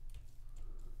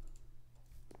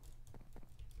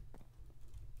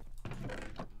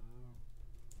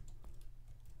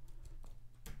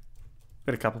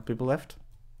 Got a couple people left.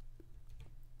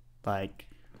 Like,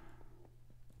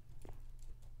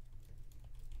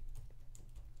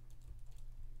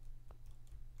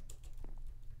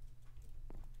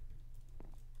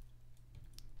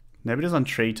 nobody's on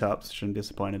treetops, which I'm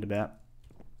disappointed about.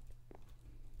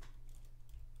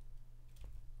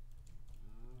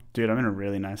 Dude, I'm in a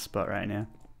really nice spot right now.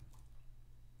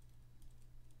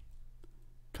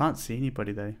 Can't see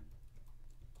anybody though.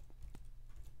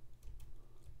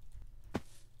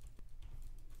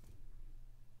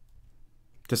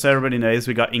 Just so everybody knows,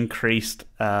 we got increased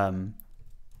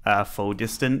fall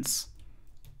distance.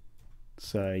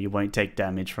 So you won't take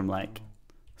damage from like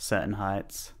certain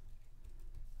heights.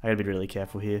 I gotta be really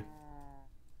careful here.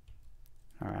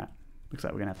 Alright, looks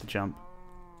like we're gonna have to jump.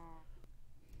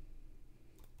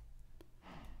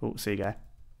 Oh, see you, guy.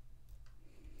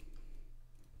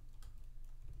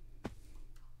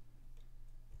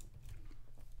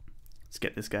 Let's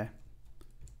get this guy,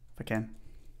 if I can.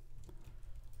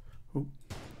 Ooh.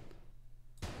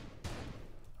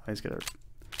 Oh, he's got a...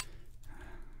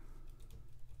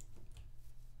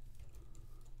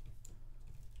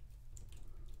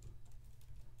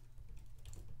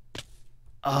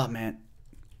 Oh, man.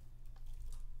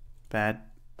 Bad.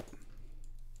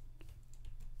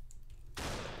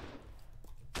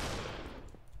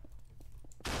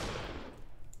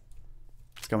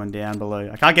 It's going down below.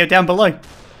 I can't get down below.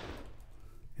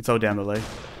 It's all down below.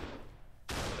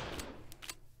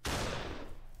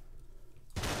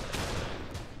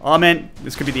 Oh man,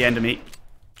 this could be the end of me.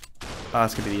 Oh,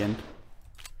 this could be the end.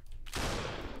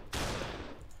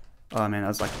 Oh man, I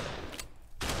was like...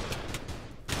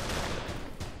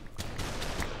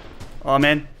 Oh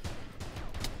man.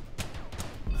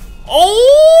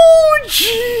 Oh,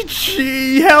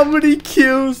 GG! How many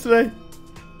kills did I...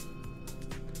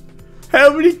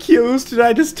 How many kills did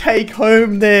I just take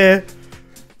home there?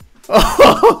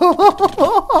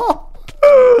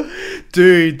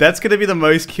 Dude, that's gonna be the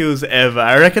most kills ever.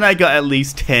 I reckon I got at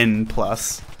least 10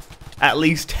 plus. At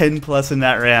least 10 plus in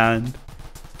that round.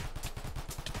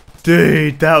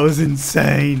 Dude, that was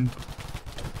insane.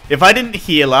 If I didn't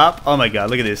heal up, oh my god,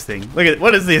 look at this thing. Look at,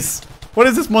 what is this? What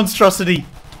is this monstrosity?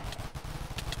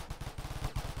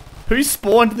 Who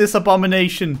spawned this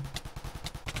abomination?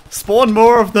 Spawn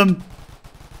more of them.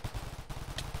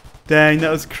 Dang, that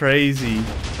was crazy.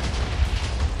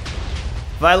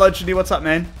 Vilogeny, what's up,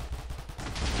 man?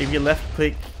 If you left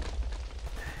click,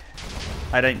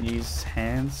 I don't use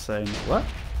hands, so what?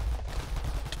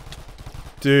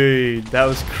 Dude, that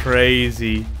was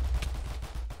crazy.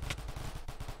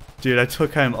 Dude, I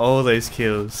took home all those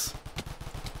kills.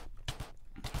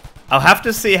 I'll have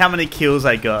to see how many kills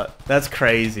I got. That's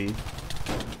crazy.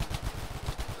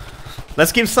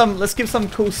 Let's give some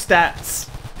cool stats.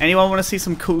 Anyone want to see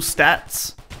some cool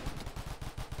stats?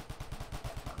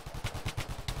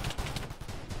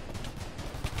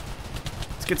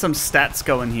 Let's get some stats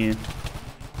going here.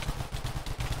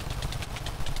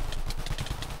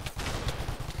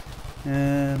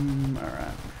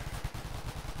 Alright.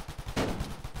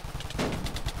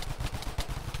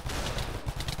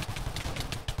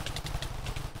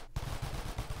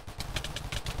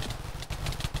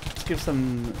 Let's give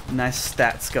some nice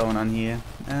stats going on here.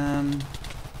 Let's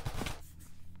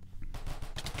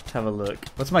have a look.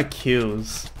 What's my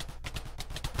kills?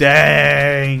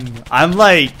 Dang! I'm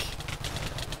like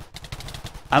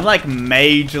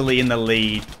majorly in the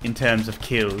lead in terms of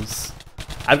kills.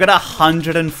 I've got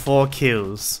 104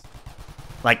 kills.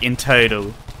 Like in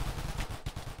total.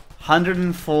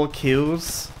 104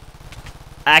 kills.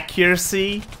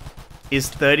 Accuracy is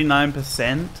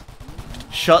 39%.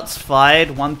 Shots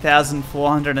fired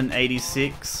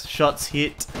 1,486. Shots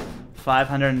hit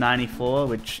 594,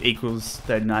 which equals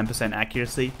 39%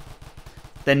 accuracy.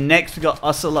 Then next we got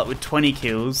Ocelot with 20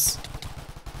 kills.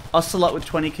 Ocelot with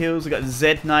 20 kills. We got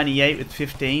Z98 with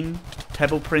 15.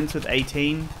 Pebble Prince with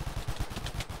 18.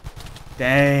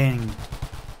 Dang.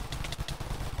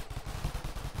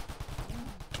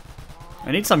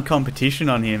 I need some competition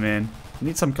on here, man. I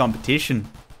need some competition.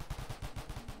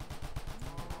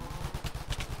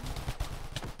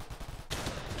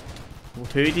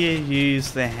 Who do you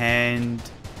use the hand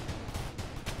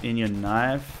in your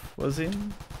knife was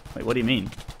in? Wait, what do you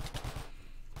mean?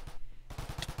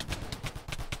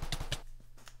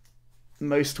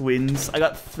 Most wins. I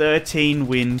got 13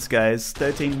 wins, guys.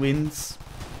 13 wins.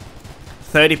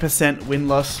 30%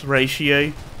 win-loss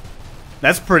ratio.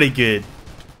 That's pretty good.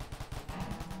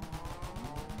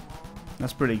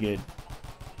 That's pretty good.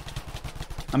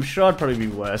 I'm sure I'd probably be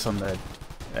worse on the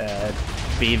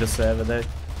Beaver server though.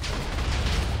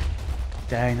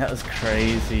 Dang, that was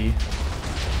crazy.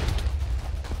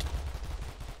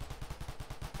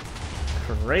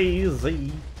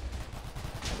 Crazy.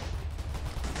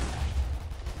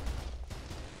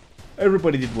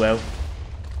 Everybody did well.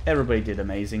 Everybody did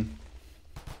amazing.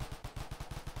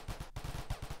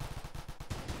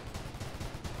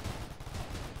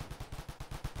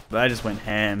 But I just went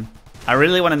ham. I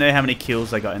really want to know how many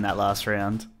kills I got in that last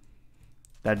round.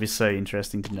 That'd be so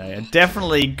interesting to know. I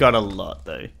definitely got a lot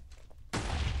though.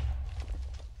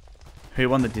 Who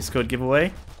won the Discord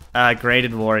giveaway?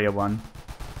 Graded Warrior won.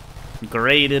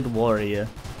 Graded Warrior.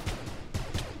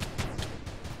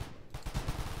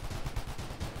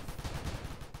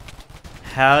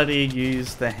 How do you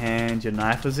use the hand your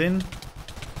knife was in?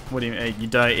 What do you mean? You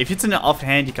don't. If it's in an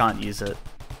offhand, you can't use it.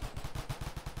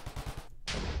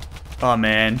 Oh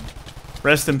man.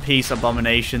 Rest in peace,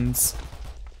 abominations.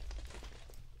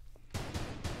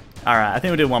 Alright, I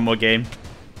think we'll do one more game.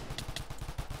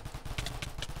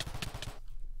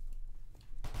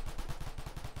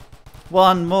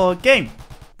 One more game.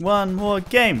 One more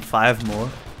game. 5 more.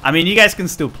 I mean, you guys can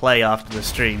still play after the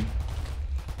stream. You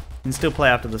can still play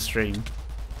after the stream.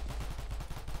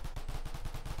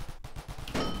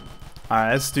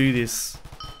 Alright, let's do this.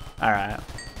 Alright.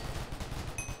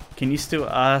 Can you still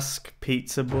ask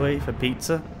Pizza Boy for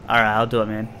pizza? Alright, I'll do it,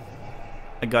 man.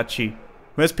 I got you.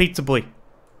 Where's Pizza Boy?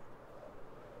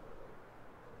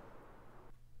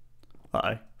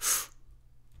 Uh-oh.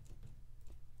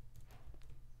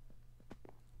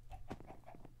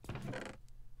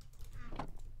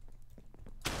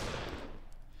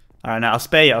 Alright, now I'll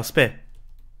spare you, I'll spare.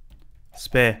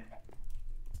 Spare.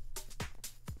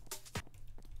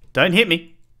 Don't hit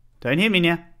me. Don't hit me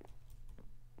now.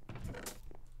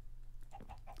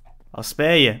 I'll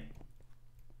spare you.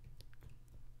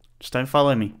 Just don't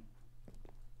follow me.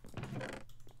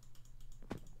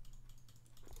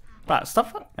 Right,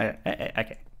 stop.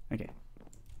 Okay, okay. They're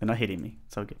not hitting me.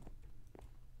 It's all good.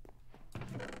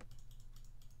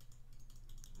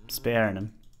 sparing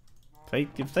them.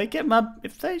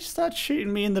 If they start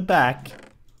shooting me in the back,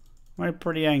 I'm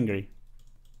pretty angry.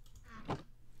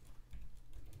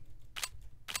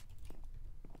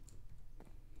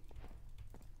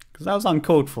 Because that was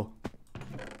uncalled for.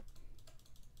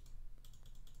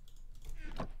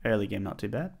 Early game, not too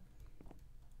bad.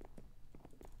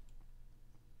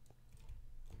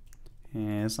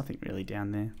 Yeah, there's nothing really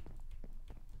down there.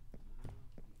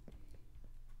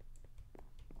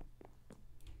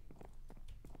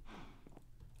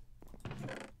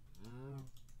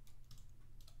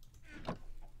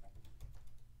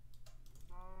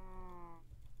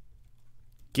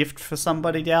 Gift for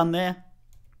somebody down there?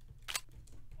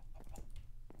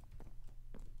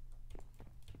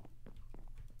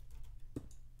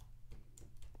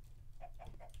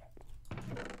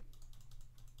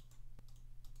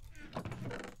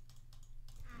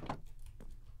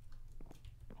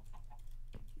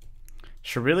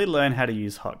 Should really learn how to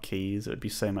use hotkeys. It would be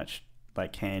so much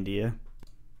like handier.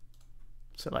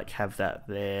 So like have that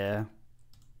there.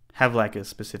 Have like a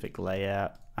specific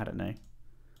layout. I don't know.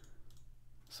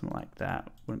 Something like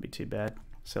that wouldn't be too bad.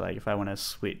 So like if I want to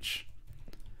switch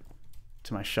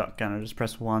to my shotgun, I'll just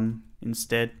press 1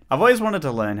 instead. I've always wanted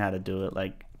to learn how to do it,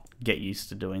 like get used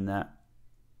to doing that.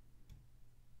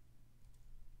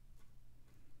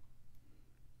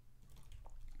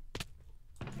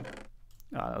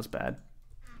 Oh, that was bad.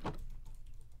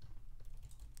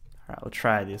 Alright, we'll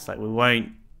try this. Like we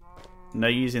won't... No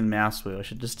using mouse wheel. I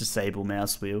should just disable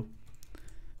mouse wheel.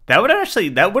 That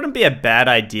wouldn't be a bad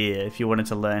idea if you wanted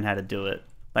to learn how to do it.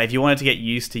 Like if you wanted to get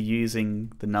used to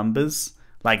using the numbers,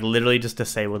 like literally just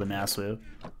disable the mouse wheel.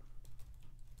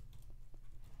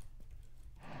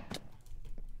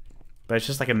 But it's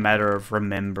just like a matter of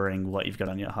remembering what you've got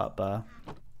on your hotbar.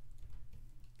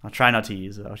 I'll try not to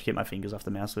use it. I'll keep my fingers off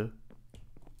the mouse wheel.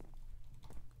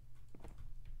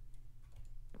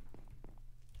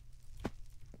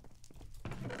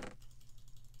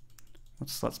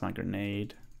 That's my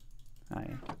grenade. Oh,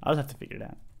 yeah. I'll just have to figure it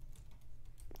out.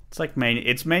 It's like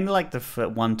mainly like the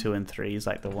 1, 2, and 3 is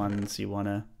like the ones you want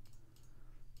to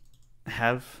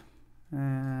have.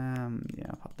 Yeah,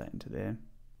 I'll pop that into there.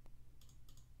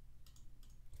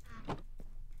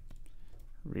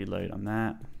 Reload on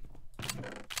that.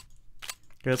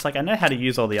 Because it's like I know how to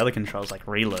use all the other controls, like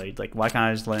reload. Like why can't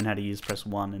I just learn how to use press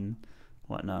 1 and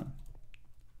whatnot?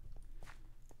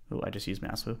 Oh, I just used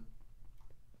mouse wheel.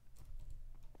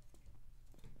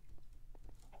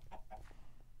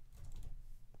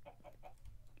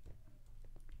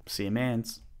 See a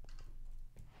man's.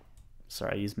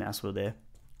 Sorry, I used mouse wheel there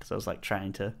because I was like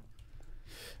trying to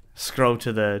scroll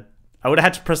to the. I would have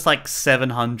had to press like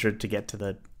 700 to get to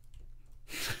the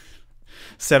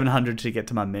 700 to get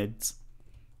to my meds.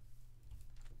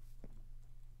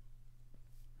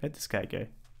 Where'd this guy go?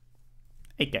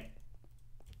 Hey, go.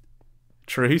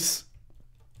 Truce.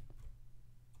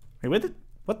 Wait,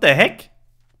 what the heck?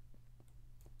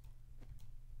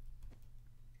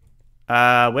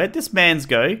 Where'd this man's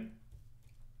go?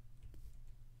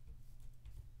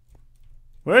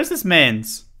 Where is this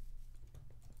man's?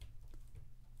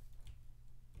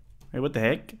 Wait, what the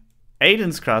heck?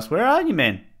 Aiden's Cross, where are you,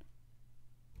 man?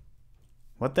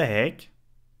 What the heck?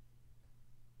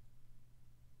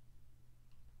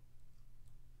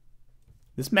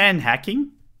 This man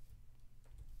hacking?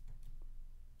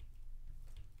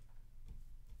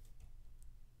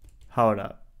 Hold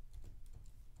up.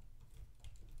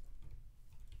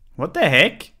 What the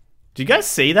heck? Do you guys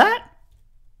see that?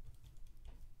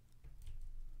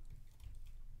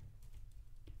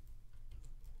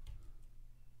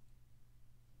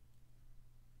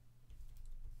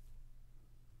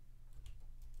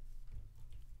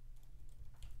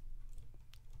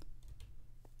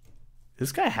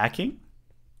 This guy hacking?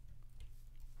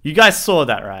 You guys saw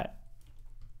that, right?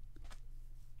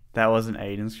 That wasn't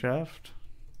Aiden's Craft.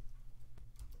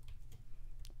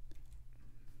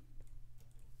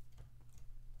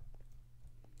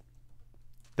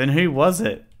 Then who was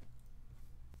it?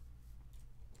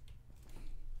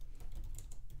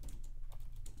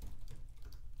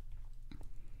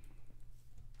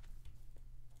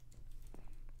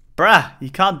 Bruh, you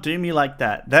can't do me like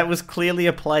that. That was clearly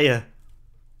a player.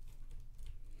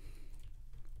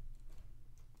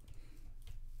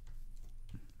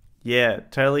 Yeah,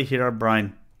 totally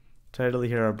Herobrine. Totally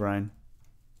Herobrine.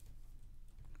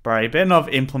 Bro, you better not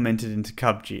have implemented into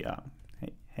PUBG. Oh,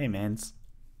 hey mans.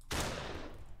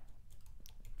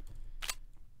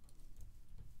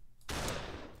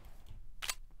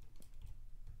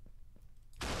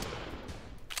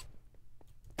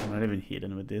 I'm not even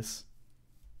hidden with this.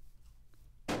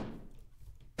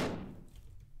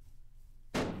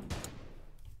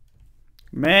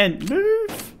 Man,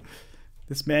 move!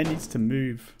 This man needs to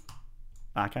move.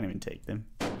 I can't even take them.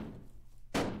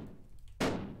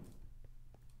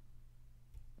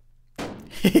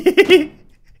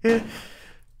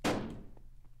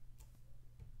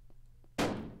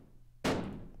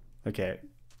 Okay.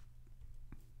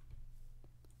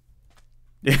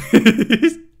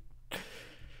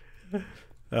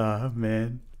 Oh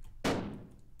man.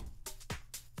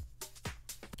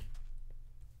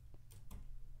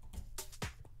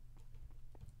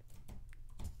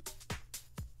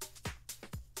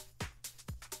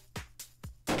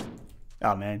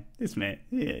 Oh man, this man,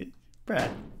 yeah, bruh,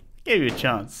 gave you a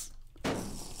chance.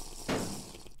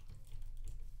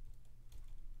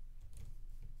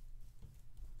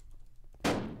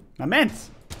 My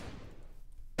mans.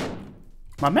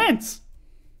 My mans.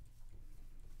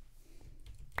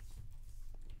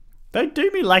 Don't do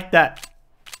me like that.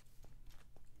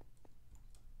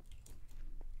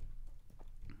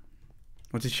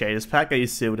 What's his shaders pack? I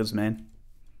use Silders, man.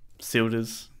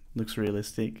 Silders looks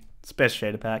realistic. It's best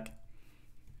shader pack.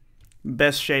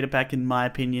 Best shader pack in my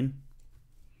opinion.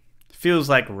 Feels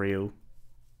like real.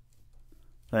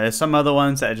 There's some other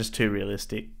ones that are just too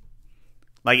realistic.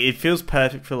 Like it feels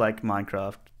perfect for like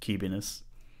Minecraft cubiness.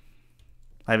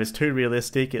 Like if it's too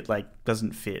realistic, it like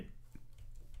doesn't fit.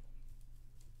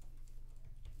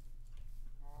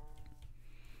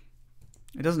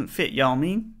 It doesn't fit, you know what I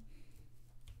mean?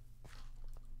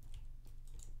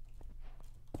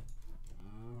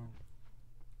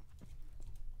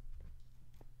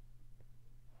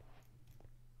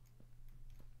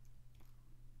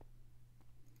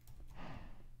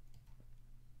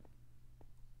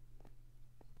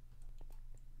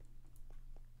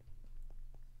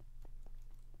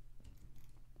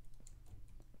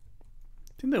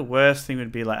 I think the worst thing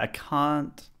would be like I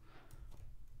can't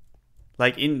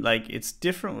like in like it's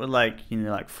different with like you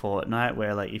know like Fortnite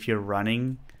where like if you're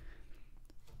running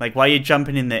like while you're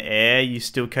jumping in the air you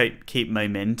still keep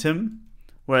momentum,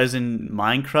 whereas in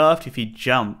Minecraft if you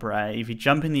jump right if you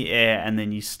jump in the air and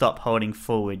then you stop holding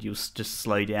forward you'll just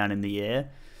slow down in the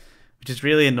air, which is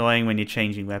really annoying when you're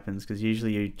changing weapons because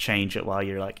usually you change it while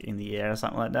you're like in the air or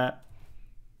something like that.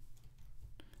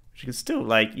 You can still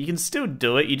like you can still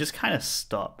do it, you just kind of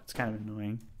stop. It's kind of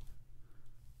annoying.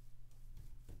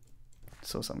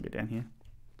 Saw something go down here.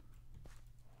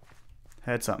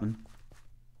 Heard something.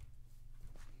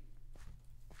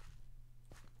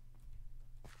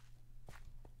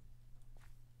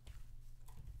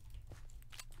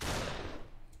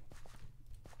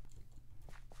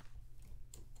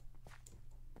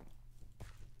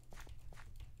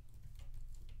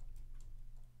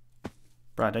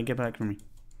 Bro, don't get back from me.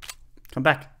 Come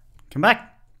back. Come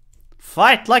back.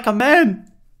 Fight like a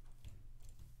man.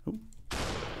 Ooh.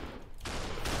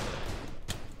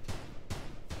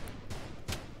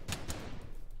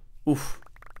 Oof.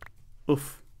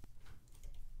 Oof.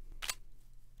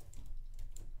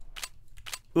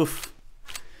 Oof.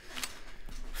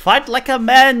 Fight like a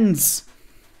man's.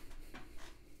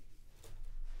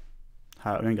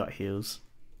 I only got heals.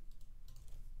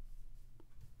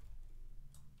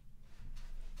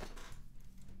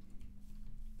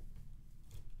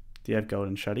 Do you have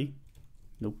golden shutty?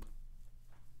 Nope.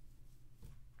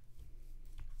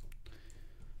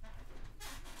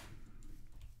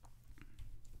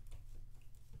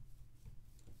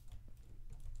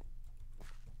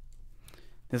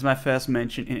 This is my first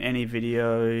mention in any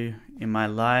video in my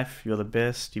life. You're the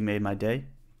best. You made my day.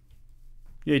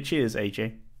 Yeah, cheers,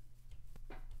 AJ.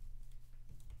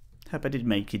 Hope I did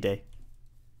make your day.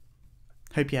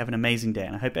 Hope you have an amazing day,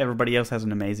 and I hope everybody else has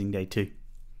an amazing day too.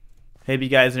 Hope you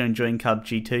guys are enjoying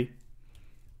PUBG too.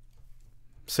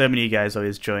 So many of you guys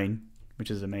always join, which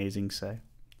is amazing, so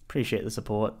appreciate the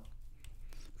support.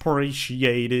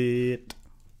 Appreciate it.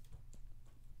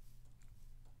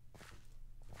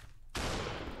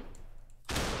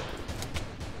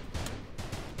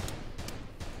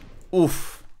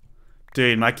 Oof.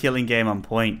 Dude, my killing game on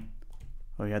point.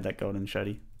 Oh, we had that golden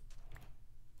shutty.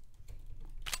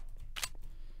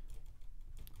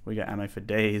 We got ammo for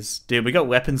days. Dude, we got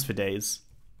weapons for days.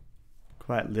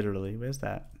 Quite literally. Where's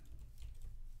that?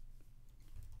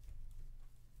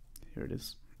 Here it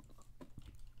is.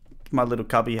 My little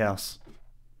cubby house.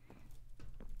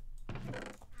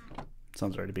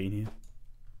 Someone's already been here.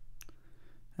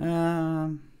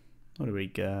 What do we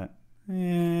got?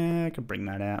 Yeah, I could bring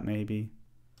that out maybe.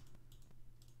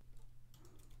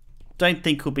 Don't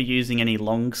think we'll be using any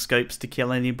long scopes to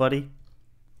kill anybody,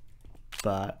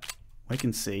 but we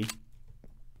can see.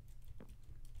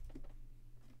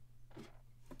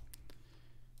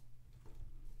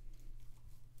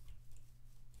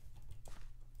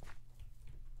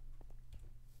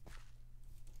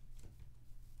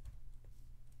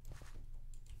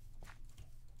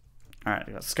 Alright,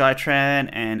 we got Skytran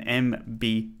and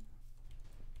MB.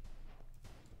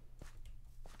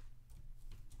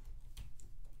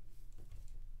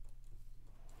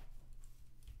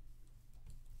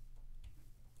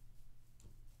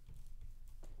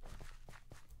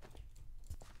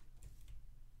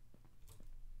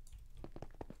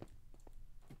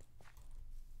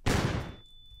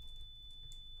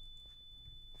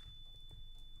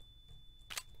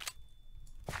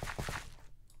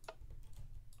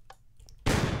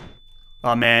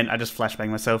 Oh man, I just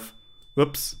flashbanged myself.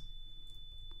 Whoops.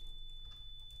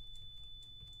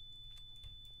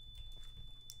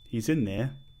 He's in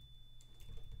there.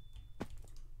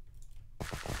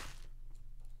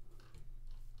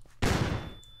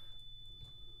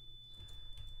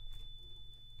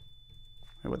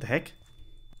 Wait, what the heck?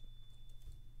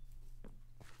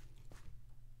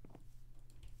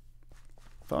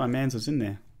 Thought my mans was in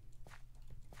there.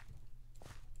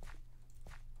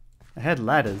 I had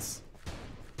ladders.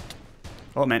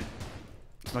 Oh man,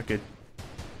 it's not good.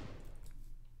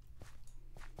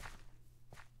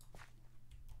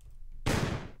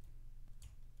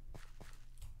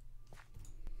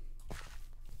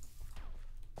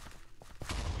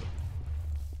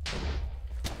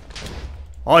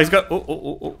 Oh, he's got. Oh.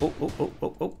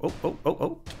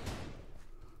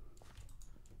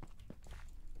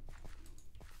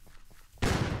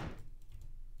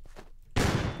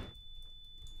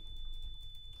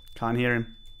 Can't hear him.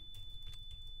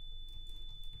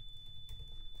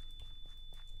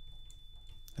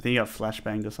 I think he got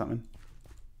flashbanged or something.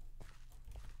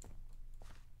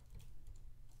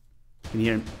 Can you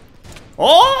hear him?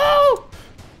 Oh!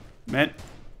 Man.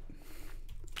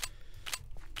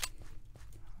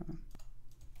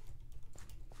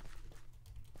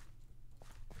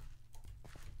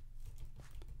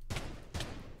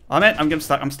 Oh man, I'm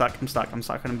stuck. I'm stuck in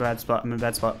a bad spot. I'm in a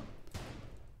bad spot.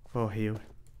 Oh, heal.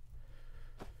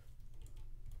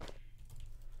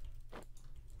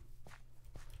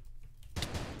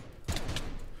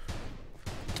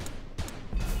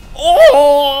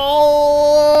 Oh,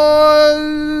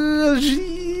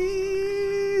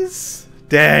 jeez.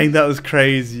 Dang, that was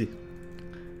crazy.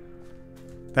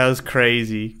 That was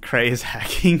crazy. Cray is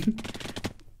hacking.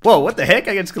 Whoa, what the heck?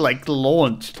 I just got like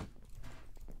launched.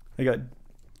 I got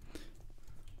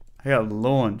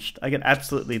launched. I got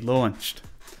absolutely launched.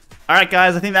 Alright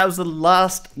guys, I think that was the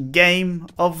last game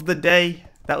of the day.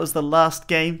 That was the last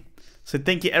game. So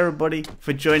thank you everybody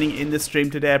for joining in the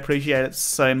stream today. I appreciate it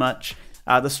so much.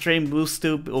 The stream will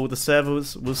still, or the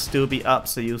servers will still be up,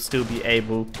 so you'll still be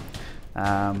able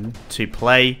to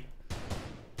play.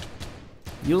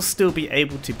 You'll still be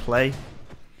able to play.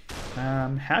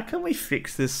 How can we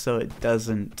fix this so it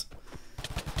doesn't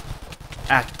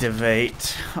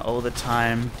activate all the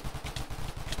time?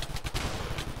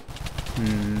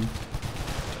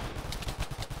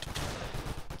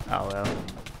 Oh well.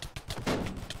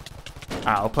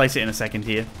 I'll place it in a second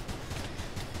here.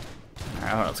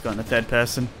 Alright, let's go into third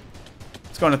person.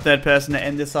 Let's go into third person to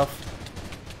end this off.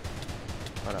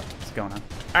 What's going on?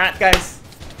 Alright guys,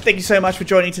 thank you so much for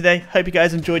joining today. Hope you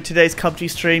guys enjoyed today's PUBG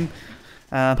stream.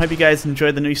 Hope you guys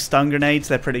enjoyed the new stun grenades,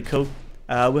 they're pretty cool.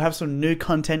 We'll have some new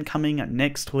content coming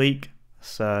next week,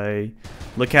 so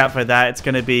look out for that. It's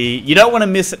going to be, you don't want to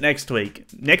miss it next week.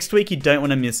 Next week you don't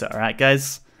want to miss it, alright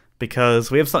guys? Because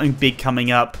we have something big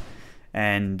coming up,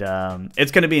 and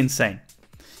it's going to be insane.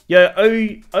 Yo,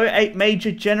 08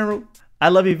 Major General, I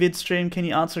love your vid stream. Can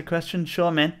you answer a question? Sure,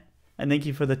 man. And thank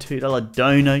you for the $2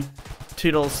 dono,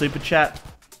 $2 super chat.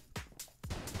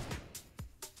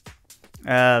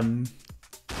 Oh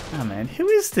man, who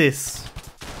is this?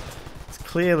 It's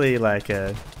clearly like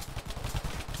a.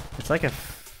 It's like a.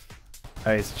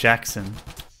 Oh, it's Jackson.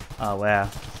 Oh wow,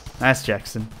 nice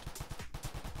Jackson.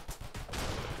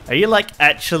 Are you like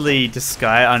actually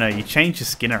disguised? Oh no, you changed your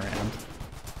skin around.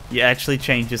 You actually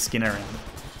changed your skin around.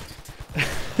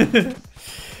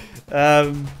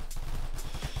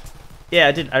 Yeah,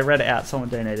 I did. I read it out. Someone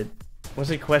donated. What's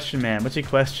your question, man? What's your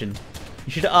question?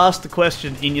 You should ask the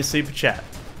question in your super chat.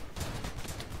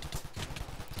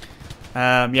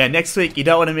 Yeah, next week you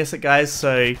don't want to miss it, guys.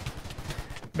 So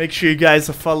make sure you guys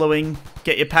are following.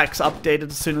 Get your packs updated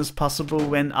as soon as possible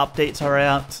when updates are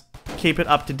out. Keep it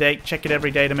up to date. Check it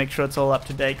every day to make sure it's all up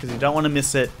to date because you don't want to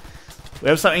miss it. We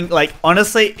have something like,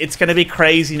 honestly, it's going to be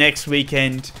crazy next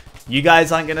weekend. You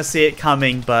guys aren't going to see it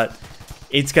coming, but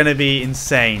it's going to be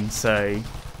insane. So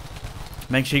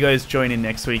make sure you guys join in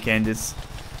next weekend. It's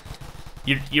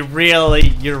you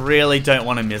really don't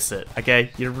want to miss it.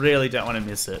 Okay, you really don't want to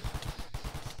miss it.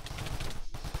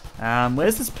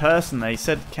 Where's this person? They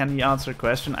said, "Can you answer a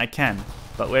question?" I can,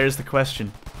 but where is the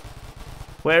question?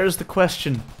 Where is the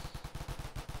question?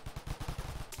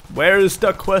 Where is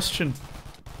the question?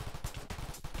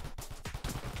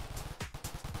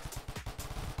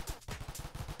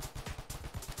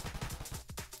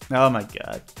 Oh my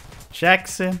god.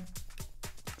 Jackson.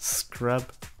 Scrub.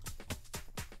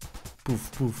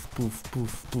 Poof, poof, poof,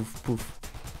 poof, poof, poof.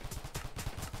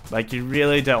 Like, you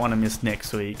really don't want to miss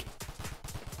next week.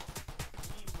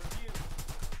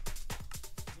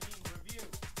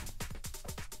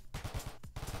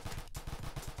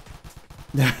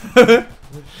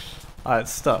 Oh, it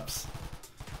stops.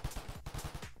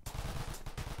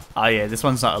 Oh yeah, this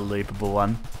one's not a loopable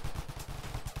one.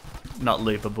 Not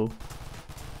loopable.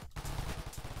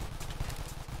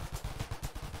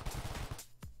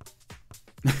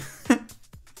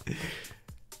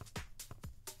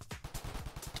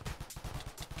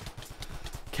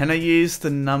 Can I use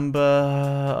the number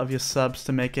of your subs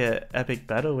to make an epic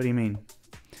battle? What do you mean?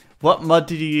 What mod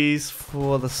did you use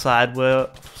for the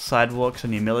sidewalks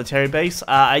on your military base?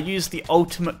 I used the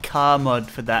ultimate car mod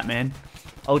for that, man.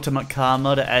 Ultimate car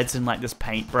mod, it adds in like this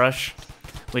paintbrush,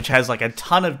 which has like a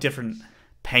ton of different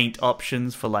paint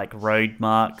options for like road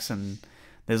marks, and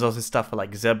there's also stuff for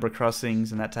like zebra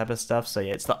crossings and that type of stuff. So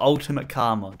yeah, it's the ultimate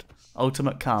car mod.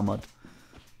 Ultimate car mod.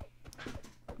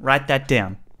 Write that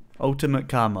down. Ultimate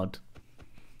car mod.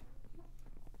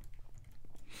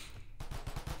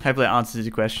 Hopefully that answers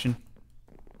your question.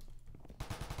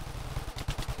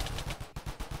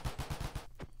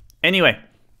 Anyway,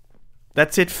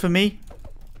 that's it for me.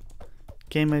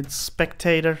 Game mode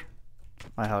spectator.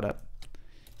 I held up.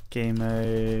 Game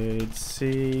mode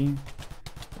C.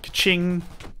 Ka-ching.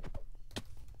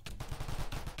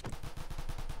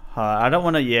 I don't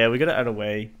want to. Yeah, we got to add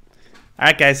away.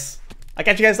 Alright, guys. I'll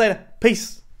catch you guys later.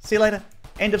 Peace. See you later.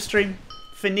 End of stream.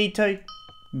 Finito.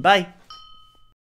 Bye.